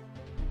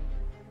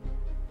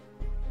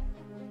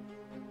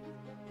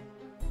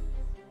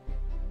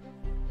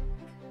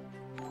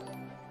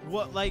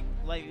 What, like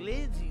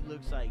Lindsay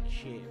looks like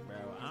shit, bro.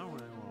 I don't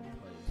really want to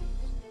play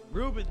this.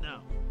 Ruben, no.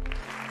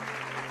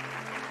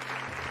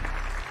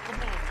 Come on,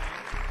 man.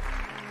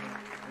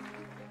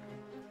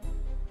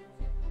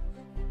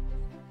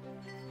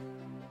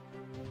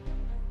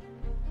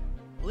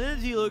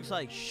 Lindsay looks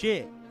like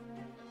shit.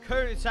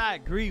 Curtis, I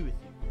agree with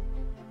you.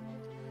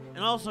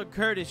 And also,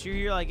 Curtis, you're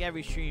here like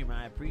every stream.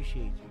 I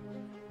appreciate you.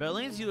 But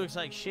Lindsay looks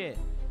like shit.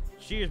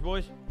 Cheers,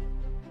 boys.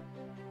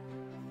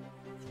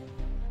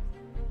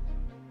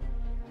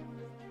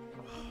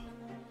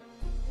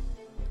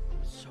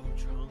 I'm so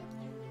drunk,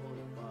 dude.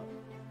 Holy fuck.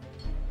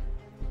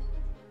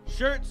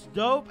 Shirt's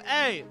dope.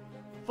 Hey,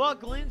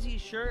 fuck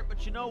Lindsay's shirt,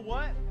 but you know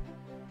what?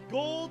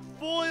 Gold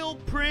foil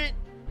print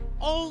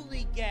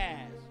only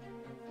gas.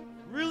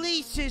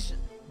 Releases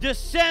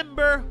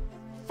December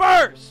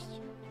 1st.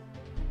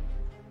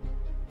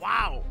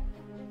 Wow.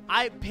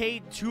 I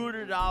paid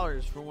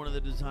 $200 for one of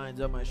the designs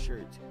on my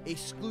shirts.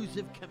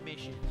 Exclusive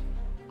commissions.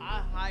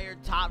 I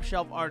hired top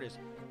shelf artists.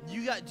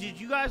 Did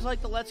you guys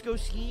like the Let's Go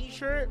Skiing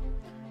shirt?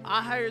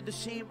 I hired the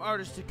same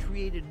artist to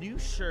create a new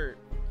shirt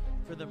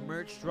for the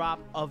merch drop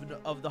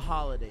of the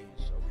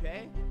holidays,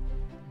 okay?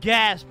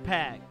 Gas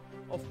pack.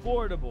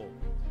 Affordable.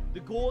 The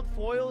gold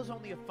foil is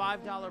only a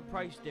 $5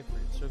 price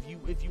difference. So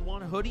if you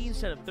want a hoodie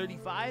instead of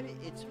 $35,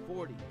 it's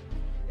 $40.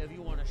 If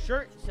you want a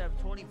shirt instead of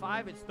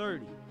 $25, it's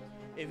 $30.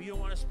 If you don't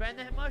want to spend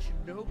that much,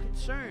 no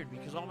concern,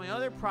 because all my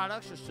other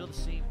products are still the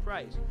same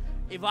price.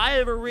 If I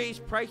ever raise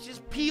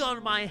prices, pee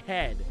on my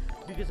head,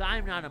 because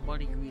I'm not a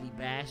money greedy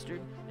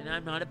bastard, and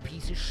I'm not a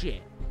piece of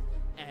shit.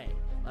 Hey,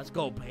 let's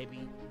go,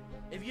 baby.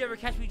 If you ever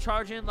catch me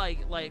charging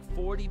like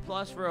 40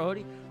 plus for a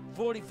hoodie,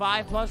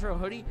 45 plus for a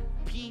hoodie,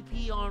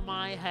 pee on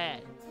my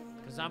head,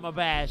 because I'm a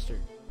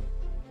bastard.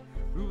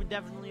 Ruben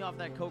definitely off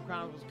that Code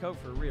Chronicles code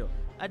for real.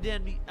 I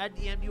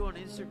DM'd you on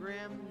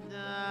Instagram.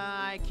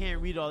 I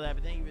can't read all that,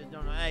 but thank you for the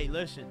donut. Hey,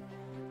 listen.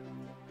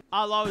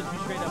 I'll always be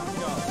straight up with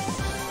y'all.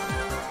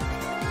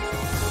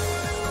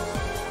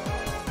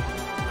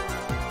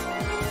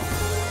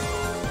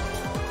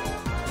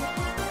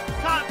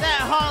 Caught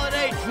that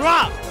holiday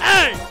drop.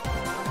 Hey!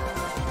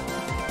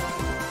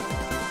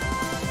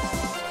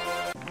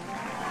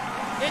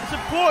 It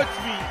supports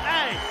me.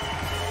 Hey!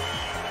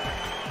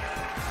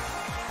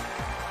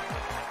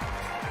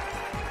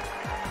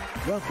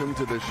 Welcome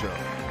to the show.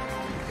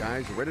 You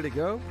guys ready to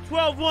go?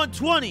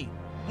 12/1/20.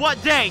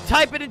 What day?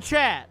 Type it in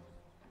chat.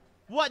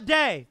 What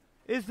day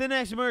is the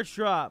next merch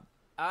drop?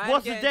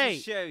 What's the I'm going date?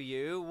 to show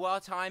you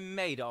what I'm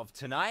made of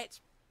tonight.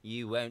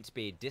 You won't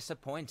be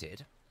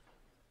disappointed.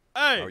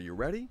 Hey, Are you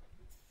ready?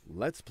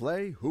 Let's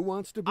play Who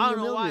Wants to Be I a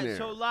don't know why Millionaire? it's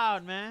so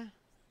loud, man.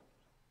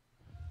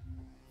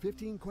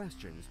 15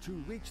 questions to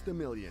reach the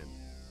million.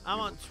 I'm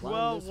We on will climb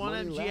 12, this 1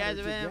 money MG ladder as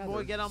a man. together,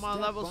 Boy, get on my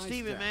step level. by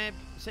Steven, step. man.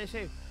 Say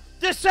safe.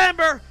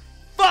 December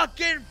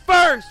fucking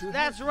 1st. To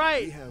That's help,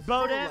 right. we have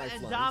 4 Bodem lifelines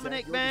and at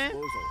Dominic, your man.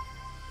 disposal.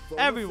 Phone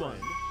a Everyone.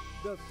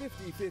 friend, the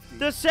 50-50.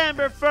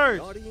 December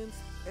 1st. Audience,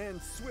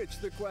 and switch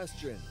the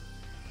question.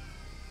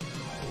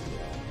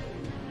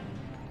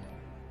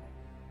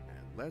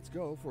 And let's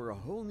go for a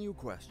whole new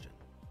question.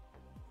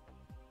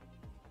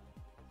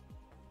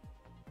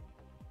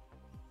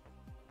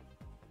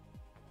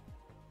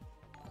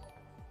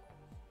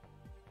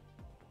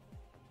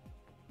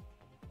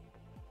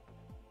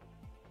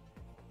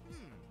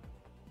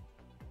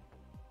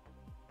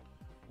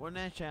 What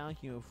nationality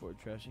can you afford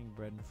dressing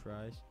bread and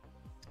fries?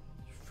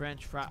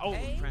 French fries. Oh,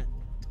 Hey? French.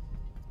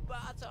 But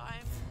I'm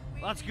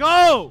really Let's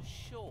go!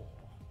 sure.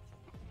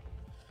 You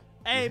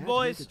Hey, had to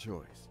boys. make a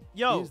choice.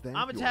 Yo, Is that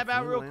I'm going to your tap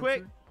out final real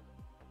quick answer?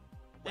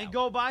 and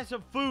go buy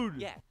some food.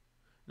 Yeah.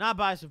 Not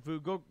buy some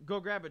food. Go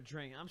grab a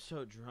drink. I'm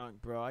so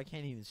drunk, bro. I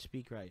can't even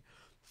speak right.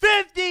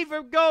 50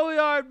 from Go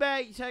Yard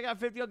Back. You said I got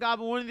 50 on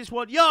Goblin winning this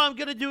one. Yo, I'm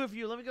going to do it for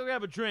you. Let me go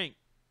grab a drink.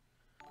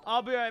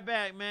 I'll be right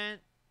back, man.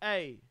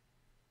 Hey.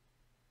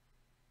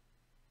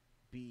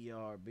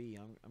 BRB.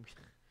 I'm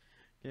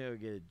gonna go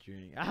get a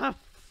drink. I'm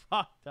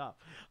fucked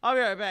up. I'll be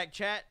right back,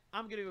 chat.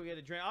 I'm gonna go get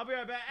a drink. I'll be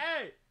right back.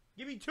 Hey,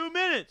 give me 2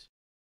 minutes.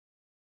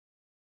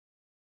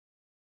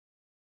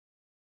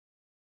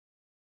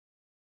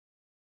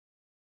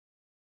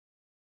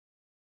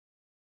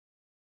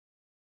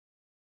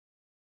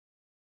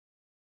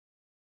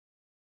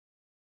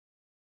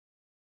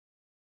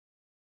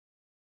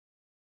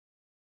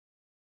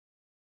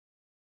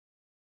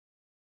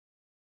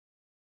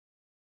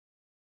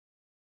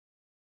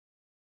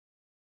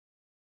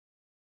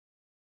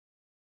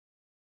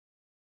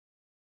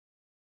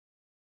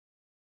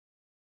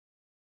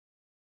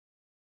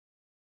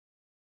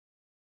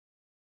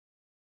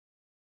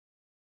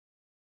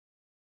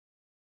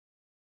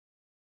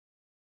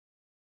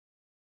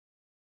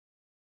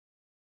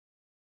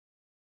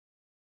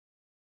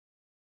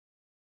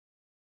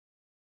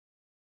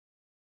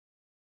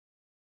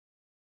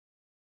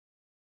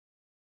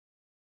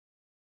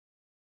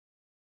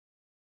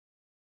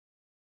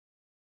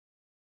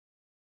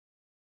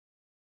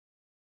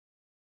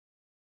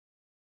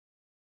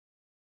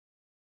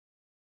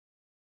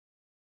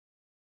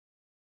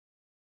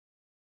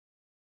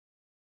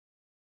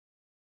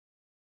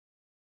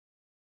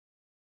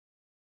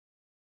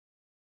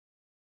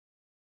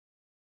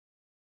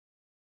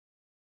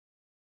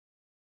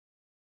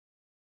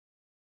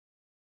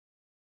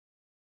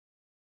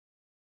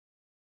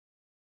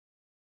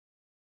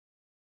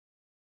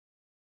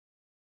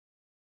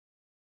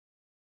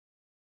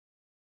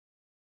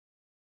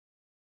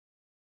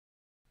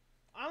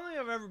 I don't think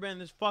I've ever been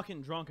this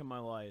fucking drunk in my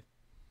life.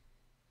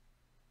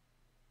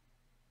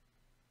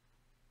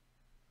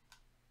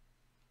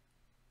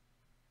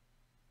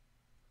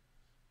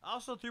 I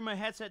also threw my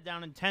headset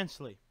down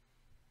intensely.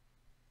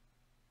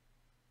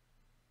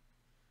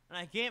 And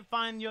I can't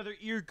find the other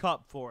ear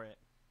cup for it.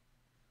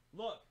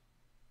 Look.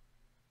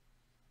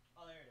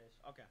 Oh, there it is.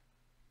 Okay.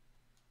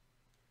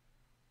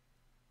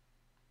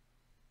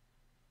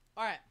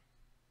 Alright.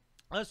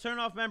 Let's turn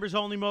off members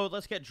only mode.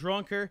 Let's get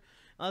drunker.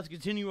 Let's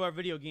continue our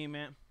video game,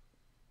 man.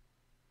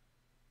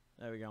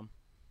 There we go.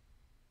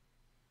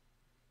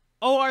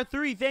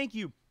 OR3, thank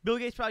you. Bill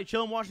Gates probably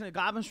chilling watching the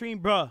Goblin stream.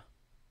 Bruh.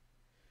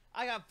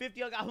 I got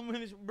 50 on Goblin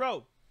winning this.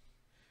 Bro.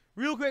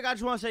 Real quick, I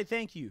just want to say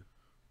thank you.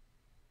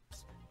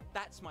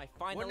 That's my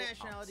final What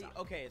nationality? answer.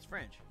 Okay, it's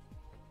French.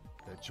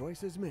 The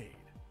choice is made.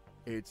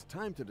 It's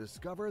time to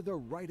discover the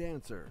right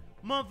answer.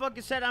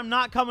 Motherfucker said I'm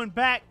not coming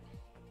back.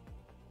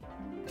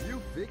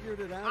 You figured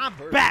it out I'm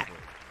perfectly. back.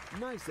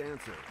 Nice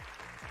answer.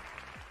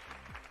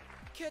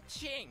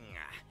 Ka-ching!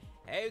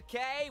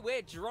 Okay,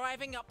 we're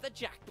driving up the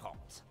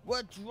jackpot.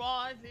 We're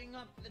driving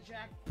up the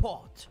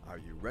jackpot. Are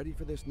you ready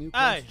for this new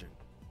Hey. question?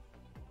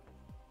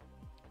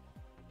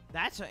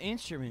 That's an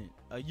instrument.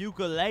 A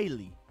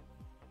ukulele.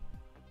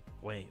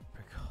 Wait.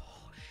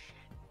 Oh,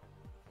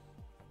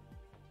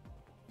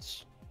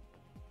 shit.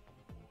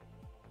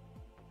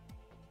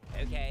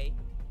 Okay,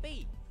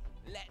 B,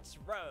 let's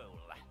roll.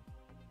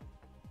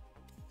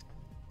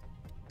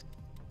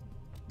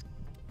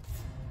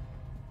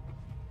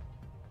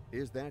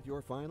 Is that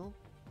your final?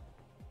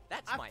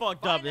 That's I my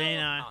fucked up, final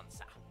ain't I?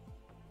 answer.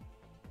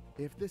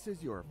 If this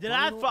is your Did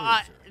I final fuck?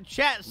 answer,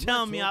 Chat's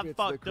telling let's me hope I it's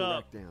fucked the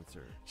up. correct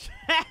answer.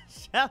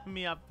 Chat's telling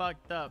me I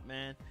fucked up,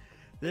 man.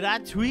 Did I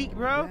tweak,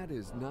 bro? That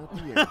is not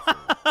the answer.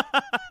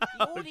 The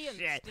Oh, audience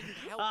shit. didn't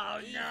help Oh,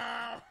 either.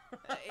 no.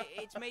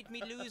 It's made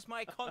me lose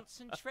my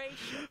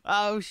concentration.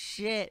 Oh,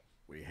 shit.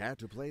 We had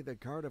to play the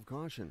card of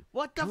caution.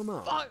 What the Come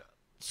on. fuck?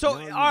 So, Now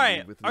you all right,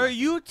 lead with are nothing.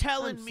 you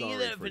telling I'm me sorry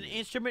that if for an you.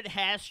 instrument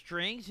has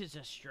strings, it's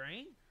a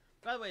string?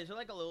 By the way, is there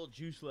like a little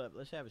juice left?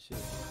 Let's have a sip.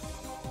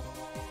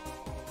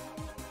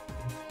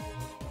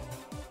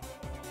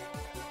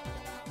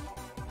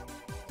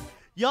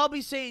 Y'all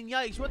be saying,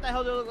 yikes, what the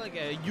hell do they look like,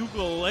 a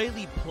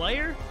ukulele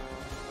player?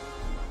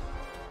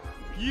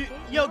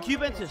 Yo,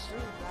 Cubentus.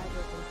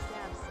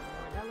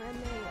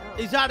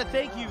 Exotic,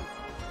 thank you.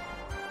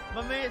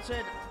 My man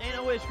said, ain't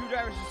no way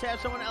screwdrivers to stab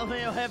someone else.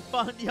 Have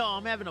fun. Yo,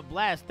 I'm having a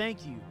blast.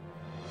 Thank you.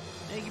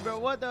 Thank you, bro.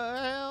 What the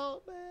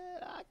hell, man?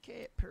 I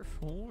can't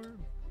perform.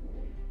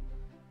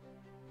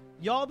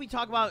 Y'all be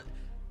talking about,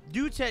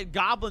 dude said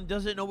Goblin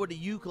doesn't know what a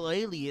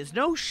ukulele is.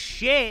 No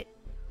shit.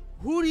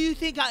 Who do you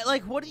think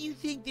what do you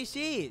think this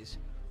is?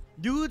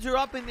 Dudes are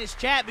up in this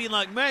chat being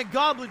like, man,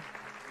 Goblin,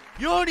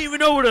 you don't even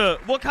know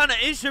what kind of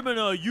instrument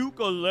a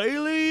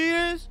ukulele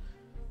is?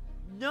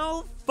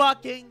 No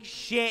fucking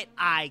shit,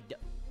 I do.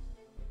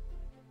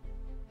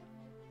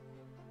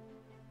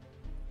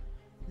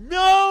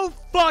 No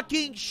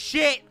fucking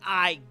shit,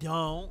 I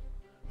don't.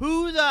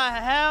 Who the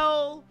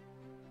hell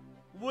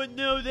would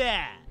know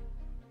that?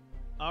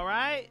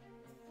 Alright?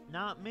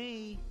 Not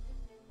me.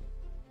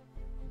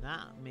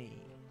 Not me.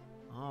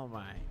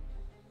 Alright.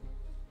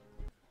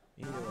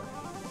 Either way.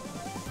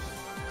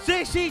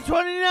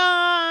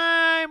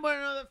 1629! What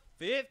another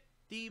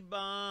 50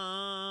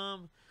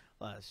 bomb.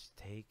 Let's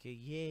take a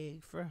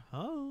yig for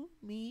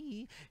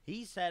homie.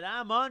 He said,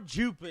 I'm on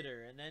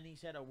Jupiter. And then he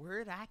said a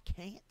word I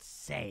can't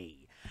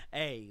say.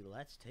 Hey,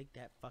 let's take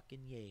that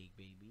fucking yig,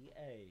 baby.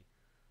 Hey,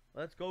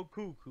 let's go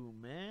cuckoo,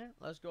 man.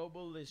 Let's go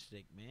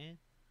ballistic, man.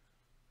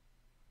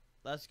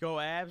 Let's go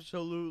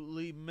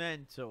absolutely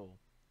mental.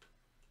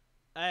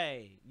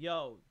 Hey,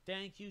 yo,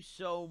 thank you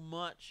so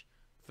much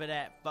for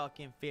that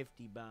fucking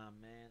 50 bomb,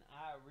 man.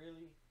 I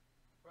really,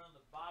 from the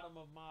bottom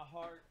of my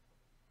heart,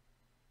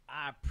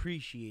 I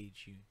appreciate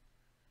you.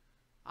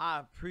 I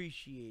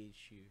appreciate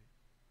you.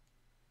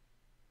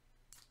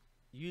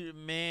 You the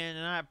man,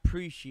 and I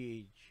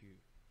appreciate you.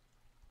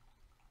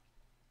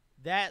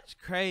 That's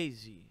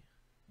crazy.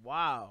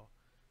 Wow.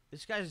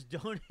 This guy's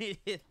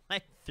donated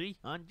like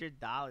 $300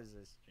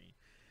 this stream.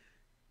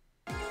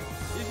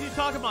 If you're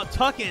talking about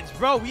tuck-ins,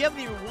 bro, we haven't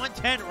even won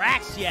 10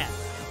 racks yet.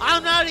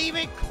 I'm not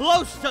even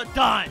close to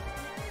done.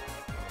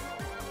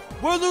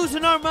 We're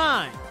losing our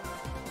mind.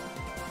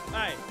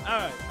 Alright.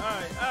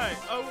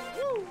 Oh,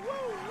 woo.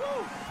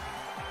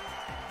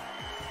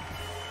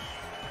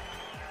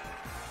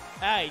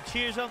 Alright,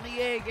 cheers on the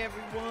egg,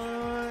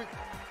 everyone.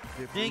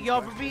 Thank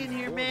y'all for being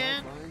here,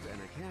 man. And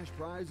a cash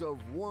prize of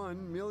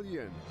 $1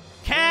 million.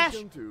 Cash.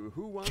 Welcome to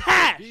Who Wants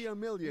Cash. to Be a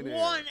Millionaire.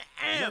 1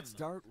 M. Let's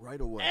start right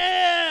away.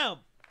 M.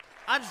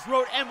 I just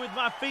wrote M with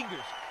my fingers.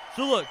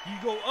 So look, you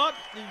go up,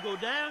 then you go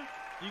down,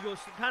 you go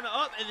kind of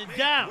up, and then Make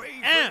down. way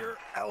M. for your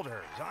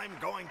elders. I'm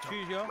going to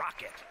Cheers, y'all.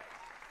 rock it.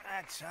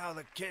 That's how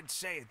the kids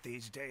say it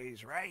these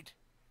days, right?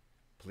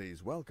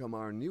 Please welcome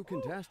our new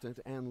contestant,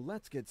 and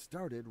let's get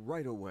started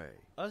right away.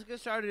 Let's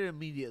get started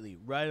immediately,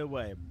 right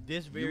away.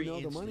 This very You know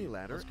the instant. money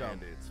ladder, Let's go.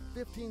 and it's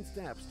 15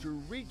 steps to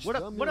reach What a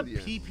the what a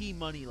million. PP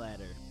money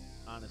ladder,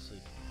 honestly.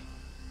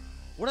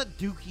 What a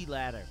dookie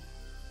ladder.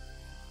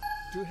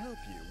 To help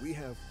you, we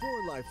have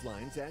 4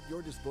 lifelines at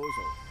your disposal.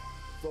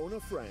 Phone a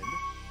friend,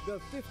 the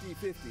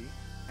 50-50,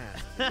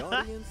 ask the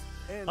audience,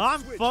 and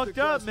I'm switch fucked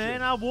the up, question.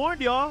 man. I warned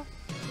y'all.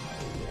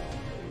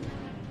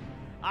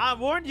 I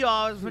warned y'all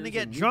I was going to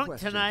Here's a get new drunk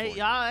question tonight. for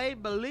you. Y'all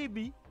ain't believe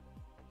me.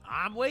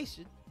 I'm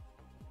wasted.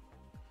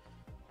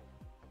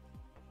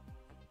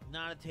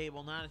 Not a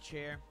table, not a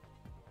chair.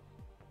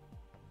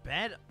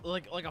 Bed?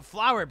 Like a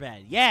flower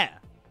bed. Yeah.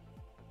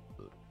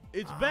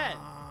 It's bed.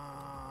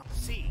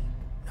 See,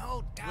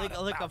 no doubt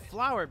Like a about it.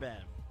 flower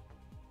bed.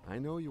 I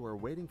know you are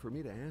waiting for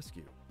me to ask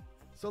you.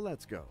 So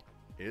let's go.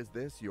 Is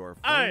this your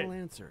Hey. final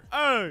answer?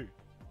 Hey.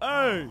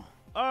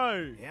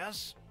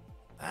 Yes,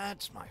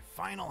 that's my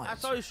final I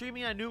answer. saw you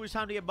streaming. I knew it was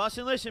time to get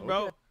busted. Listen,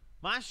 bro. Okay.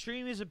 My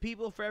stream is a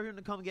people for everyone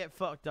to come get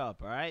fucked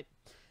up, all right?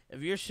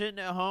 If you're sitting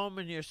at home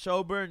and you're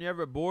sober and you're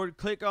ever bored,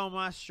 click on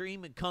my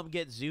stream and come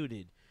get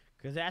zooted.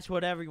 Because that's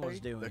what everyone's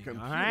The doing, computer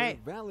all right?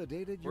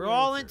 validated your We're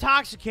all answer.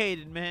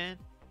 intoxicated, man.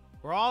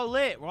 We're all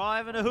lit. We're all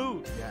having a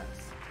hoot. Yes,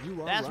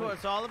 you are That's right. what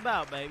it's all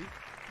about, baby.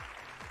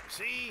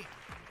 See,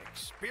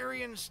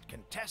 experienced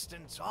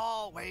contestants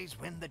always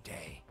win the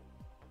day.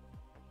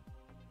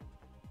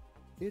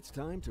 It's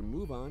time to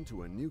move on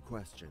to a new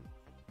question.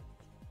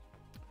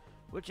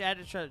 Which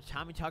added to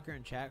Tommy Tucker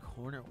and Jack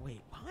Horner?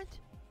 Wait, what?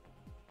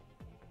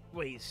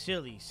 Wait,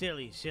 silly.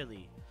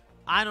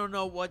 I don't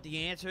know what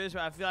the answer is,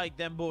 but I feel like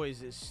them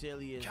boys is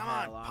silly as Come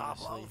hell, on,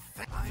 Pablo.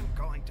 honestly. I'm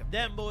going to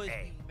Them pick boys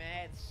A. be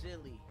mad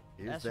silly.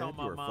 Is That's that on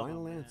my your mama,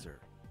 final man. answer?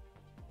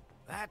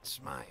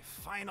 That's my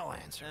final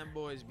answer. Them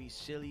boys be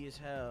silly as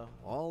hell.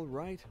 All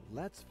right,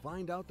 let's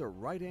find out the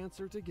right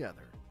answer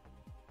together.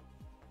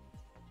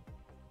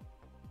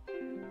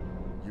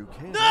 You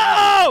can't.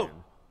 No!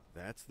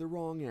 That's the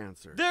wrong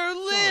answer. They're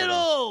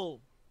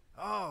little!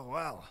 Oh,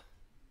 well.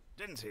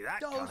 Didn't see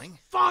that Those coming.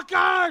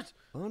 fuckers!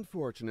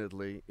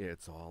 Unfortunately,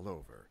 it's all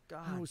over.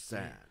 God How damn.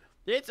 sad.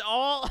 It's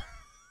all...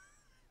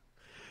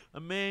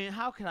 Man,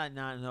 how could I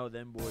not know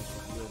them boys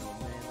were little,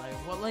 man? Like,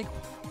 what? Like,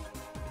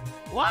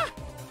 what?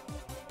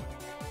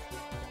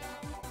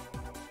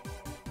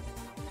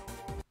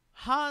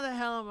 How the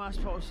hell am I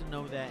supposed to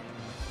know that?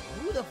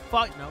 Who the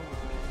fuck knows?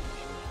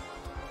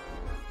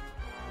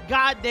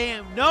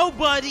 Goddamn,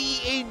 nobody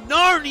in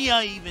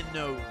Narnia even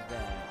knows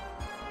that.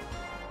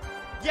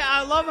 Yeah,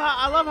 I love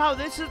how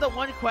this is the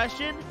one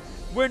question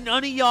where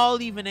none of y'all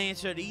even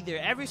answered either.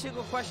 Every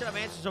single question I've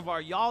answered so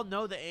far, y'all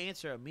know the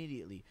answer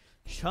immediately.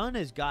 Chun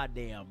is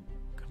goddamn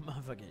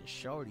motherfucking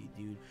shorty,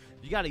 dude.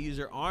 You gotta use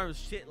her arms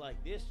shit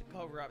like this to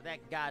cover up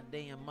that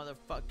goddamn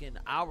motherfucking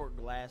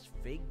hourglass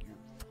figure.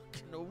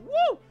 Fucking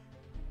woo!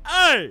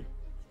 Hey!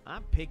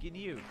 I'm picking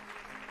you.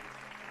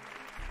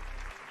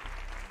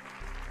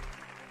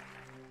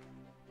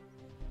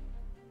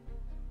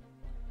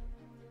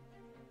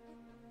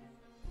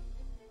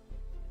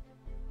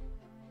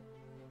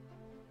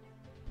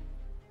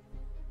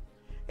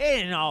 It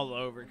ain't all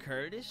over,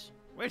 Curtis.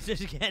 We're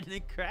just getting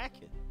it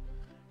cracking.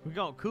 We're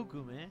going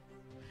cuckoo, man.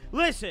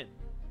 Listen,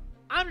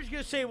 I'm just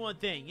going to say one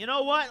thing. You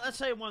know what? Let's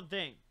say one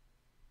thing.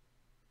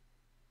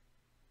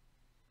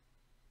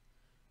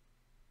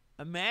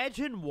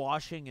 Imagine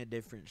watching a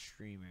different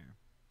streamer.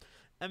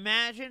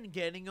 Imagine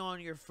getting on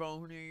your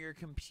phone or your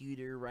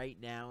computer right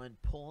now and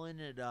pulling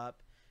it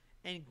up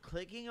and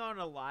clicking on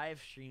a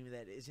live stream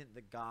that isn't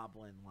the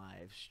Goblin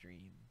live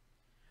stream.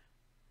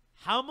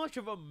 How much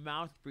of a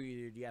mouth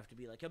breather do you have to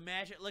be? Like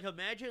imagine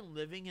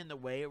living in the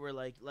way where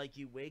like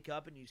you wake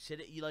up and you sit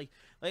at you like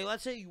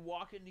let's say you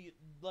walk into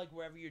like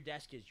wherever your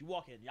desk is. You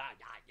walk in, yeah.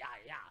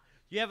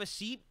 You have a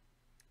seat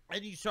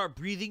and you start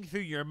breathing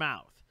through your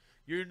mouth.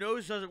 Your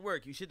nose doesn't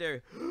work. You sit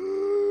there.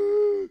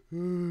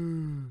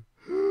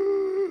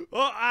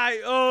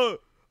 Oh,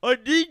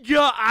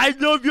 Ninja, I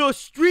love your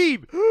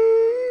stream.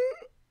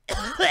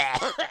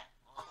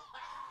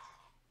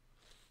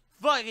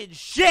 Fucking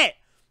shit.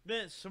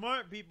 Then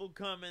smart people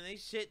come and they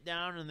sit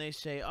down and they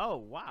say, oh,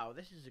 wow,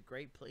 this is a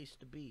great place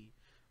to be.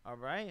 All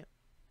right?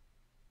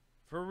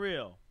 For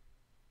real.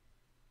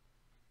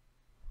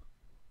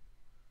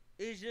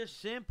 It's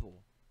just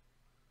simple.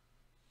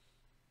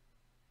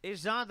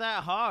 It's not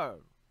that hard.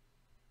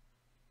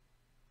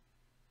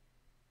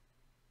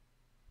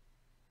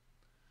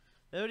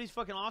 Everybody's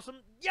fucking awesome?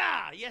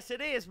 Yeah! Yes,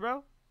 it is,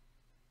 bro.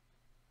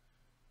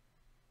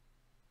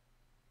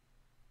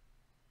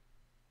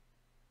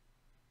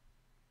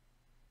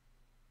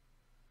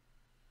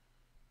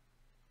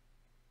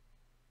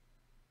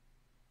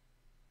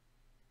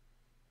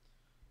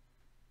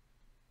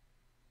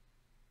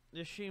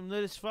 The stream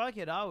lit as fuck.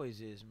 It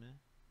always is, man.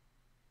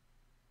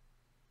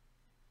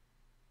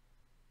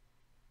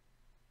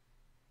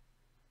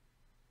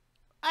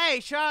 Hey,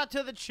 shout out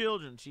to the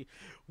children.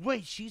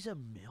 Wait, she's a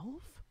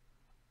MILF?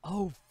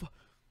 Oh,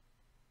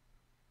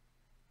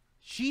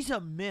 she's a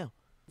MILF.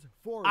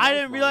 I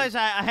didn't realize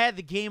I had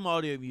the game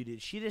audio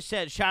muted. She just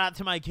said, shout out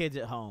to my kids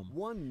at home.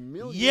 $1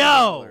 million.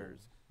 Yo!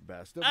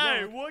 Best of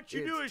hey, luck. What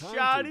you doing, time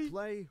Shotty? To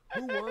play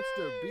Who Wants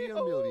to Be a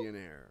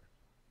Millionaire?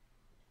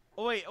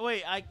 Oh,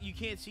 wait, you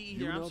can't see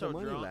either. You know I'm so the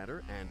money drunk.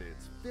 ladder, and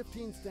it's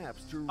 15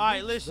 steps to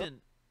Alright,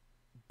 listen.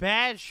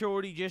 Bad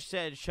Shorty just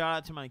said, shout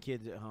out to my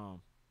kids at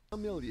home.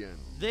 $1 million.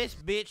 This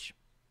bitch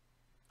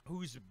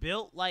who's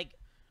built like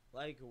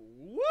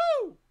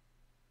woo!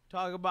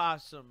 Talk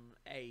about some,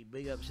 hey,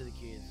 big ups to the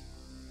kids.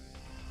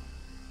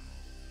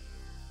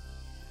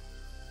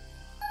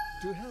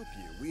 To help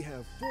you, we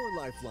have 4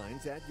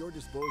 lifelines at your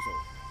disposal.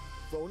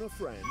 Phone a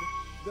friend,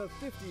 the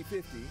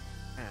 50-50,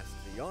 ask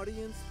the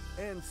audience,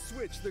 and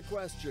switch the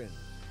question.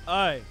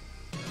 Aye.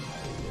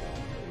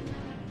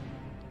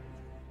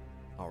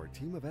 Our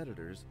team of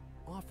editors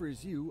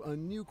offers you a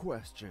new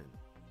question.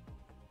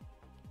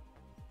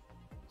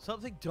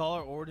 Something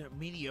dollar order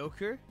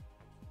mediocre?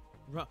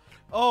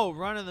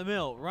 Run of the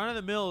mill. Run of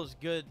the mill is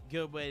good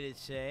way to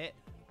say it.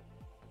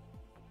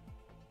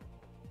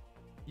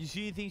 You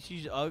see, you think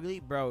she's ugly,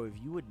 bro? If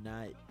you would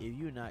not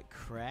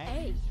crack,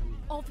 Hey,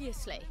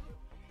 obviously.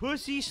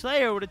 Pussy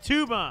Slayer with a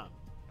 2-bomb.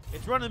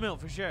 It's run of the mill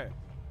for sure.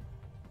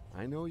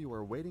 I know you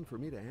are waiting for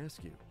me to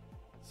ask you,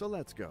 so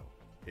let's go.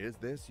 Is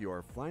this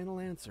your final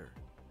answer?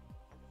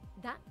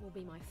 That will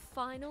be my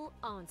final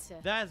answer.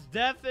 That's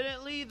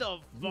definitely the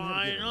You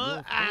have given final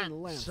your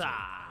final answer.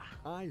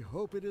 I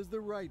hope it is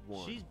the right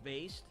one. She's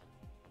based.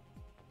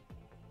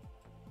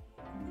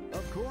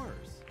 Of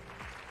course.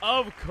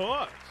 Of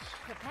course.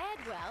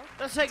 Prepared well.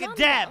 Let's take a done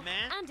dab, well,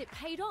 man. And it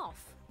paid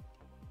off.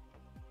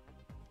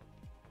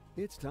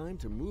 It's time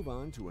to move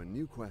on to a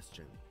new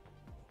question.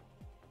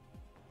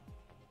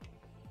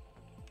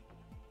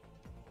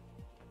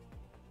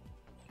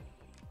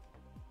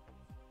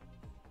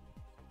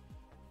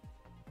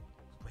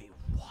 Wait,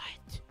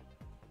 what?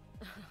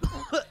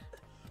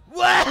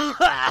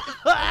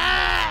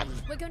 What?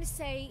 We're going to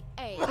say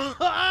A.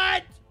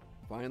 What?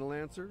 Final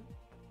answer?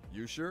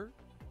 You sure?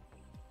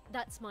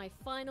 That's my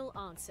final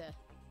answer.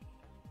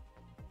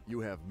 You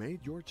have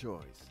made your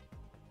choice.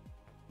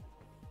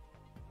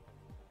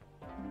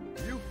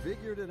 You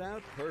figured it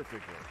out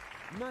perfectly.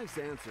 Nice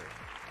answer.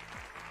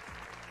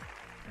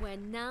 We're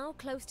now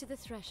close to the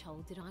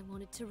threshold that I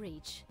wanted to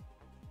reach.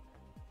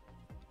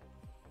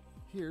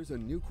 Here's a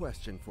new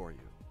question for you.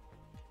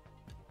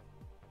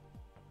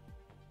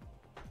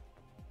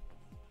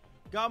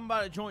 Goblin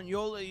about to join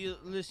Yola.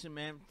 Listen,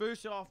 man.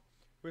 First off,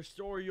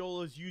 restore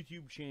Yola's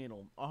YouTube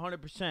channel.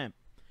 100%.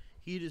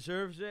 He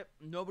deserves it.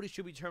 Nobody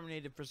should be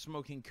terminated for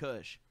smoking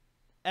Kush.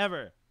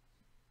 Ever.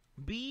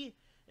 B,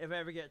 if I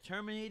ever get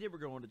terminated, we're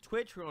going to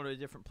Twitch. We're going to a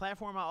different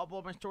platform. I'll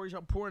upload my stories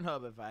on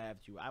Pornhub if I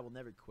have to. I will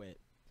never quit.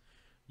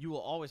 You will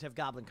always have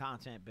Goblin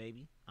content,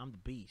 baby. I'm the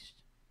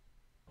beast.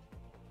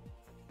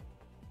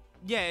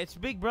 Yeah, it's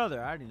Big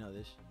Brother. I already know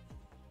this.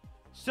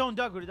 Stone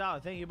Duck with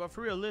 $1. Thank you. But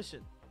for real,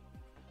 listen.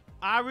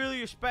 I really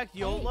respect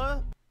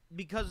Yola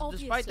because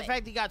despite the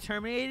fact he got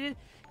terminated,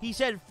 he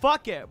said,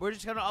 fuck it. We're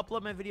just going to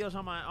upload my videos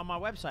on my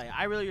website.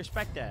 I really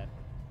respect that.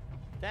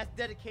 That's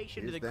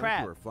dedication to the craft.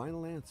 Is that your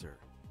final answer?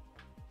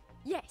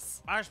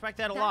 Yes. I respect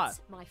that a lot.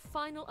 That's my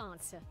final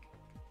answer.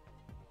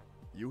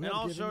 You and have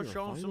also given your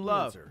show him some final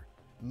love. answer.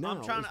 Now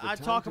I'm trying is to. the I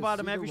time talk to about see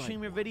him the every right stream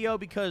or one. video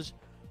because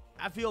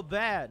I feel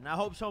bad, and I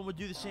hope someone would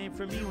do the same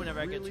for me whenever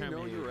I get Really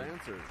terminated. know your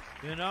answers.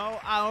 You know,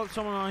 I hope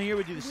someone on here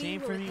would do the same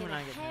for me We will when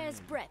I get get a hair's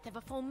terminated. breadth of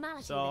a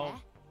formality So,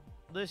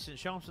 there. listen,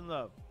 show him some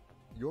love.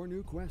 Your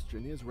new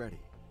question is ready.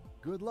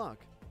 Good luck.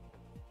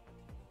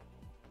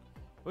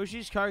 Which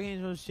these card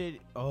games most say?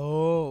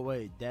 Oh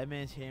wait, Dead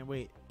Man's Hand.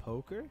 Wait,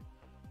 poker?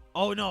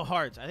 Oh no,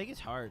 hearts. I think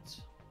it's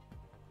hearts.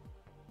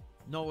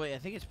 No wait, I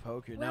think it's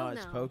poker. Well, no,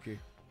 it's now. poker.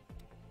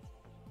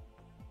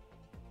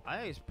 I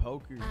think it's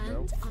poker, bro.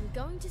 And I'm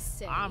going to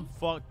say I'm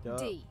fucked up.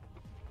 D.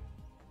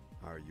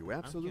 Are you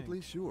absolutely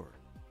sure?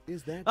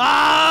 Is that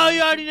Oh,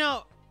 you already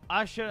know.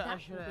 I should. That I will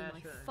should.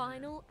 be my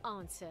final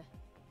answer.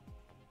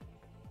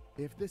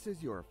 If this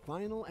is your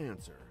final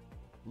answer,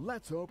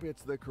 let's hope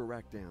it's the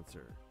correct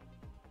answer.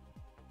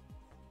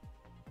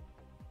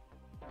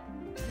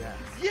 Yes.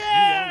 You are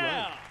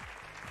Yeah. right.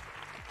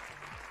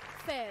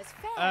 Fair's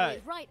fair Aye.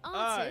 with right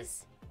Aye.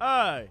 answers.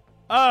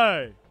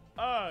 Aye.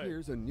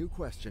 Here's a new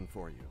question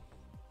for you.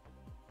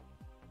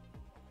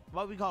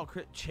 What we call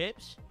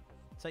chips?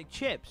 It's like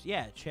chips.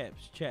 Yeah,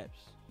 chips.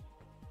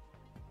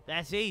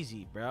 That's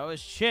easy, bro.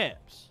 It's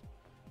chips.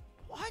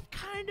 What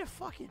kind of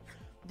fucking?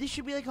 This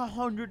should be like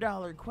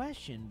 $100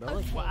 question, bro.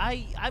 Like, Okay, well,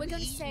 I'm we're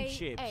gonna eating say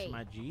chips, A.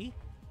 my G.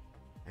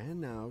 And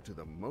now to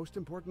the most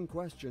important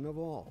question of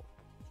all.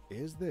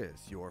 Is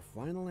this your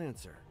final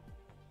answer?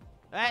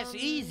 That's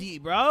easy,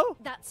 bro.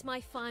 That's my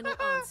final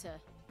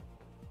answer.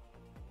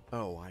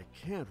 Oh, I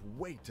can't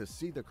wait to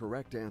see the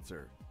correct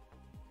answer.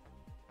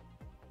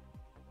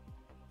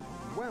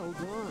 Well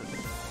done.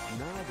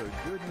 Now the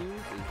good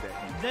news is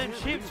that you Them can't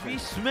chips leave be it.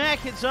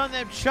 smacking on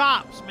them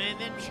chops, man.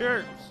 Them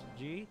chirps,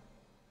 G.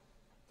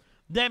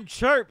 Them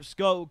chirps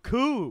go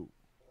cool.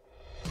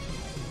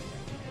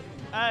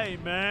 Hey,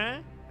 man.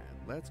 And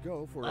let's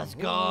go for Let's a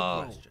go.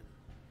 whole new question.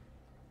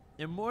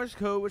 In Morse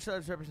code, which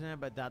letters represented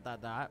by ...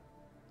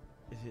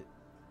 Is it?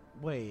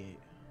 Wait.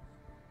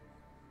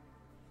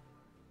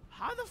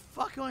 How the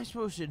fuck am I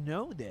supposed to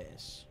know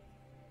this?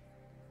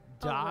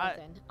 Oh, well Dot.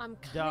 then, I'm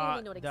clearly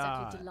Dot. not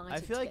exactly Dot. delighted I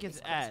feel to like get it's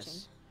this question.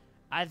 S.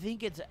 I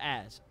think it's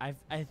S.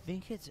 I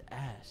think it's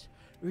S.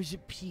 Or is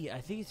it P?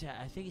 I think it's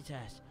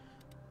S.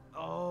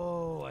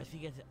 Oh, I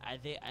think it's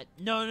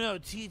no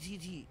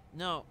T.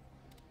 No.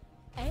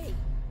 A.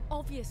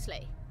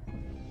 Obviously.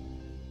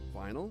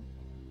 Final?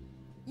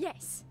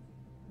 Yes.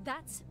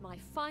 That's my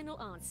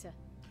final answer.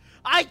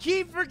 I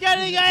keep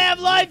forgetting I have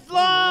Your final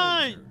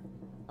lifeline. answer.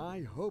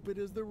 I hope it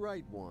is the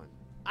right one.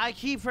 I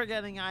keep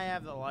forgetting I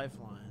have the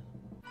lifeline.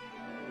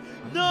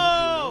 I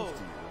No! have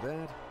to announce to you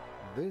that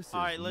this is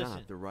All right, listen.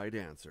 not the right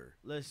answer.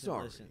 Listen,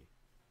 Sorry. listen.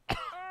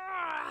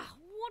 Ah,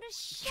 what a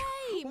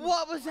shame.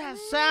 What was that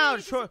Really sound?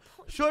 disappointing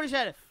Shorty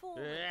said it.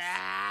 performance.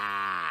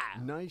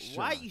 Nice shot.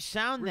 Why you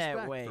sound Respect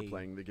that way? for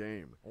playing the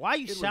game. Why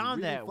you It was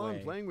sound really that fun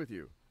way? playing with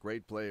you.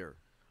 Great player.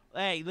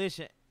 Hey,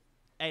 listen.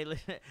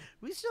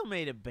 We still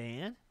made a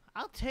band.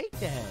 I'll take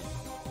that.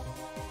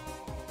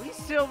 We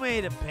still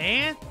made a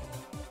band.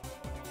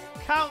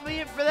 Count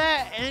me in for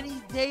that any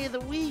day of the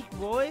week,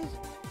 boys.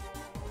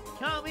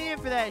 Count me in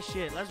for that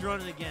shit. Let's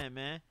run it again,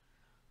 man.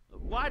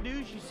 Why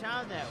do she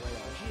sound that way?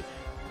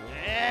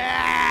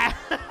 Yeah.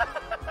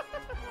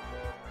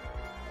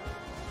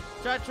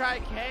 Should I try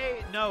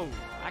K? No.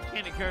 I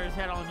can't occur his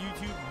head on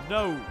YouTube.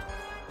 No.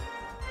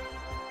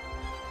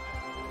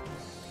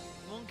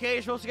 1K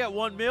is supposed to get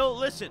 1 mil.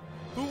 Listen,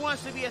 who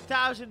wants to be a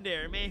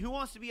thousandaire, man? Who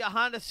wants to be a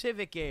Honda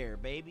Civic Air,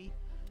 baby?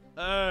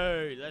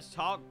 Hey, let's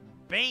talk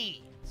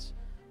bands.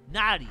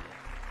 Nadia.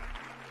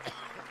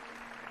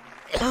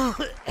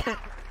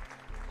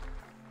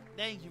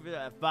 Thank you for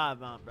that 5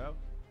 month, bro.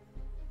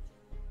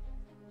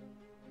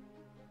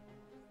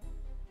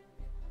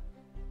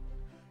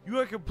 You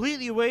are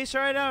completely wasted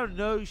right now?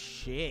 No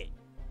shit.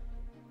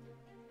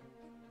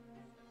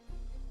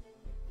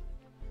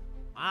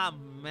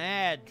 I'm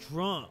mad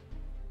drunk.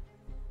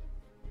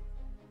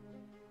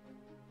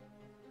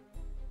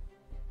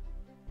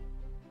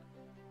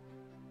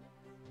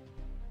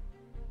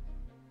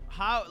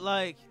 How,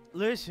 like,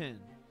 listen.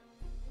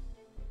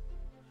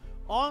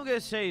 All I'm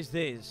gonna say is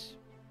this.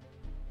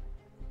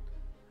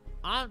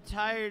 I'm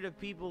tired of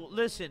people.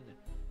 Listen,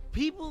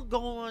 people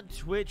go on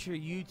Twitch or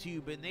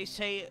YouTube and they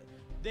say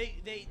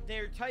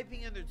they're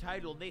typing in their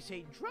title and they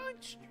say drunk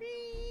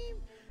stream,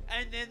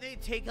 and then they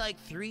take like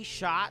 3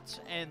 shots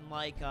and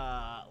like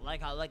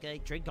they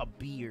drink a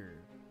beer.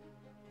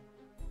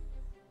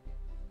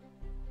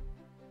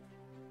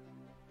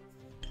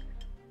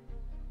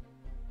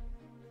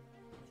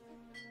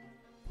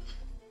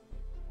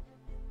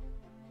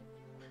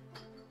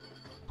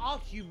 I'll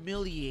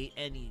humiliate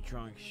any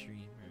drunk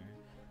streamer.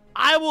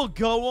 I will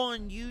go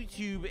on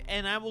YouTube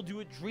and I will do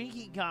a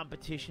drinking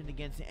competition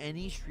against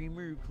any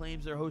streamer who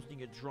claims they're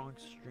hosting a drunk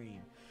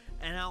stream.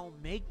 And I'll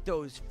make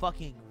those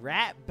fucking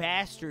rat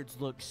bastards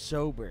look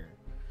sober.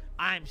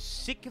 I'm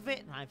sick of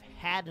it and I've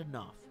had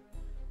enough.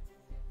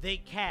 They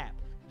cap.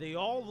 They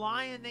all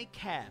lie and they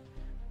cap.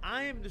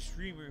 I am the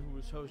streamer who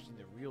was hosting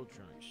the real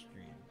drunk stream.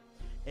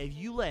 If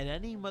you let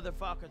any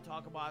motherfucker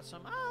talk about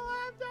I'm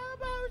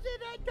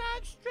hosting a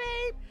drunk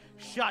stream,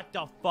 shut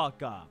the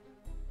fuck up.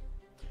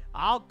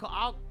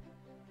 I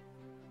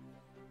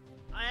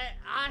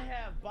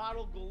have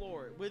bottle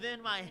galore.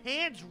 Within my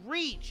hand's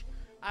reach,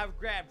 I've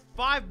grabbed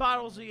 5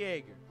 bottles of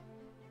Jaeger.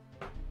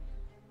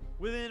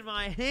 Within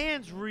my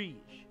hand's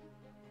reach.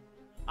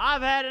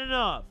 I've had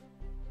enough.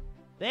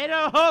 They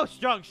don't host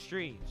drunk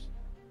streams.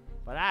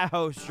 But I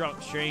host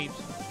drunk streams.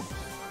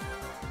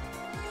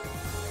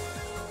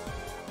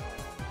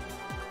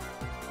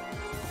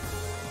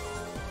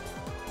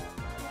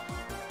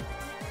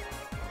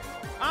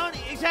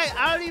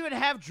 I don't even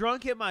have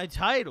drunk in my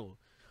title.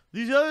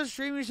 These other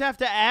streamers have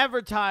to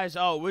advertise,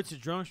 oh, it's a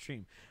drunk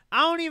stream.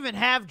 I don't even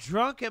have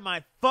drunk in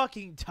my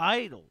fucking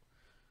title.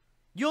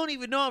 You don't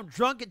even know I'm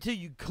drunk until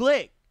you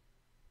click.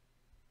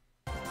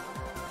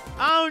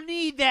 I don't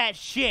need that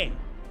shit.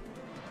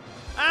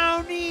 I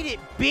don't need it,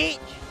 bitch.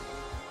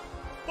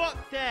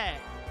 Fuck that.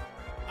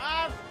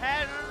 I've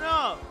had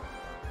enough.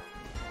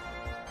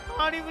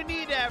 I don't even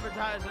need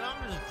advertising.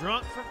 I'm just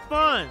drunk for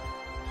fun.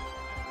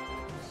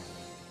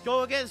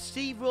 Go against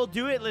Steve will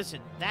do it. Listen,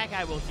 that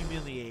guy will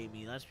humiliate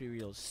me. Let's be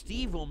real.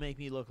 Steve will make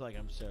me look like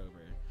I'm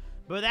sober.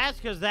 But that's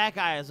because that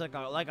guy is like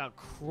a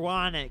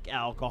chronic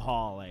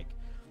alcoholic.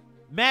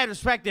 Mad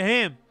respect to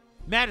him.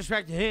 Mad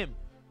respect to him.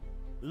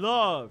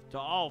 Love to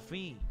all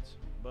fiends.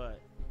 But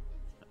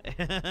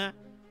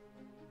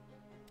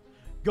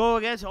go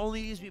against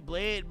only used to be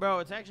Blade. Bro,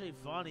 it's actually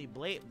funny.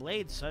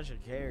 Blade's such a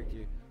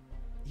character.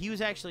 He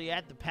was actually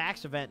at the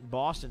PAX event in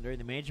Boston during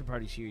the Mansion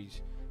Party series.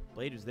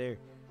 Blade was there.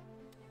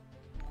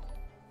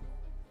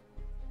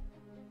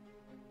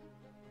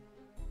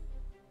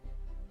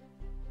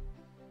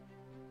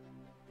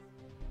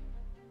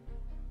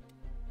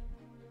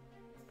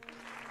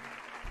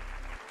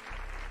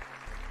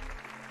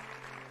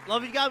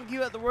 Love you, God,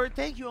 give out the word.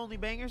 Thank you, Only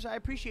Bangers. I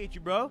appreciate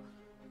you, bro. Do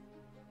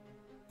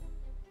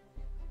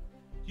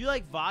you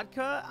like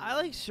vodka? I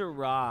like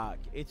Ciroc.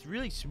 It's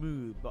really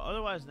smooth, but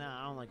otherwise,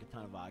 nah, I don't like a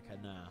ton of vodka,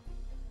 nah.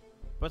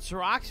 But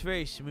Ciroc's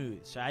very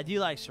smooth, so I do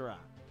like Ciroc.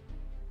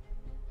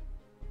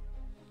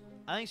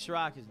 I think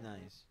Ciroc is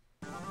nice.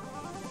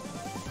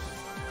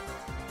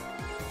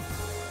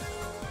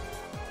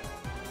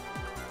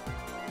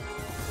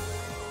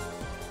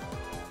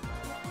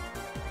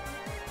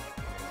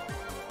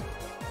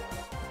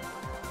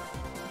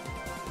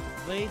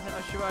 Blaze,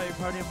 I'm sure about your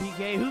party on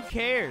PK. Who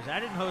cares? I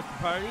didn't host the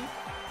party.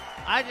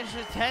 I just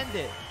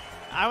attended.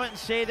 I went and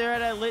stayed there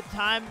at a lit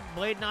time.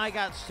 Blade and I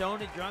got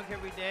stoned and drunk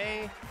every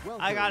day.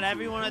 I got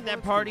everyone at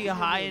that party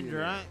high and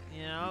drunk.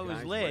 You know, it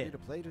was lit. Ready to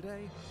play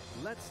today?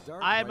 Let's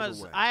start I right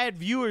had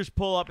viewers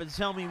pull up and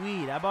sell me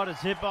weed. I bought a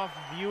zip off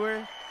a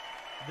viewer.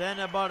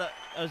 Then I bought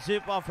a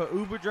zip off a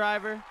Uber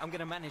driver. I'm going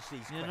to manage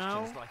these You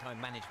questions know? like I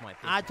manage my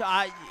business. The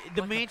Like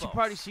a Mansion boss.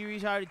 Party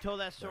series, I already told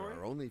that There story.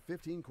 are only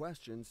 15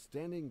 questions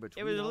standing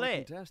between was our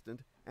lit. contestant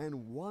and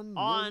 $1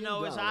 All I million.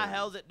 know is I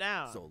held it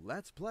down. So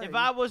let's play. If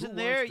I wasn't Who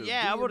there, Wants to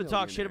yeah, I Be a would have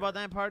talked shit Millionaire?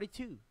 about that party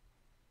too.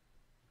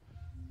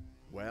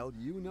 Well,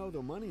 you know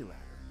the money ladder.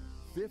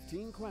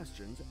 15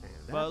 questions, and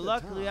But at the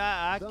luckily,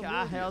 top,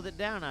 I held it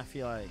down, I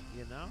feel like,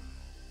 you know?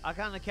 I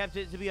kind of kept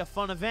it to be a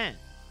fun event.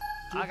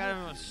 To I got help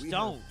everyone you, we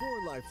stoned. have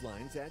 4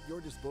 lifelines at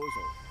your disposal.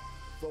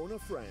 Phone a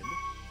friend.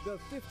 The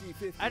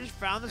 50-50. I just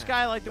found this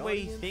guy, I like the way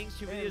he audience, thinks,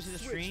 2 and videos in the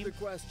switch stream. the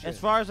question. As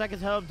far as I can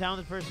tell, I'm down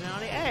with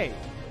personality. Hey,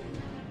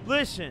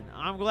 listen,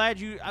 I'm glad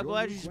you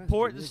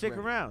support and question stick is ready.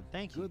 around.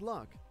 Thank you. Good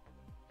luck.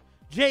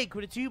 Jake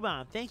with a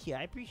 2-bomb. Thank you.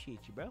 I appreciate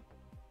you, bro.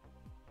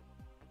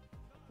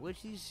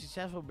 Which is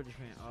successful British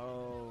man?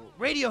 Oh,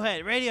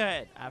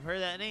 Radiohead. I've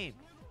heard that name.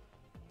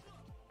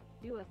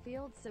 Do a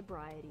field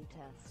sobriety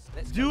test.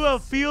 Let's Do go. a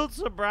field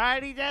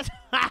sobriety test?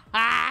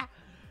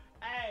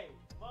 Hey,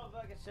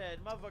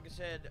 motherfucker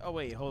said, oh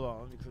wait, hold on,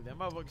 let me click that.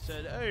 Motherfucker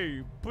said,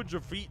 hey, put your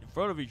feet in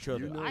front of each other.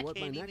 You know I what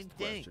my can't next even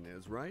think. question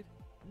is, right?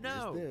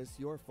 No, Is this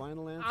your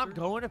final answer? I'm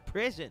going to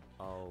prison.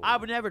 Oh, I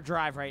would never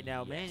drive right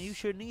now, man. yes. You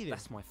shouldn't either.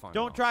 That's my final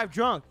Don't answer. drive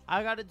drunk.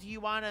 I got a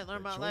DUI and I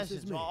learned The my choice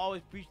lessons, is so I'll made.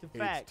 always preach the It's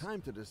facts.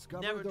 time to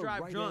discover Never the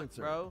drive right drunk,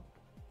 answer. bro.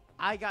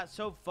 I got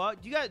so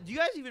fucked. Do you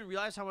guys even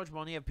realize how much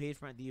money I paid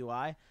for my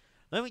DUI?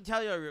 Let me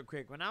tell you real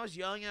quick. When I was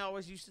young, I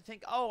always used to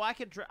think, oh, I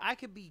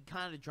could be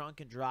kind of drunk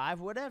and drive.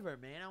 Whatever,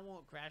 man. I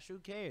won't crash. Who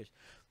cares?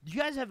 Do you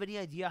guys have any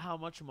idea how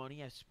much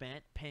money I've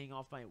spent paying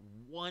off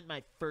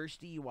my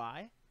first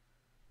DUI?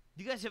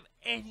 Do you guys have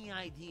any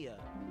idea?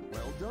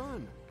 Well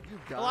done. You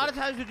got A lot it. of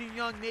times when you're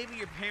young, maybe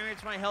your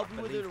parents might help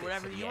you with it or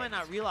whatever. You might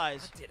not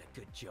realize. I did a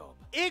good job.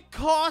 It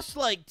costs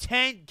like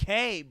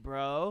 $10K,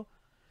 bro.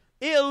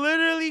 It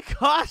literally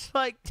costs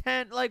like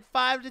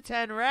 5 to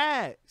 10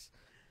 racks.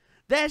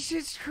 That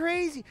shit's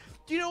crazy.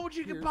 Do you know what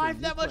you can Here's buy a for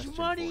new that much question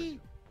for money? you.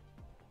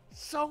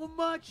 So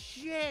much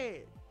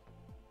shit.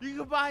 You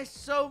can buy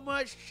so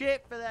much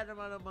shit for that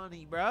amount of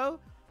money, bro.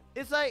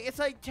 It's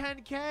like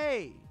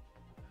 10K.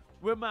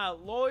 With my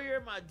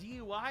lawyer, my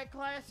DUI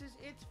classes,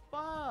 it's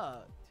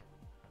fucked.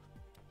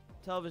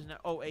 Television.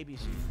 Oh, ABC.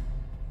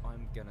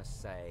 I'm gonna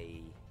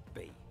say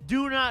B.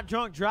 Do not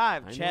drunk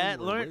drive, I know chat.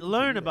 you were waiting for me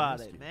Learn to about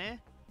ask it, you. man.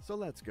 So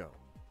let's go.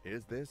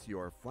 Is this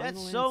your final That's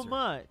answer? so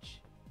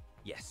much.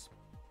 Yes,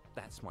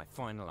 that's my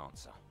final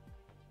answer.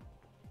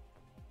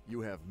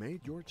 You have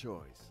made your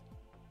choice.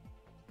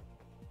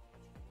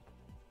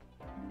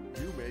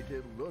 You make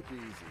it look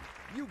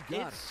easy. You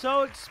got It's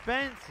so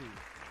expensive.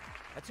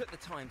 I took the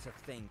time to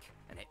think,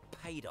 and it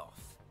paid off.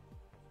 it.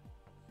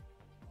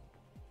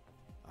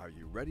 Are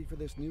you ready for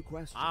this new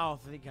question? I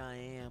don't think I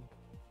am.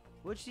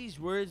 Which these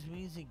words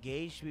means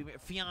engaged to be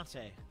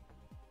fiance.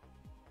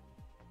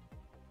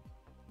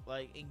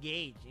 Like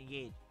engaged.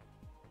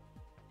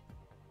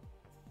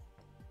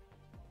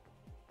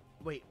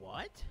 Wait,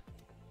 what?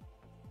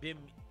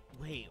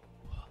 Wait.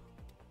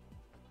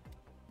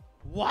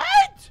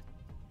 What?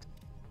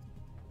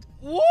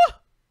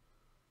 What?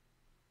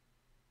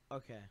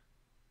 Okay.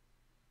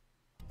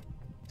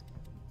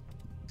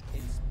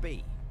 It's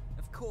B,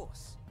 of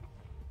course.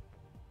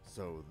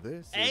 So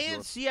this is A your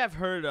and C I've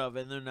heard of,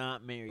 and they're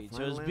not married. So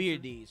Final it's B or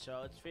answer? D.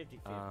 So it's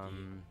 50-50.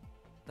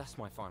 That's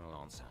my final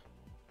answer.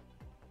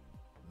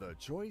 The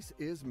choice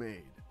is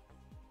made.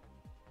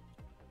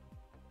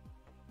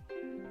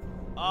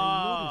 Oh.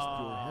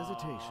 I noticed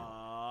your hesitation.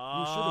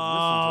 You should have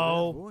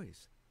listened to that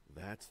voice.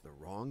 That's the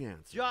wrong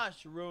answer.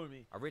 Josh ruined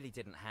me. I really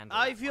didn't handle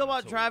How that you feel one about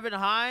at all. driving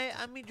high?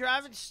 I mean,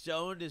 driving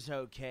stoned is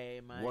okay,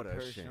 in my What a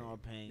personal shame.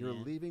 opinion. You're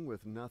leaving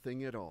with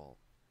nothing at all.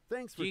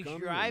 Thanks for Dude, coming.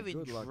 and driving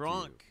good luck to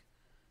drunk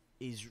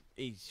is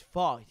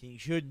fucked, and you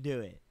shouldn't do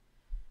it.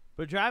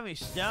 But driving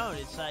stoned,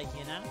 it's like,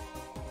 you know.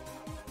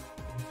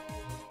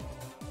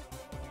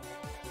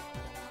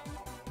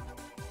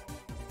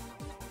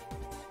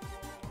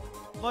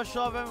 Much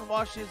love. I haven't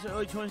watched this in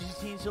early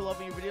 2016. Still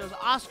loving your videos.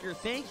 Oscar,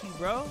 thank you,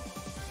 bro.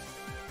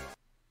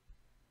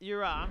 You're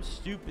right. I'm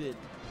stupid.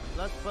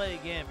 Let's play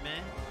again,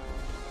 man.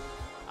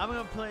 I'm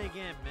gonna play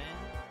again, man.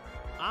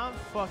 I'm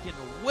fucking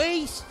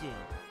wasted.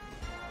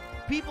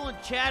 People in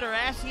chat are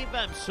asking if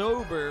I'm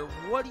sober.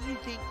 What do you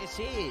think this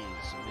is,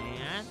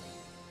 man?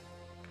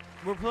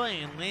 We're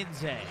playing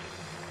Lindsay.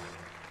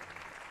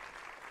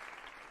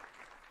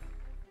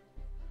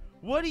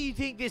 What do you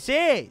think this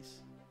is?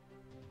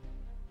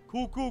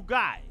 Cool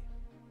guy.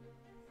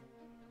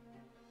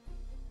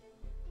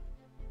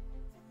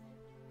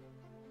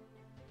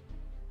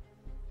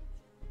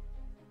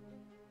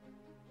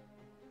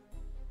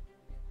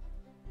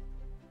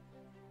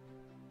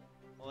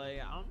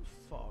 Like, I'm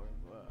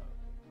fucking up.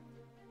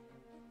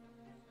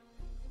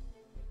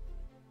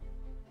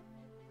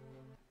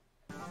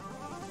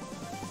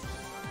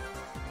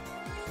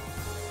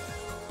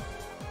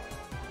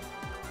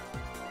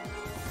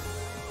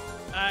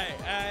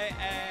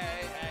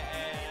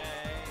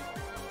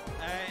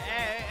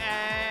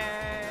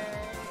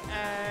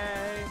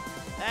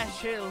 That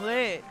shit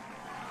lit.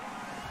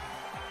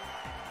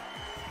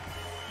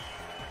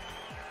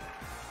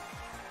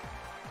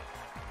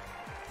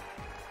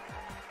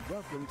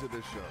 Welcome to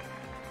the show.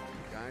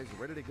 You guys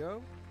ready to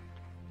go?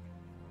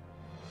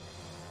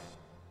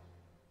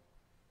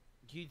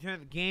 Can you turn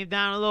the game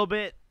down a little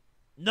bit?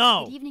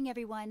 No. Good evening,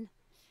 everyone.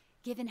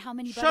 Given how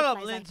many Shut up,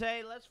 butterflies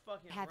Lindsay. Let's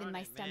fucking I have in run my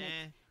it, stomach,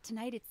 man.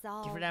 tonight it's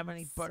all Give her that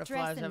many stress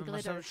butterflies and having my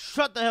glitter. stomach.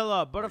 Shut the hell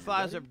up.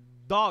 Butterflies are ready?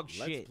 dog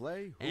Let's shit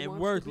play Who and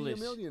Wants worthless.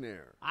 To Be a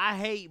Millionaire? I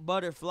hate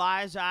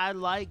butterflies. I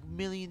like $1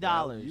 million.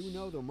 Well, you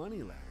know the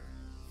money ladder.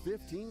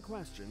 15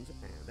 questions,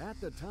 and at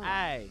the time,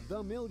 Hey.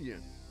 the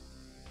million.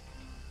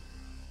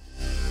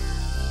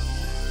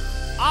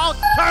 I'll To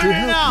turn it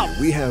help up.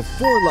 you, we have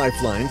 4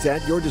 lifelines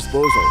at your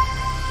disposal.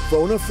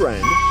 Phone a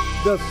friend,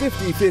 the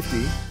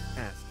 50-50,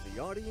 ask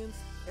the audience,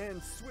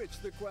 and switch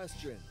the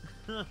question.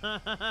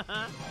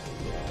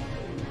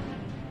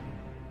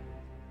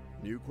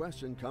 New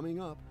question coming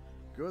up.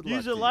 Good luck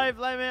Use to a you.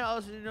 lifeline, man.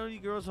 Also, you know you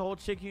girls a whole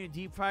chicken in a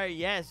deep fryer.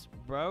 Yes,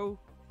 bro.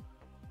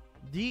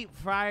 Deep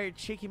fried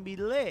chicken be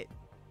lit.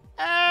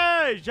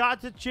 Hey,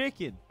 shot the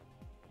chicken.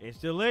 It's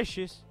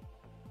delicious.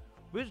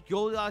 Which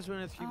Goldilocks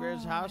went in Three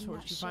Bears' house? I'm What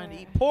not did she find to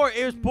sure. eat?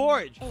 It was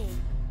porridge. A. I have no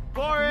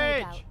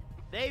Porridge. doubt.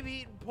 They've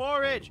eaten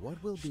porridge.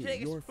 What will She be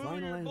take a your spoon final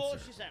in her bowl.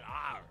 answer? She said,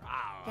 "Arr,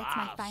 arr, That's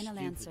my arr, final stupid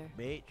answer.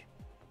 Bitch.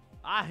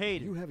 I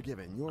hate it. You have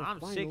given your I'm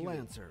sick final of it.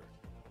 answer.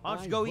 Why don't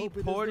I you go hope eat it is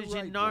the porridge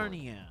right in one.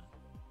 Narnia?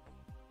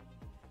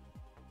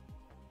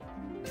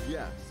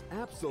 Yes,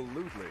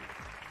 absolutely.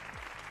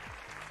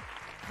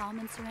 Calm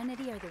and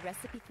serenity are the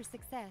recipe for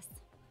success.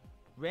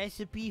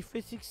 Recipe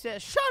for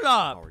success. Shut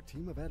up! Our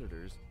team of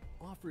editors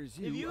offers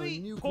If you a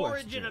eat new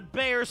porridge question. in a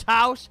bear's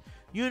house,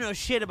 you know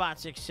shit about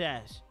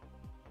success.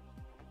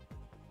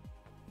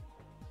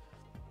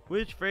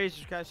 Which phrase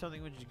describes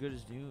something which is good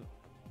as new?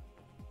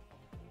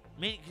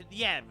 Main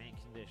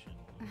condition.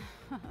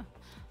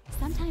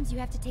 Sometimes you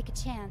have to take a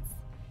chance.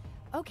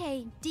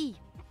 Okay, D.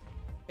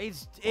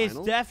 It's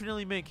Final?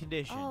 definitely mint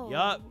condition. Oh,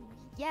 Yup.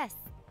 yes.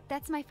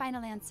 That's my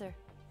final answer.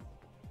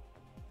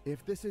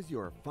 If this is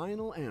your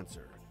final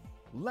answer,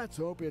 let's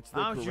hope it's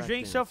the How much you correct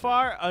drink so answer.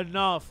 far?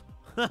 Enough.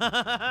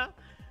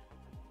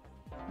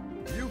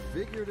 You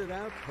figured it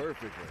out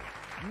perfectly.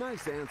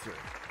 Nice answer.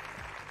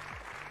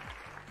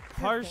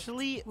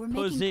 Partially We're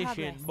making positioned,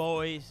 progress.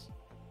 boys.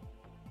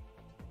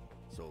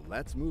 So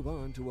let's move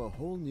on to a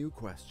whole new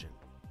question.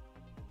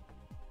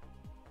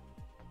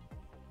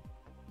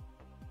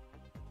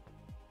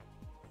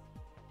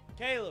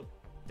 Caleb,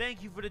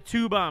 thank you for the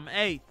 2-bomb.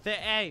 Hey,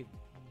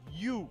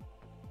 you.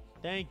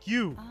 Thank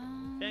you.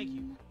 Thank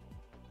you.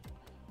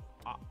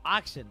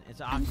 Oxen.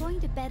 It's I'm oxen. going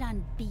to bet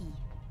on B.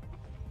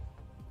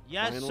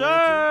 Yes, Final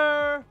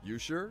sir. You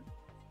sure?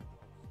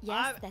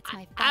 Yes, that's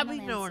my I final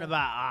be knowing answer.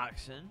 about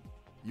oxen.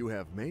 You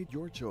have made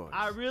your choice.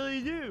 I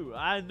really do.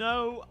 I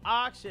know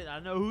oxen. I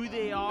know who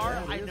they are.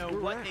 That I is know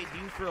what correct. they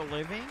do for a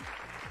living.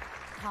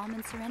 Calm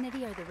and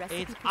serenity are the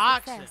recipe It's for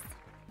oxen. success.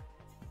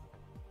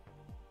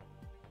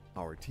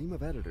 Our team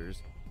of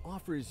editors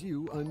offers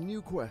you a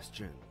new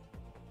question.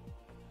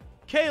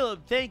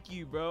 Caleb, thank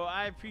you, bro.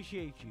 I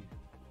appreciate you.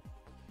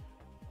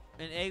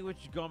 An egg which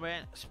is gone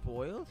bad.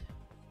 Spoiled?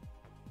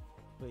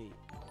 Wait.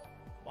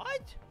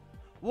 What?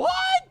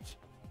 What?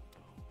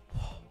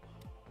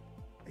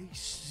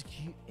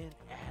 An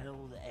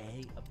addled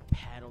egg, a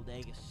paddled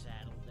egg, a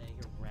saddled egg,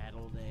 a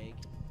rattled egg.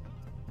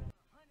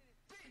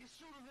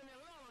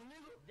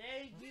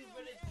 Thank you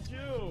for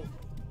the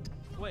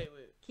 2. Wait.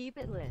 Keep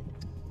it lit.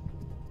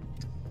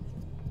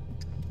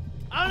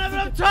 I don't have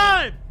enough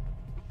time!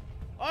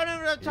 I don't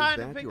have enough Is time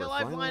to that pick your the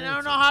final lifeline. I don't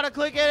answer? know how to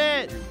click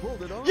it. You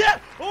pulled it off. Yeah!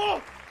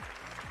 Oh!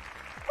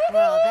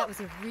 Well, that was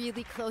a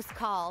really close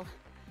call.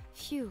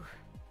 Phew.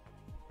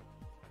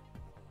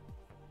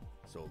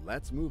 So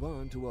let's move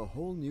on to a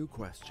whole new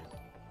question.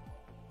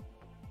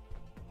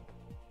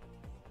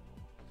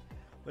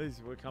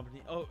 Lazy Boy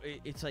Company. Oh,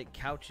 it's like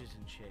couches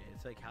and shit.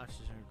 It's like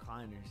couches and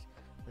recliners.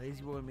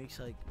 Lazy Boy makes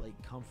like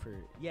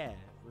comfort. Yeah,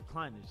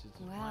 recliners. It's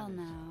Well, recliners.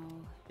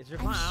 no. It's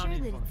recliners. I'm sure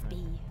that it's phone B.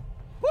 friend.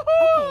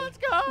 Woohoo! Okay, Let's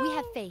go! we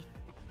have faith.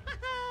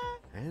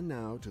 And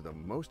now to the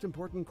most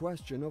important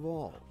question of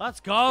all. Let's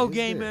go, Is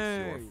this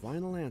gamers! your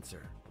final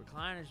answer?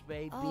 Recliners,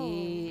 baby.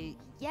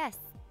 Oh, yes.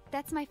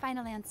 That's my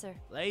final answer.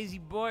 Lazy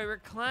Boy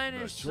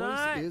recliners, The choice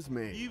son. is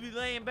made. You be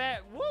laying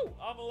back. Woo!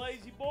 I'm a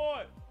lazy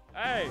boy.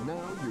 Hey, Now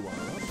you are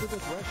up to the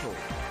threshold.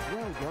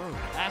 Well done.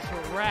 that's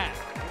a wrap.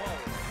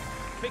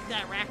 Whoa. Pick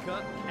that rack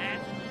up, cat.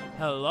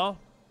 Hello?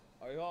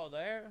 Are you all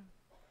there?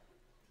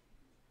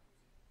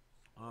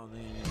 Oh,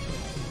 man.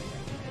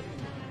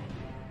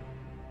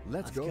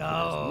 Let's Let's go, go.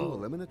 for this new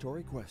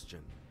eliminatory question.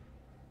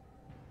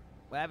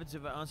 What happens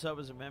if I unsub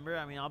as a member?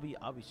 I mean, I'll be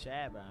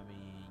sad, but I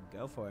mean,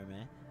 go for it,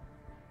 man.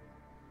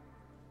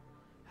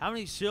 How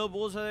many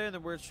syllables are there in the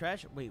word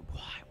trash? Wait,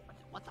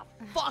 what the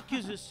fuck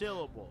is a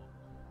syllable?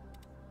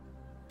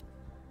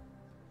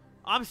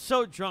 I'm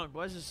so drunk.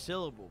 What is a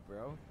syllable,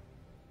 bro?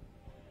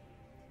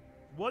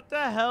 What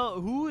the hell?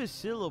 Who is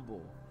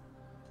syllable?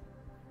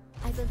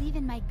 I believe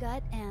in my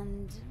gut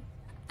and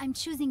I'm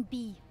choosing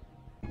B.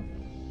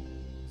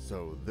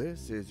 So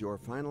this is your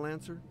final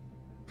answer?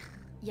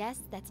 Yes,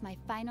 that's my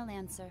final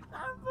answer.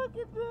 I'm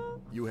fucking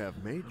dumb. You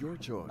have made your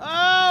choice. Oh,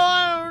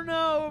 I don't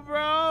know,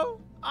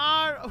 bro.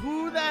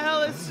 Who the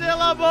hell is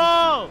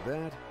syllable?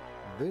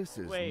 This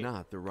is Wait.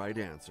 not the right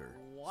answer.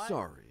 What?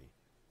 Sorry.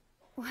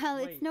 Well,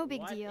 Wait, it's no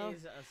big what deal.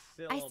 is a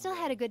I still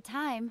syllable? had a good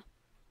time.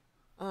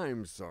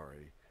 I'm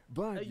sorry,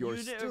 but A you're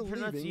unit still of leaving with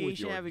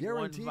pronunciation your having one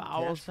guaranteed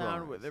vowel cash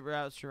sound prize.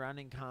 without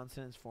surrounding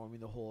consonants forming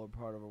the whole or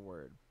part of a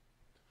word.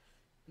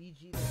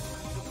 E.g. So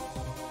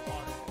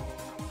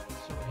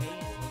A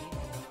and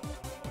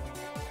E.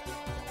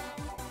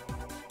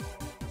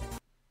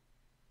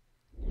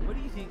 What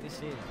do you think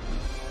this is?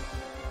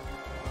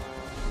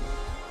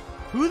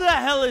 Who the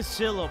hell is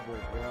syllable,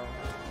 bro?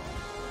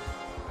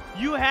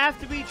 You have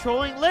to be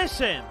trolling.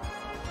 Listen.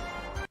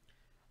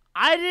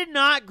 I did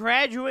not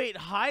graduate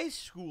high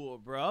school,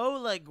 bro.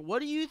 Like, what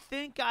do you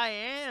think I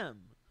am?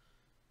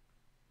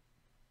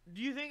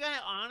 Do you think I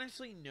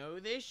honestly know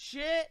this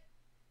shit?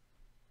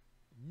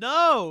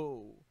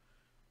 No.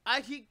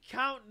 I can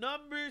count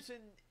numbers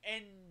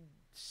and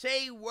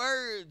say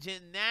words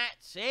and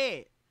that's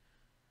it.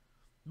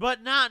 But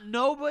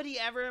nobody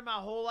ever in my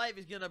whole life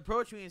is going to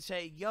approach me and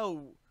say,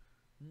 yo,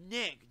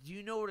 Nick, do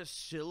you know what a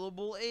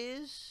syllable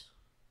is?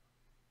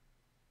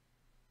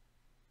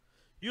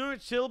 You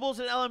learned syllables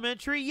in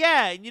elementary?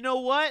 Yeah, and you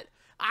know what?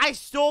 I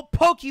stole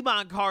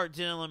Pokemon cards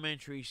in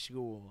elementary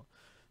school.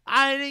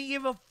 I didn't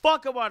give a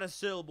fuck about a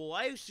syllable.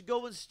 I used to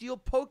go and steal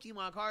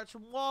Pokemon cards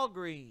from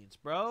Walgreens,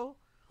 bro.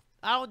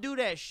 I don't do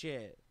that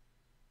shit.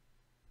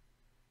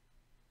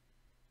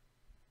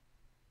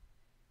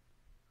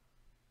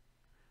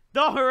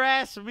 Don't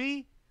harass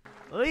me.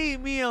 Leave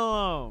me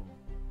alone.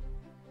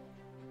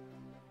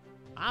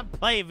 I'm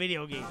playing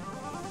video games.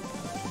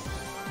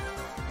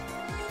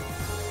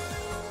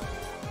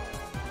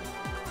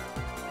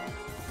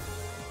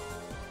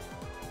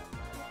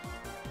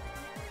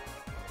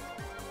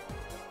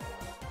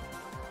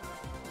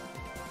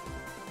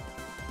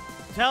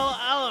 Tell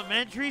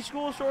elementary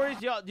school stories?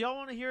 Do y'all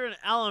want to hear an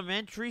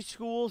elementary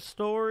school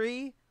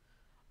story?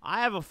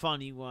 I have a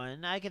funny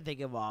one I can think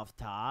of off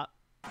top.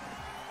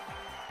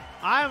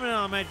 I have an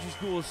elementary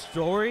school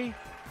story.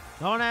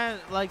 Don't have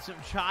like some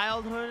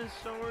childhood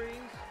stories.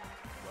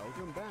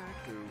 Welcome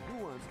back to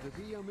Who Wants to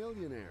Be a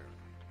Millionaire?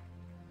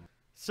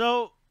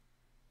 So,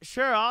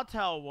 sure, I'll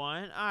tell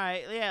one. All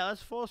right, yeah,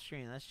 let's full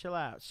screen. Let's chill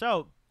out.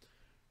 So,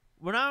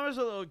 when I was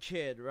a little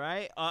kid,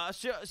 right?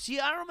 See,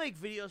 I don't make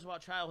videos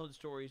about childhood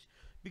stories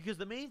because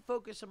the main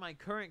focus of my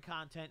current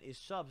content is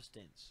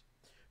substance.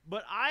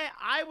 But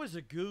I was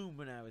a goon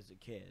when I was a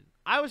kid.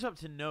 I was up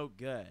to no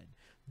good.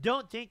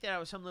 Don't think that I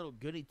was some little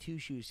goody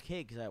two-shoes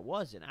kid, because I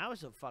wasn't. I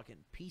was a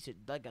fucking piece of,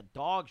 like, a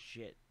dog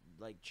shit,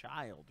 like,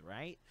 child,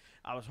 right?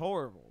 I was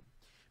horrible.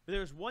 But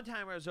there was one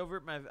time where I was over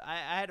at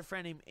I had a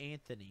friend named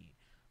Anthony,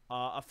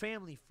 a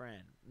family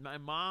friend. My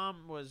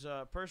mom was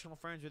personal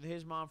friends with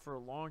his mom for a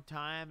long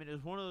time, and it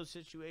was one of those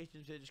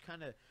situations that just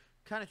kind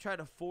of tried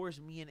to force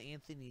me and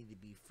Anthony to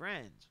be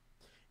friends.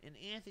 And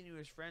Anthony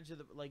was friends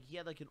with, like, he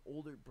had, like, an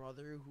older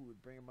brother who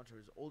would bring a bunch of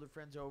his older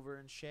friends over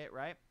and shit,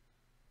 right?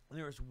 And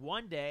there was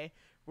one day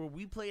where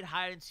we played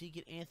hide and seek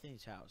at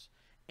Anthony's house.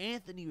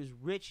 Anthony was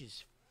rich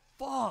as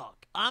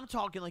fuck. I'm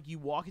talking like you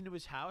walk into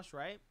his house,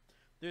 right?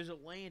 There's a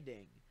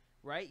landing,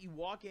 right? You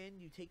walk in,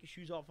 you take your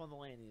shoes off on the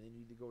landing, then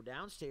you go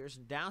downstairs,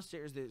 and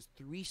downstairs there's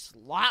 3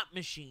 slot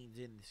machines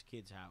in this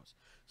kid's house.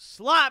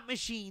 Slot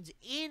machines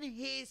in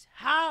his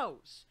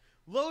house,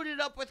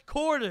 loaded up with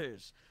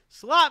quarters.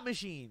 Slot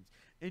machines.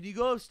 And you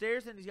go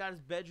upstairs, and he's got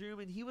his bedroom,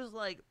 and he was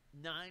like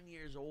 9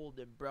 years old,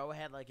 and bro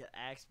had like an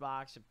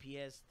Xbox, a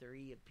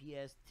PS3, a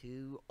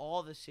PS2,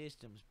 all the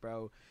systems,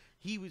 bro.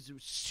 He was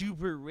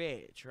super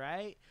rich,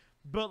 right?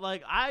 But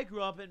like I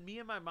grew up, and me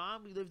and my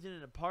mom, we lived in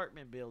an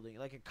apartment building,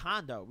 like a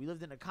condo. We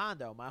lived in a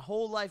condo my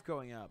whole life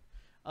growing up.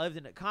 I lived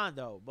in a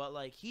condo, but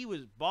like he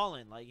was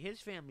balling. Like his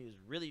family was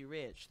really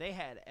rich. They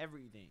had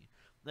everything.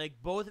 Like,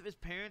 both of his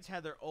parents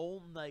had their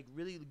own, like,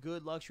 really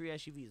good luxury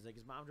SUVs. Like,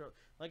 his mom drove,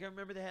 like, I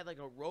remember they had, like,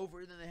 a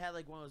Rover, then they had,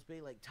 like, one of those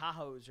big, like,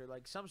 Tahoes or,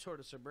 like, some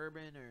sort of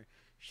Suburban or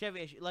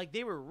Chevy SUV. Like,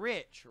 they were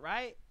rich,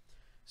 right?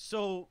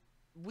 So,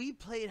 we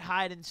played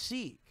hide and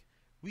seek.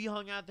 We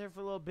hung out there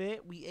for a little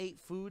bit. We ate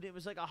food. It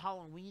was, like, a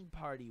Halloween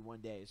party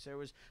one day.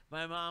 So,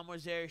 my mom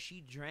was there.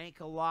 She drank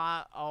a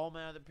lot. All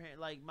my other parents,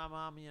 like, my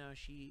mom, you know,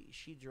 she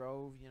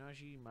drove. You know,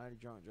 she might have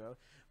drove.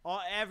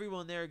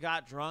 Everyone there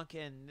got drunk,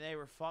 and they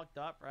were fucked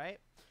up, right?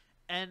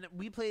 And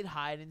we played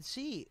hide and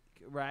seek,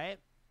 right?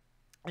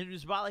 And it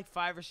was about like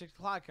 5 or 6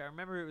 o'clock. I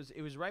remember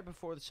it was right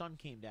before the sun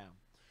came down.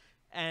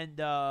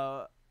 And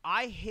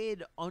I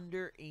hid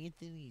under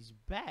Anthony's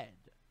bed.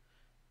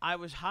 I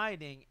was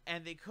hiding,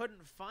 and they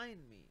couldn't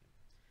find me.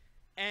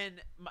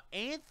 And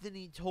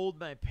Anthony told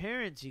my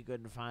parents he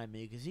couldn't find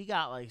me because he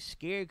got like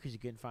scared because he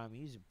couldn't find me.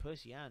 He was a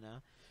pussy, I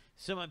know.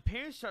 So my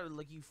parents started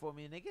looking for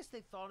me, and I guess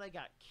they thought I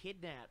got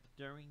kidnapped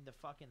during the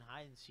fucking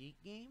hide and seek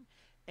game.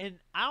 And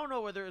I don't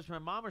know whether it was my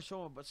mom or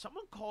someone, but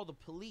someone called the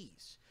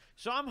police.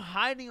 So I'm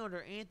hiding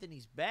under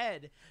Anthony's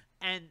bed,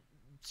 and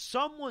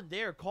someone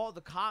there called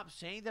the cops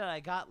saying that I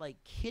got,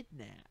 like,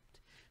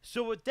 kidnapped.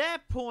 So at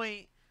that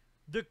point,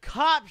 the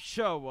cops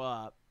show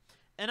up.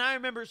 And I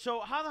remember,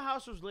 so how the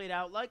house was laid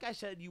out, like I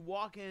said, you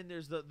walk in,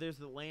 there's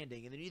the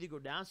landing, and then you either go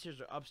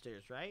downstairs or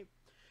upstairs, right?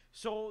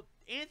 So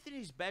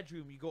Anthony's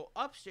bedroom, you go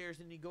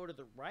upstairs, and you go to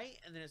the right,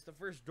 and then it's the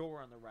first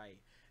door on the right.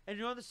 And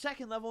you're on the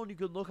second level, and you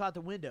can look out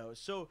the window.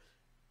 So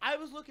I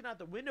was looking out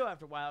the window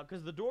after a while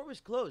because the door was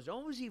closed. No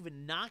one was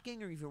even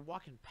knocking or even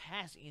walking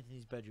past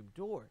Anthony's bedroom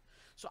door.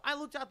 So I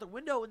looked out the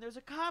window, and there's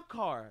a cop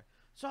car.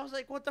 So I was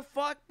like, what the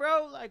fuck,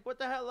 bro? Like, what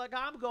the hell? Like,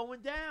 I'm going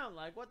down.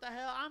 Like, what the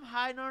hell? I'm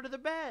hiding under the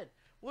bed.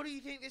 What do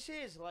you think this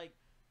is? Like,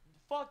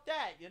 fuck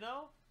that, you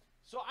know?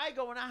 So I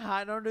go and I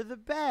hide under the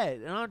bed,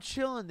 and I'm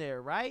chilling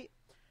there, right?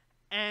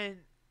 And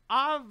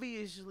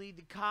obviously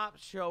the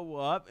cops show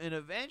up, and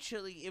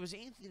eventually it was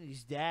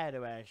Anthony's dad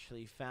who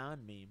actually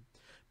found me.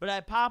 But I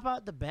pop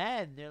out the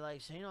bed, and they're like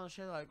saying all this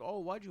shit, like, "Oh,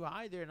 why'd you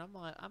hide there?" And I'm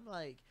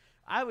like,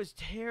 I was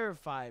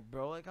terrified,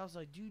 bro. Like, I was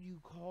like, dude, you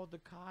called the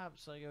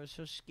cops. Like, I was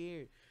so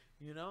scared,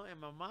 you know. And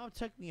my mom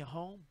took me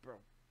home, bro.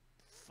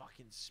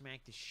 Fucking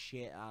smacked the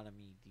shit out of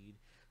me, dude.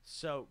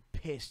 So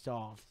pissed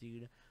off,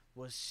 dude.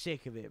 Was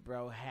sick of it,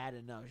 bro. Had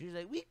enough. She's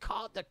like, "We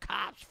called the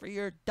cops for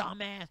your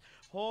dumbass."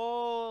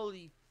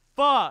 Holy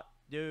fuck,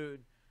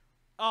 dude.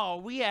 Oh,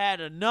 we had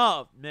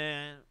enough,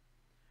 man.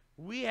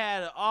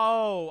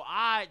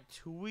 I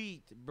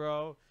tweaked,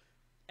 bro.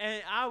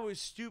 And I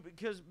was stupid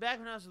because back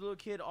when I was a little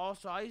kid,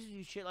 also I used to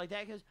do shit like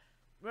that because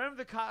whenever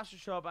the cops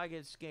would show up, I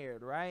get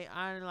scared, right?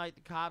 I didn't like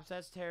the cops.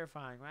 That's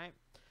terrifying, right?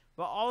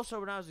 But also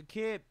when I was a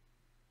kid,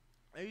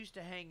 I used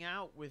to hang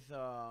out with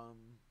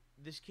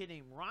this kid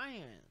named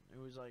Ryan,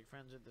 who was like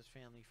friends with this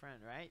family friend,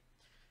 right?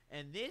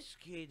 And this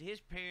kid,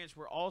 his parents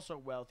were also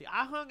wealthy.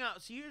 I hung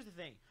out. See, here's the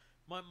thing.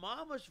 My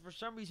mom was, for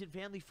some reason,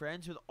 family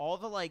friends with all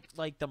the, like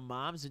the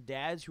moms and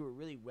dads who were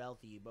really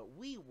wealthy, but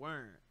we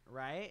weren't,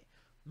 right?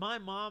 My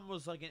mom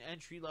was, like, an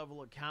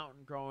entry-level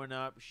accountant growing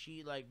up.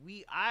 She, like,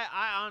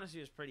 I honestly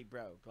was pretty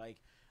broke. Like,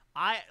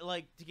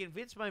 to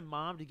convince my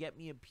mom to get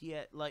me a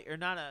PS, like, or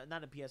not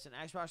a PS, an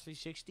Xbox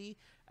 360,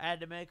 I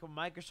had to make a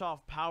Microsoft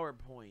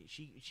PowerPoint.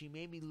 She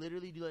made me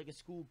literally do, like, a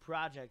school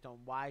project on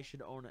why I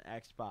should own an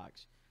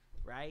Xbox,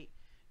 right?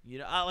 You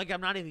know,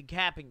 I'm not even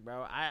capping,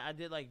 bro. I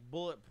did, like,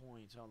 bullet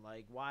points on,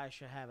 like, why I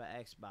should have an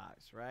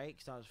Xbox, right?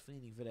 Because I was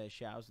fiending for that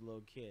shit. I was a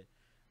little kid,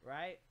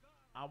 right?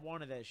 I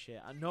wanted that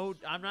shit. I'm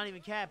not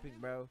even capping,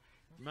 bro.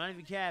 I'm not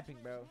even capping,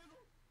 bro.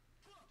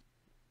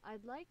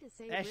 I'd like to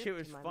say That rip shit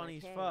was to my funny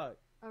as McKay, fuck.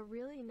 A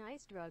really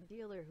nice drug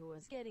dealer who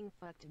was getting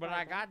fucked But by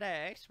I the got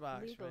that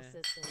Xbox, legal man.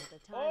 system at the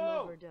time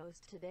Oh!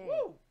 overdosed today.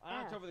 Woo! I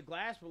knocked F. over the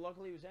glass, but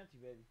luckily it was empty,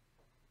 baby.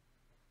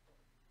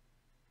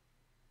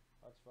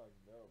 Let's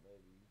fucking go,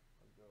 baby.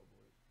 Let's go,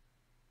 boys.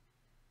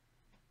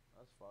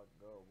 Let's fucking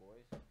go,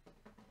 boys.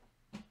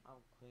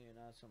 I'm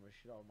cleaning out some of the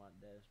shit off my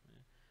desk,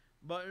 man.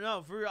 But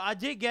no, for real, I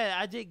did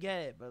get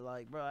it. But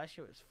like, bro, that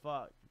shit was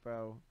fucked,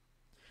 bro.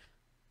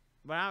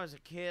 When I was a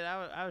kid,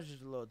 I was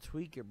just a little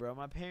tweaker, bro.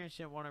 My parents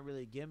didn't want to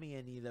really give me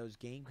any of those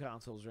game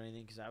consoles or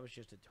anything because I was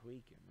just a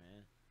tweaker,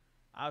 man.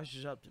 I was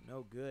just up to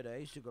no good. I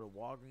used to go to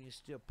Walgreens,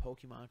 steal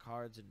Pokemon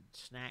cards and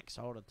snacks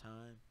all the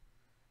time.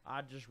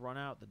 I'd just run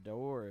out the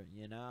door,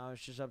 you know. I was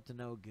just up to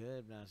no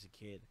good when I was a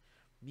kid.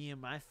 Me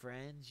and my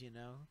friends, you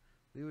know,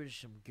 we were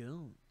just some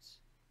goons.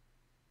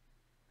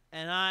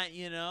 And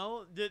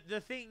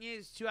the thing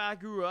is, too, I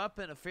grew up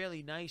in a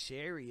fairly nice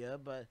area,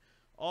 but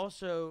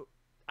also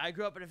I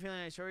grew up in a fairly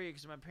nice area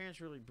because my parents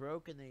were really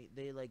broke and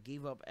they like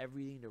gave up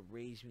everything to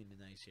raise me in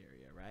a nice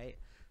area, right?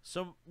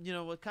 So, you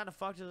know, what kind of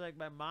fucked is like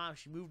my mom,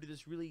 she moved to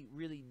this really,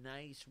 really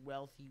nice,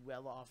 wealthy,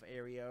 well-off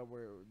area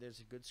where there's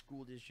a good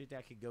school district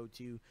I could go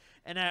to.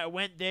 And I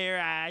went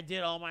there, I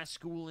did all my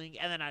schooling,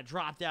 and then I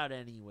dropped out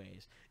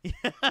anyways.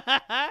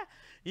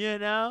 You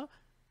know?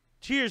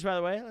 Cheers, by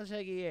the way. Let's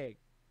take a egg.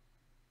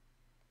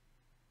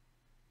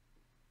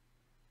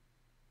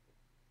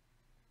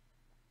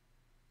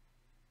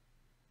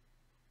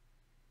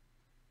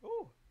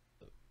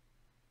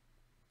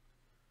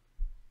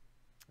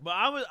 But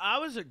I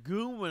was a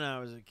goon when I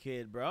was a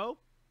kid, bro.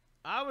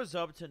 I was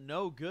up to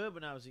no good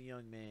when I was a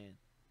young man.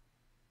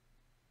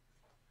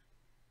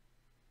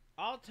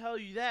 I'll tell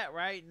you that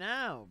right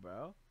now,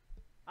 bro.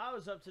 I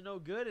was up to no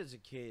good as a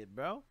kid,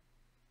 bro.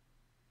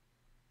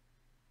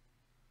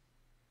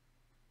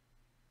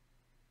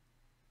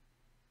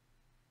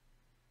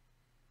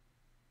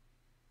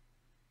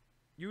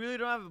 You really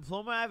don't have a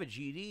diploma? I have a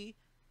GD.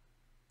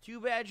 Too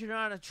bad you're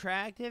not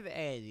attractive.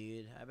 Hey,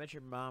 dude. I bet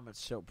your mom would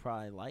still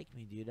probably like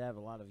me, dude. I have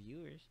a lot of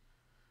viewers.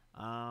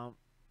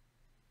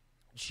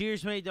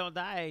 Cheers, mate. Don't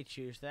die. Hey,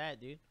 cheers to that,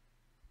 dude.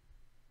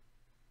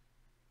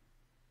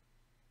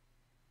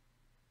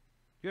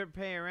 You ever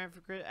paying rent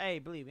for Christmas? Hey,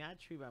 believe me, I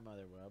treat my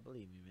mother well.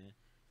 Believe me, man.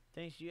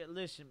 Thanks you.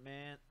 Listen,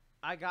 man.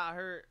 I got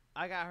her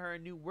a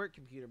new work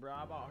computer, bro.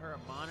 I bought her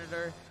a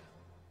monitor,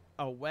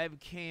 a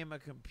webcam, a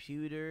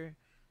computer,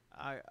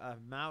 a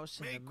mouse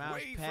and a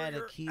mouse pad,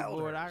 a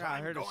keyboard. I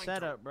got her to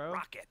set up, bro.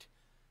 Rocket.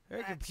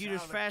 Her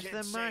computer's faster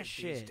than my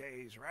shit.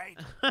 Days, right?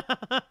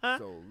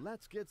 So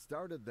let's get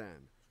started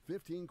then.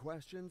 15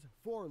 questions,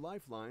 4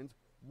 lifelines,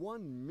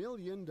 $1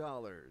 million.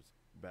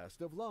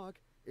 Best of luck.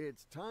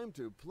 It's time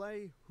to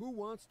play Who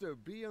Wants to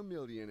Be a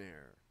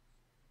Millionaire?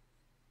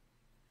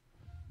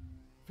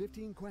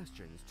 15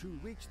 questions to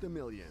reach the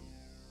million.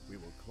 We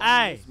will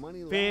climb this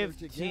money ladder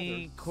 15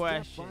 together,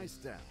 questions. step by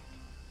step.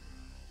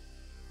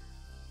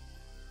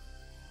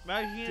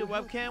 My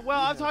webcam. Well,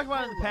 I've talked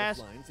about it in the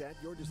past,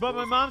 but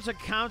my mom's a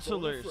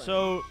counselor,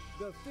 so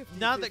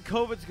now that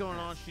COVID's going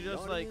on, she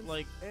does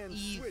like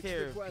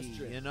e-therapy,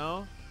 you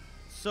know.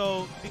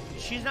 So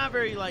she's not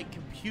very like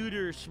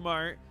computer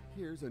smart.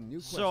 Here's a new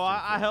question. So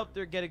I helped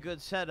her get a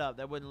good setup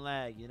that wouldn't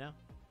lag, you know.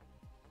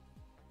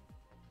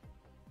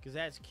 Cause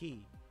that's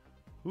key.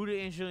 Who did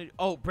instantly?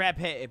 Oh, Brad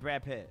Pitt. Hey,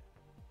 Brad Pitt.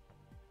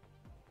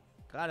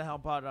 Gotta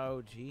help out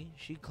OG.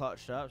 She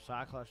clutched up, so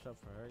I clutched up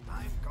for her.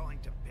 I'm going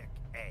to pick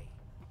A.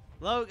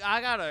 Look, I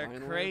got a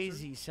Final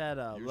crazy answer?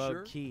 setup, You low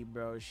sure? key,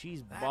 bro.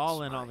 She's That's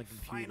balling my on the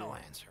computer. Final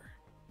answer.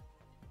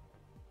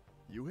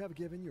 You have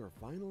given your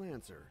final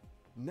answer.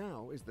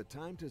 Now is the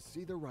time to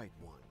see the right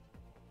one.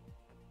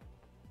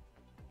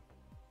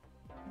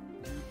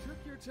 You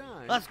took your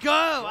time. Let's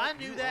go! but I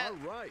knew you that.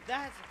 are right.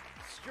 That's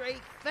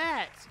straight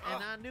facts,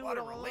 and I knew what it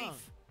a all relief. along.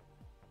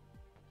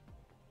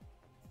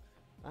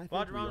 I think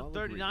Bought we all around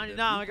agree 3090. that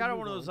Now we I can got move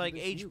one of on those to like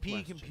this new HP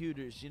question.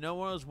 computers, you know,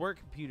 one of those work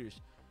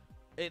computers.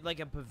 like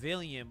a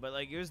pavilion, but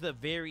like it was the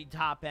very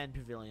top end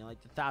pavilion,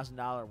 like the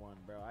 $1,000 one,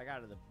 bro. I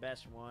got her the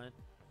best one.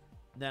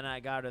 Then I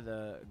got her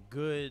the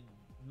good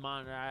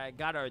monitor. I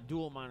got her a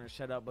dual monitor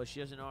set up, but she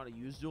doesn't know how to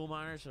use dual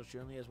monitors, so she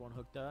only has one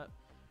hooked up.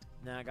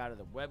 Then I got her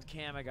the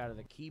webcam. I got her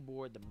the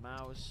keyboard, the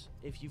mouse.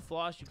 If you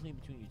floss, you clean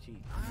between your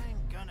teeth. I'm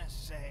gonna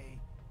say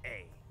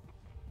A.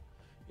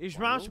 Is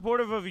your mom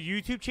supportive of a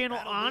YouTube channel?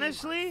 That'll be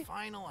Honestly, my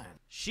final answer.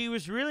 she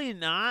was really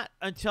not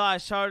until I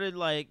started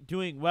like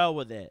doing well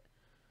with it.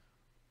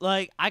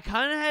 Like I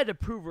kind of had to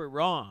prove her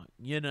wrong,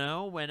 you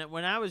know. When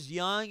I was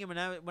young and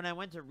when I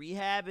went to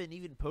rehab and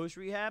even post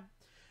rehab,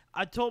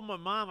 I told my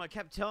mom. I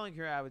kept telling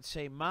her, I would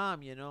say,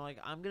 "Mom, you know, like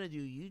I'm gonna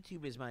do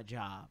YouTube as my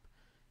job."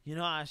 You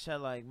know, I said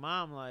like,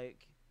 "Mom,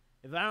 like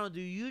if I don't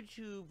do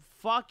YouTube,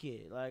 fuck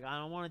it. Like I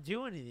don't want to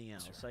do anything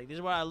else. Like this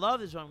is what I love.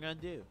 This is what I'm gonna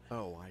do."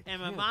 Oh, I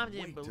And my can't mom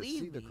didn't wait to believe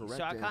see the me, correct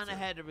so I kind answer. of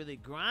had to really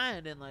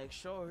grind and like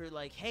show her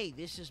like, "Hey,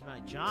 this is my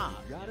job."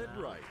 Got you it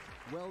know? right.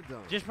 Well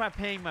done. Just by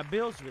paying my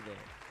bills with it.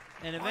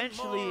 And One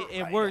eventually more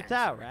it right worked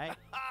out, answer. right?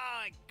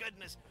 My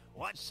goodness,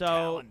 what So-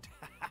 talent.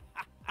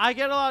 I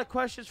get a lot of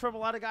questions from a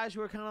lot of guys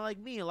who are kind of like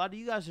me. A lot of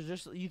you guys are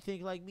just, you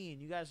think like me,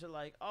 and you guys are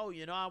like, "Oh,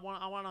 you know, I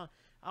want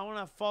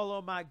to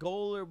follow my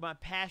goal or my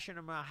passion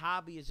or my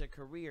hobby as a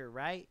career,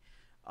 right?"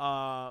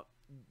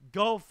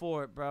 Go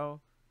for it, bro.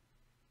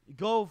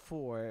 Go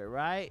for it,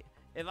 right?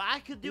 If I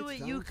could do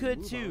It's it, you time to could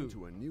move too. on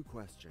to a new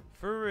question.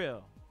 For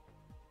real.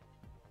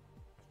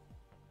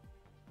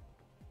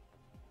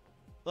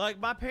 Like,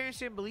 my parents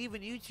didn't believe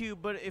in YouTube,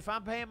 but if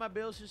I'm paying my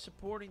bills and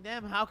supporting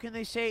them, how can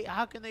they,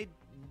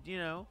 you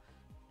know,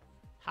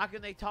 how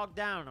can they talk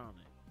down on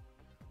it?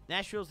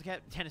 Nashville's the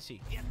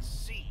Tennessee. It's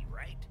C,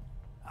 right?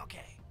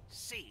 Okay,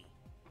 C.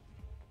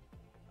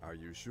 Are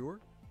you sure?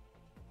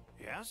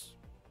 Yes,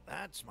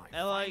 that's my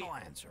LA. final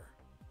answer.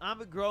 I'm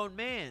a grown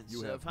man, You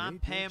so have if I'm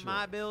made your paying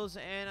my choice. bills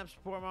and I'm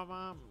supporting my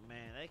mom,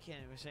 man, they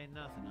can't even say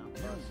nothing. I'm You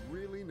buzzed.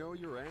 really know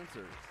your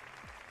answers.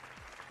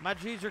 My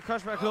dreams are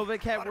crushed by Oh, COVID.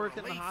 Can't what a work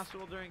in the relief.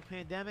 hospital during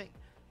pandemic.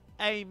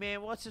 Hey,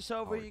 man, once it's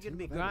over, Our you're going to team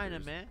be of grinding,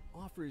 editors man.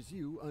 offers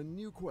you a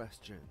new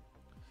question.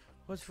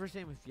 What's the first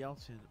name of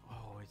Yeltsin?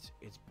 Oh,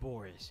 it's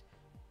Boris.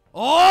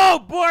 Oh,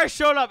 Boris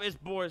showed up. It's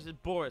Boris. It's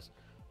Boris.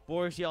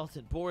 Boris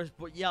Yeltsin. Boris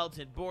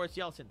Yeltsin. Boris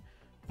Yeltsin.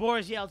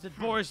 Boris Yeltsin.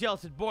 Boris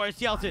Yeltsin. Boris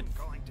Yeltsin.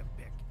 I'm going to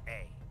pick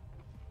A.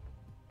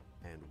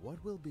 And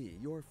what will be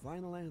your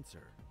final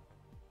answer?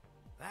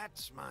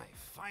 That's my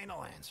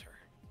final answer.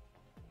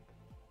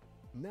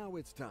 Now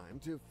it's time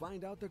to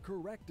find out the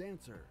correct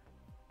answer.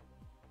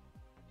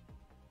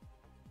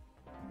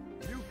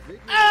 You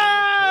figured it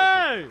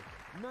out Hey!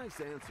 perfect. Nice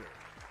answer.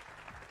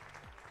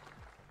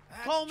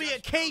 That Call me a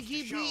just goes to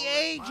KGB show that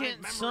my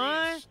agent, memory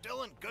son. is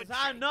still in good 'Cause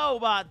I shape. know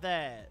about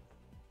that.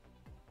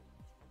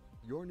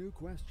 Your new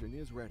question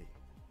is ready.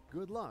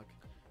 Good luck.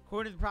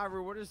 According to the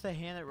proverb, what does the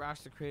hand that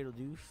rocks the cradle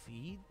do?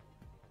 Feed?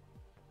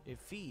 It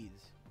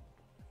feeds.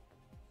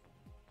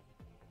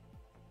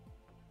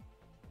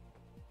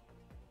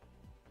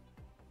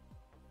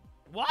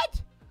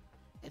 What?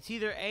 It's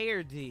either A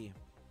or D.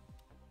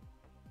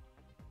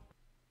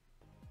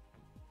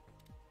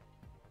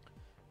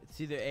 It's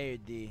either A or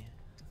D.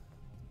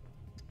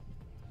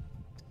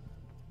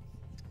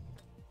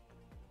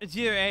 It's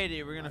either A or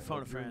D. We're gonna I phone a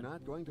hope you're friend.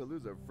 not going to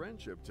lose a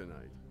friendship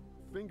tonight.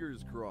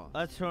 Fingers crossed.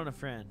 Let's phone a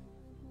friend.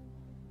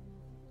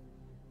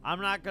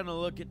 I'm not gonna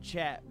look at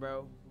chat,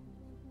 bro.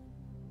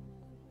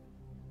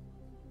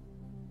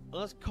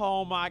 Let's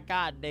call my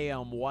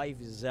goddamn wife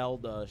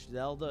Zelda.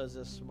 Zelda is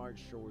a smart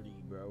shorty,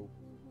 bro.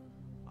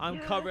 I'm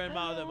covering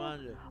my other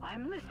monitor.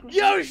 I'm listening.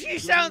 Yo, she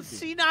sounds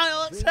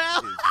senile This as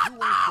hell. is Who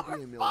Wants to Be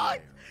a Millionaire?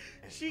 Fuck.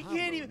 And She Pablo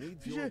can't even-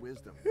 needs your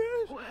wisdom.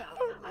 Well,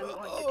 I'm going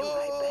to do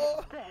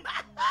my best then.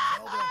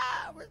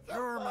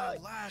 You're my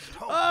last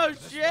hope. Oh on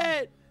this shit!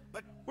 one,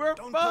 but We're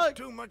don't fucked.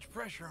 put too much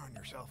pressure on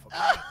yourself, okay?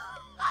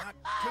 Not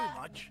too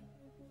much.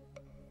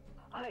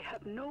 I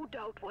have no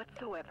doubt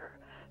whatsoever.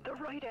 The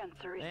right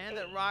answer is Man A.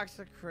 that rocks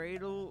the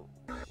cradle.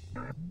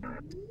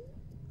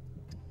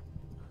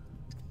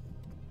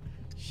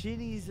 She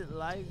needs a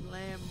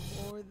lifeline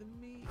more than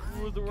me.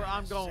 I'm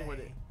Gonna going with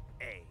it.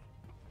 say A.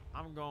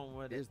 I'm going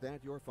with it. Is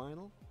that your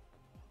final?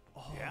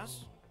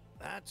 Yes,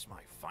 that's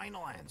my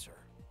final answer.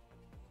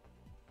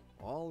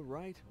 All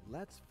right,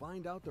 let's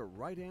find out the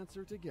right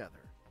answer together.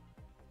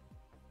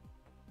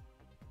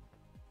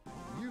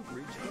 You've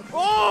reached the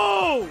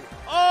Oh!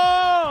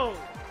 Oh!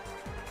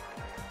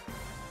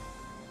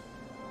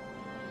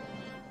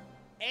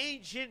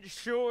 Ancient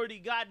shorty,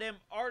 goddamn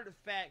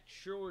artifact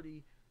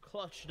shorty,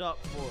 clutched up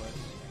for us.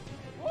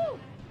 Woo!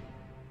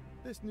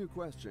 This new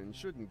question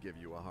shouldn't give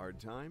you a hard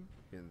time,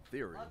 in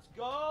theory. Let's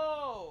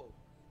go!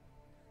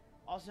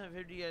 Also,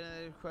 if you get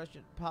another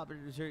question,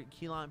 popular dessert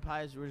key lime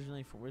pie is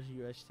originally from which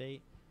U.S.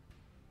 state?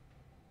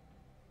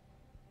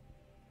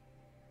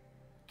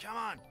 Come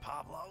on,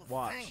 Pablo.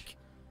 Watch. Think.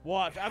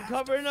 Watch, You I'm have to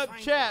covering up find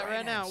the chat right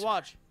right now. answer.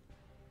 Watch.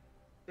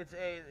 It's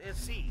A. It's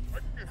C.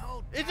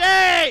 No It's doubt.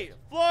 A!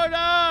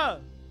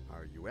 Florida!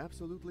 Are you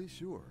absolutely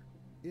sure?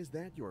 Is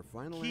that your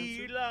final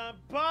Key answer? lime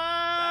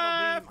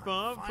pie That'll be my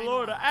from final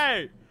Florida.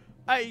 answer. Hey!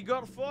 Hey, you go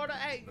to Florida?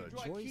 Hey, you The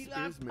draw a choice key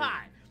lime is made.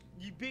 pie.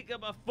 You pick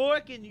up a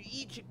fork and you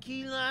eat your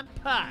key lime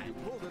pie. You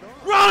pulled it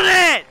off. Run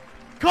it!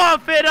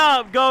 Cough it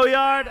up, go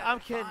yard. I'm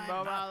kidding, I'm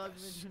bro. not I the love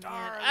you.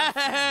 star of the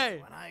film Hey!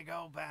 when I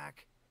go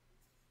back.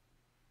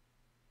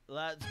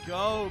 Let's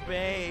go,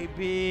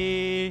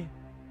 baby.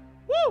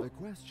 The Woo!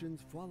 questions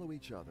follow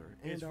each other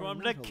and It's are from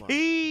the not alike.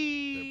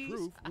 keys. The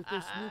proof with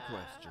this new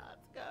question.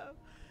 Let's go.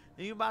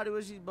 Anybody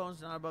wish these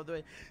bones not above the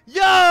way?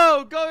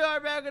 Yo, go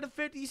yard back at the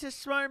 50. He says,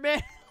 smart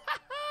man.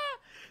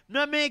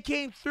 That man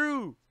came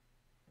through.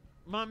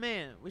 My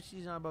man, which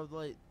he's not above the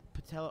light.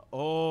 Patella.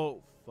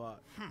 Oh,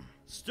 fuck.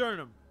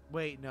 Sternum.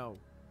 Wait, no.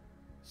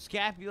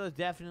 Scapula is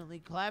definitely.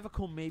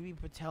 Clavicle, maybe.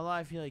 Patella,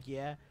 I feel like,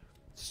 yeah.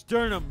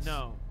 Sternum,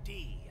 no.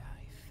 D,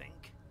 I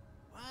think.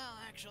 Well,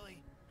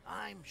 actually,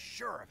 I'm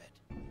sure of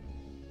it.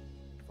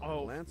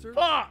 Final Oh, answer?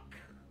 fuck.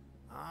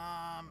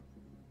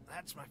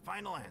 That's my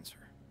final answer.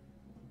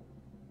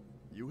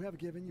 You have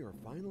given your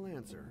final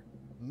answer.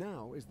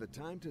 Now is the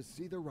time to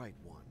see the right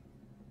one.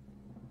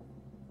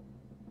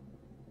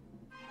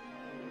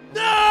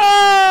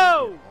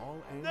 No!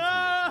 All ends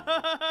No!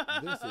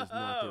 here. This is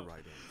not the right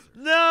answer.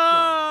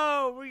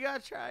 No! We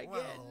gotta try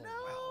again.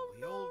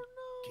 The old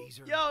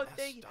geezer Yo, messed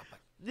thank you. up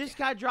This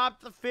guy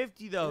dropped the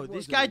 50 though. It This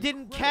was guy an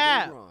didn't incredible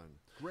cap. run.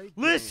 Great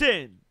game.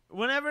 Listen,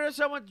 whenever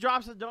someone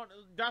drops a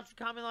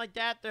comment like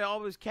that, they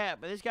always cap.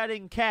 But this guy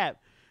didn't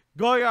cap.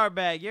 Go yard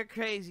bag, you're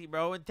crazy,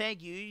 bro. And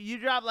thank you. You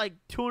dropped like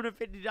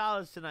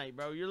 $250 tonight,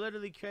 bro. You're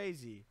literally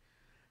crazy.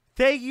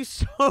 Thank you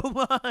so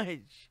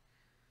much.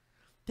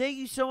 Thank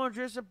you so much for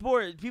your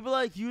support. People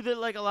like you that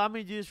like allow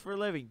me to do this for a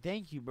living.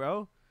 Thank you,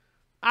 bro.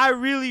 I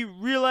really,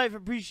 real life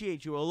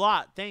appreciate you a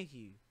lot. Thank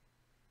you.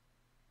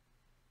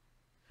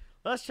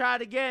 Let's try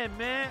it again,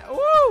 man.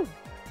 Woo!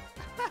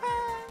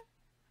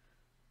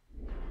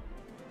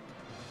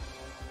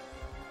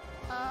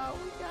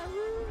 We got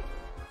room.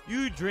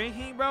 You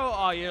drinking, bro?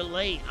 Oh, you're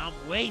late. I'm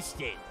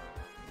wasted.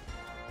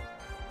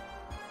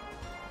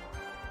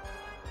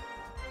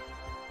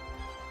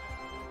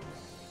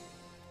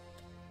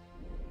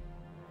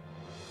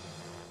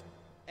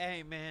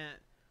 Hey, man.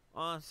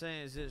 All I'm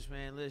saying is this,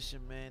 man.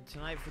 Listen, man.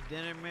 Tonight for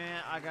dinner,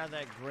 man, I got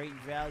that great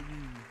value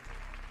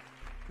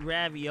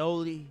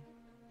ravioli.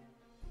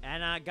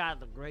 And I got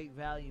the great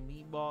value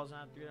meatballs. And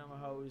I threw them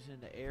hoes in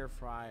the air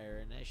fryer.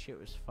 And that shit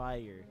was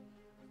fire.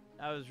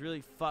 I was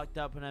really fucked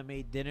up when I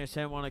made dinner,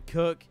 so I didn't want to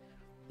cook.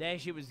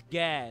 That shit was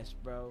gas,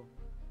 bro.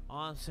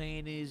 All I'm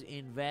saying is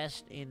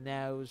invest in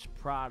those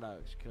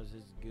products because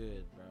it's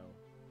good, bro.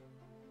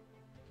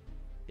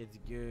 It's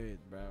good,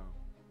 bro.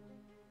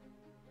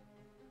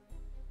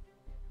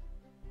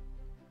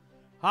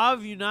 How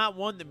have you not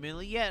won the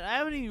million yet? I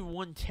haven't even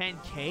won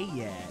 10K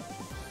yet.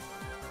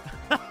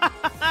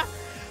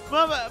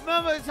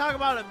 Mama, talk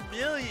about a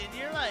million.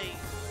 You're like,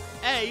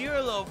 hey, you're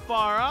a little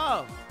far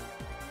off.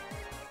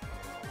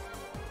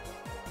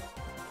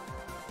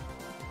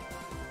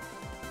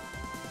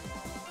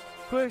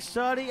 Quick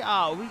study?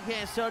 Oh, we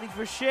can't study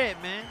for shit,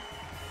 man.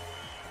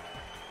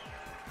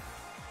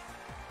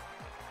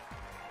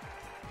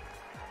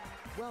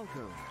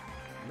 Welcome.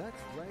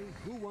 Let's play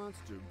Who Wants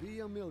to Be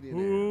a Millionaire?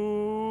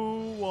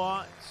 Who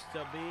wants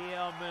to be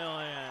a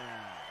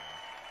millionaire?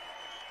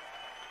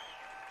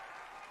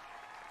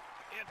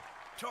 It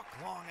took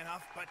long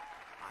enough, but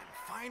I'm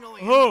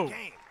finally Who? in the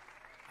game.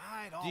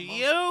 I'd almost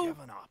you?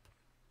 given up.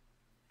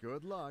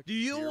 Good luck. Do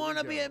you Here we want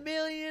to be go. a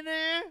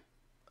millionaire?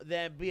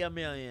 Then be a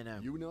millionaire.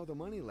 You know the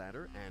money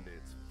ladder, and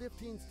it's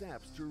 15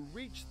 steps to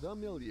reach the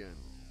million.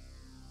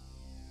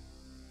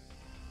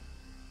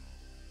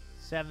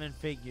 7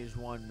 figures,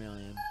 1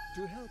 million.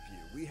 To help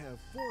you, we have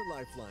 4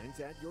 lifelines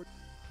at your...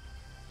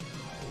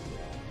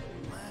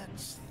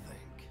 Let's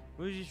think.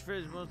 Who's your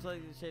friends most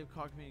likely to save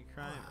car community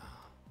crime?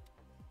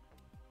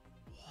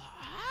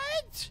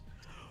 What?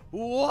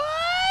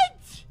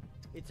 What?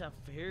 It's a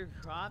fair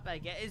crop, I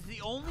guess. It's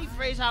the only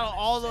phrase out of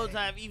all those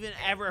I've even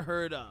ever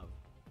heard of.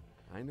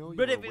 I know you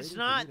But were if it's waiting for me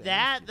not to that,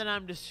 ask you. then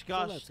I'm So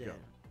disgusted. let's go.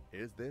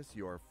 Is this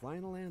your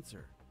final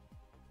answer?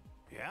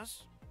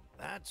 Yes,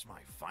 that's my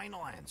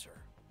final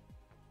answer.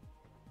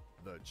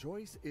 The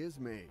choice is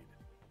made.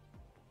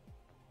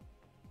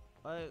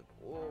 Like,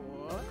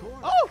 what? Of course.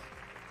 Oh!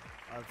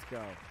 Let's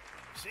go.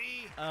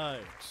 See? Aye.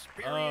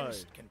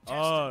 Experienced Aye.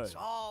 contestants Aye.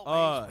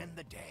 always Aye. win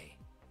the day.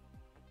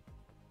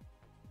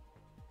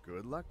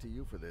 Good luck to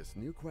you for this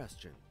new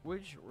question.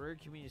 Which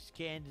word can mean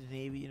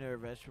Scandinavian or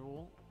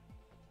vegetable?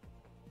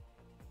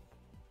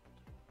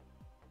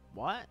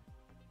 What?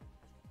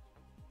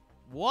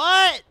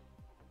 What?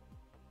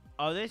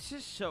 Oh, this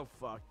is so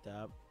fucked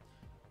up.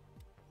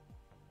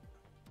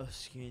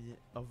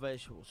 A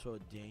vegetable, so a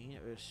Dane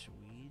or a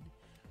Swede?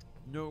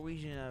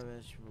 Norwegian a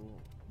vegetable,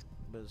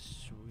 but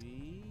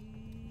Swede?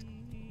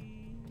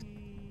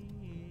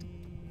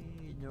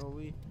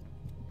 Norway?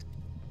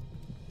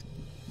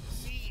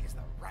 C is the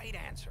right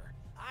answer.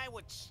 I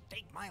would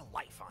stake my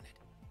life on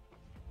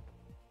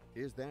it.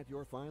 Is that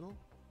your final?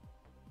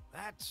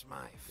 That's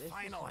my This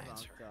final is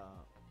answer. fucked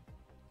up.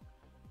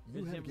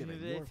 You have given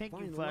your Thank you,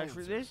 final Flash, for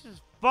answer. this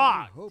is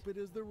I fucked. hope it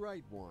is the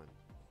right one.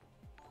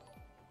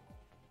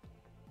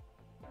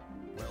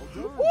 Well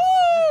done. Woo!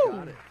 You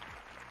got it.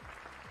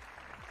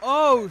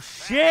 Oh,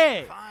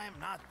 shit. If I'm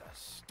not the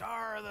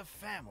star of the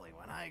family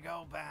when I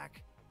go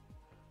back.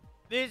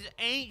 This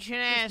ancient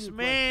This ass new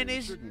man question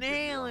is shouldn't give you a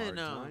nailing hard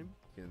them. time,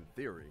 in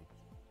theory.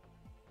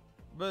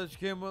 But it's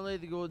Kim Whitley,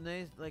 the Golden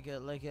Age,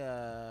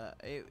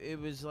 it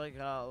was like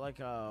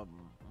a.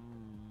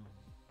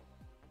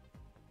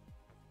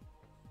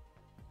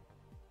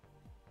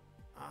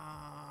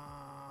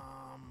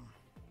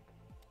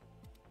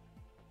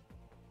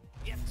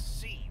 It's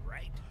C,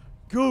 right?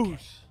 Goose. Okay,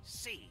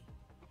 C.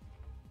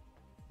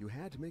 You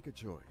had to make a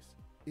choice.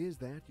 Is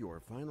that your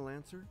final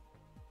answer?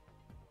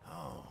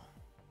 Oh,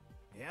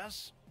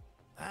 yes,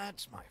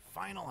 that's my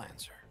final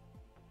answer.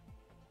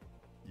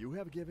 You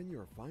have given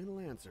your final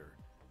answer.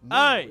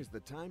 Now Hey! is the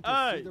time to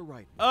see Hey! the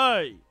right one.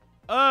 Hey!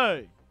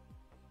 Hey!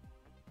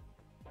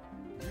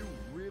 You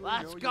really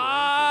Let's know go! your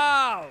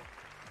answer.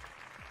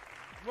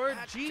 We're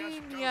That genius.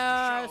 just goes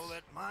to show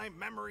that my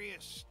memory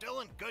is still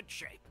in good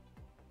shape.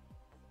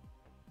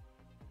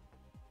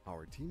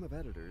 Our team of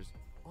editors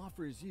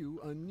offers you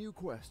a new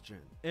question.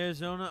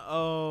 Arizona.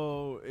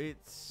 Oh,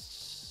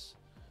 it's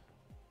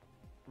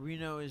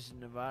Reno is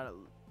Nevada.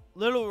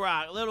 Little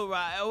Rock.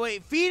 Oh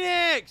wait,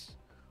 Phoenix.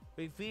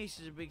 Wait, Phoenix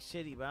is a big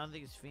city, but I don't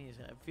think it's Phoenix.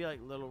 I feel like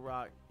Little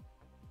Rock.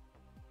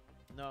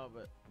 No,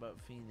 but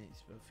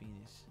Phoenix.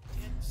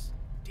 It's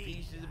D.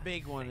 Phoenix is a I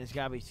big one. think. It's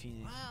gotta be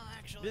Phoenix. Well,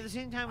 actually, But at the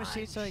same time, it I'm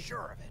states like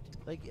sure of it.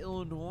 like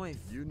Illinois.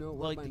 You know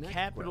what like my the next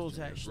capital's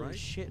question is, actually right? a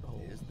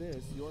shithole. Is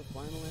this your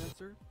final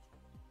answer?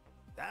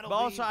 That'll But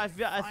also, be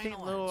I my think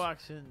final Little answer.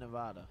 Rock's in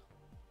Nevada.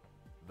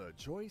 The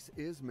choice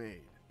is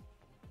made.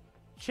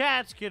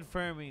 Chat's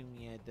confirming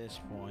me at this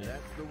point.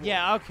 That's the one.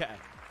 Yeah, okay.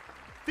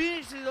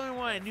 Phoenix is the only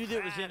one I knew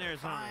that was in If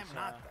Arizona. I'm So,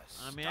 not the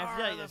I mean, I feel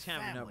star like of that's the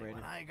kind of a family no-brainer.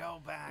 when I go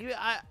back.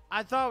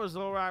 I thought it was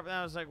Little Rock, but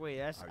I was like, wait,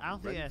 that's Are I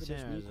don't you think ready that's for in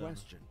this new Arizona.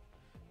 question?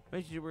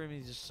 Basically, where it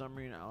means a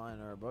summary, an outline,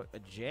 or a book, a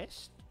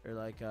gist, or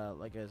a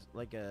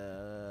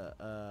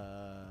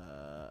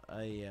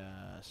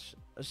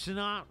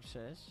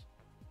synopsis.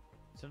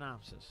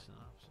 Synopsis.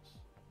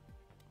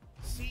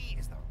 C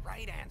is the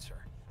right answer.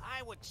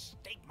 I would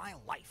stake my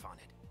life on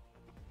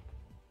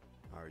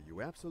it. Are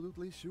you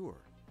absolutely sure?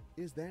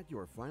 Is that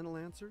your final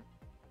answer?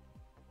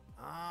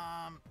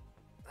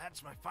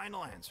 That's my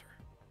final answer.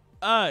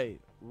 Hey,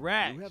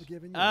 Rex. You have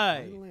given your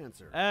Hey, final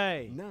answer.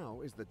 hey.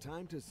 Now is the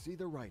time to see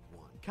the right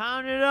one.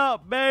 Count it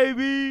up,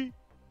 baby.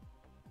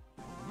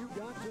 You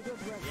got to the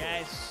threshold.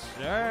 Yes,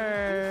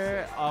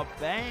 sir. A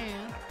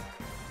band.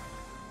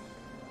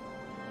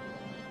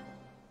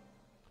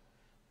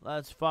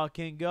 Let's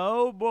fucking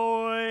go,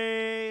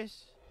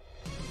 boys.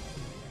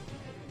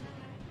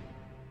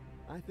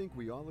 I think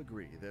we all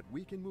agree that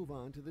we can move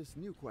on to this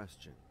new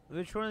question.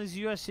 Which one of these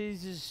U.S.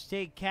 cities is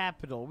state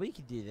capital? We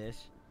can do this.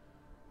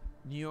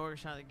 New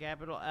York's not the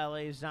capital.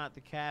 L.A. is not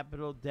the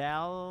capital.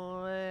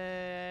 Dallas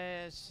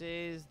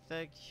is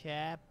the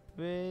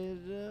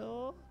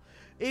capital.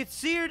 It's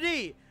C or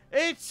D.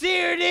 It's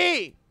C or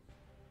D.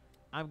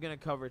 I'm going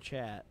to cover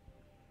chat.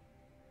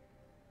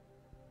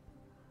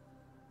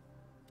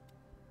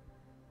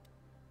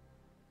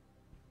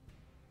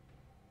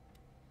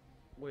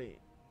 Wait.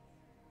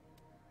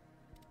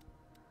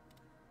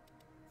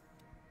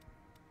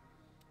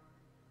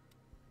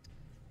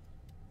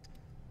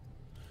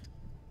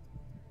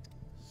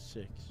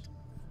 Six.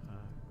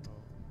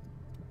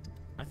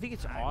 I think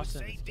it's I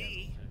Austin. would say that's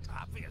D, capital.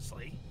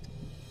 obviously.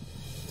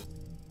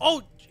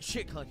 Oh,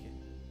 shit, clicking.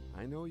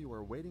 I know you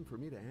are waiting for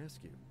me to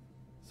ask you.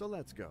 So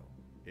let's go.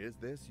 Is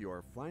this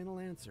your final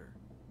answer?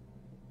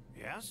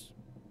 Yes,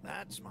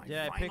 that's my Did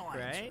I final pick answer.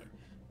 right?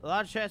 A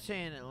lot of chat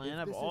saying Atlanta, If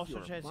but this is also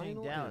your chat saying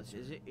final Dallas.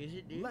 answer, Is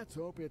it, dude? Let's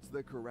hope it's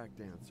the correct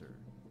answer.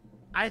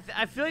 I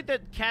feel like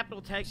that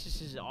capital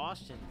Texas is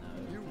Austin,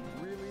 though. You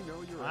really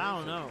know your I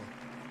don't answer. know.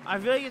 I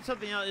feel like it's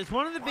something else. It's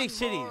one of the One big more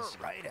cities.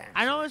 right answer.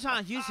 I know it's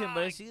not Houston, but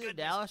My it's either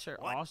goodness, Dallas or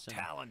what Austin.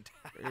 talent.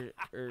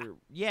 or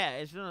yeah,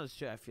 it's one of those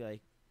two. I feel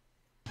like.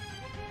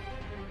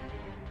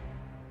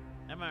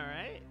 Am I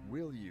right?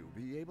 Will you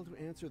be able to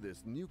answer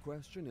this new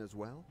question as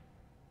well?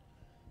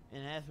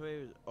 Anne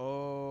Hathaway was.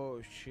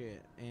 Oh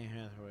shit, Anne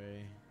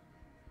Hathaway.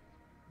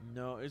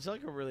 No, it's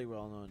like a really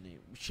well-known name.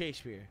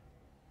 Shakespeare.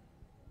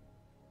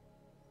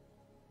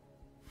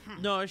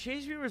 No,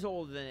 Shakespeare was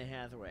older than Anne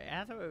Hathaway.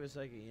 Hathaway was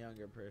like a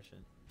younger person.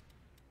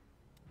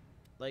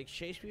 Like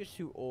Shakespeare's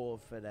too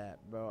old for that,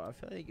 bro. I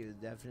feel like it was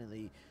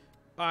definitely.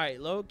 All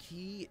right, low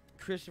key.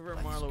 Christopher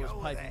Let's Marlowe was go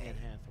with piping A. Anne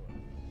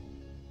Hathaway.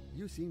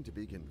 You seem to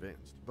be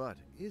convinced, but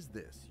is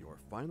this your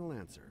final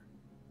answer?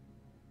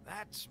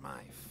 That's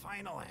my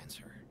final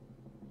answer.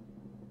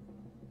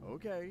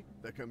 Okay,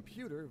 the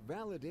computer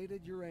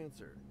validated your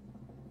answer.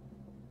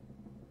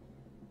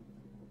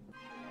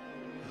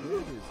 It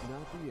is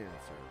not the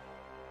answer.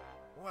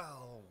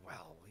 Well,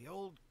 the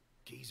old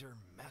geezer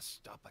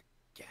messed up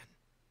again.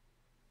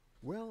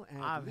 Well,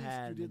 at I've least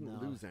had you didn't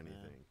enough, lose man.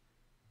 anything.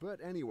 But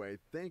anyway,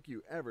 thank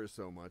you ever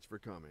so much for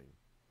coming.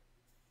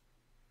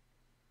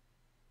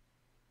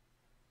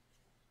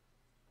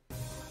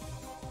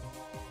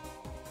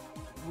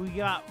 We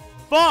got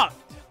fucked.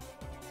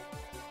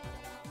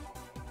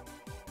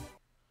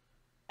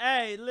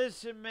 Hey,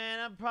 listen,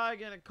 man. I'm probably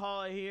going to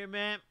call it here,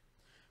 man.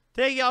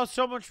 Thank y'all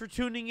so much for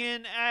tuning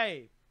in.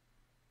 Hey.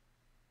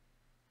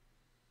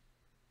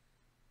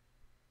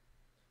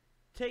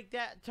 Take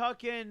that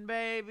tuck in,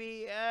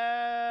 baby.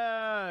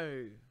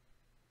 Hey.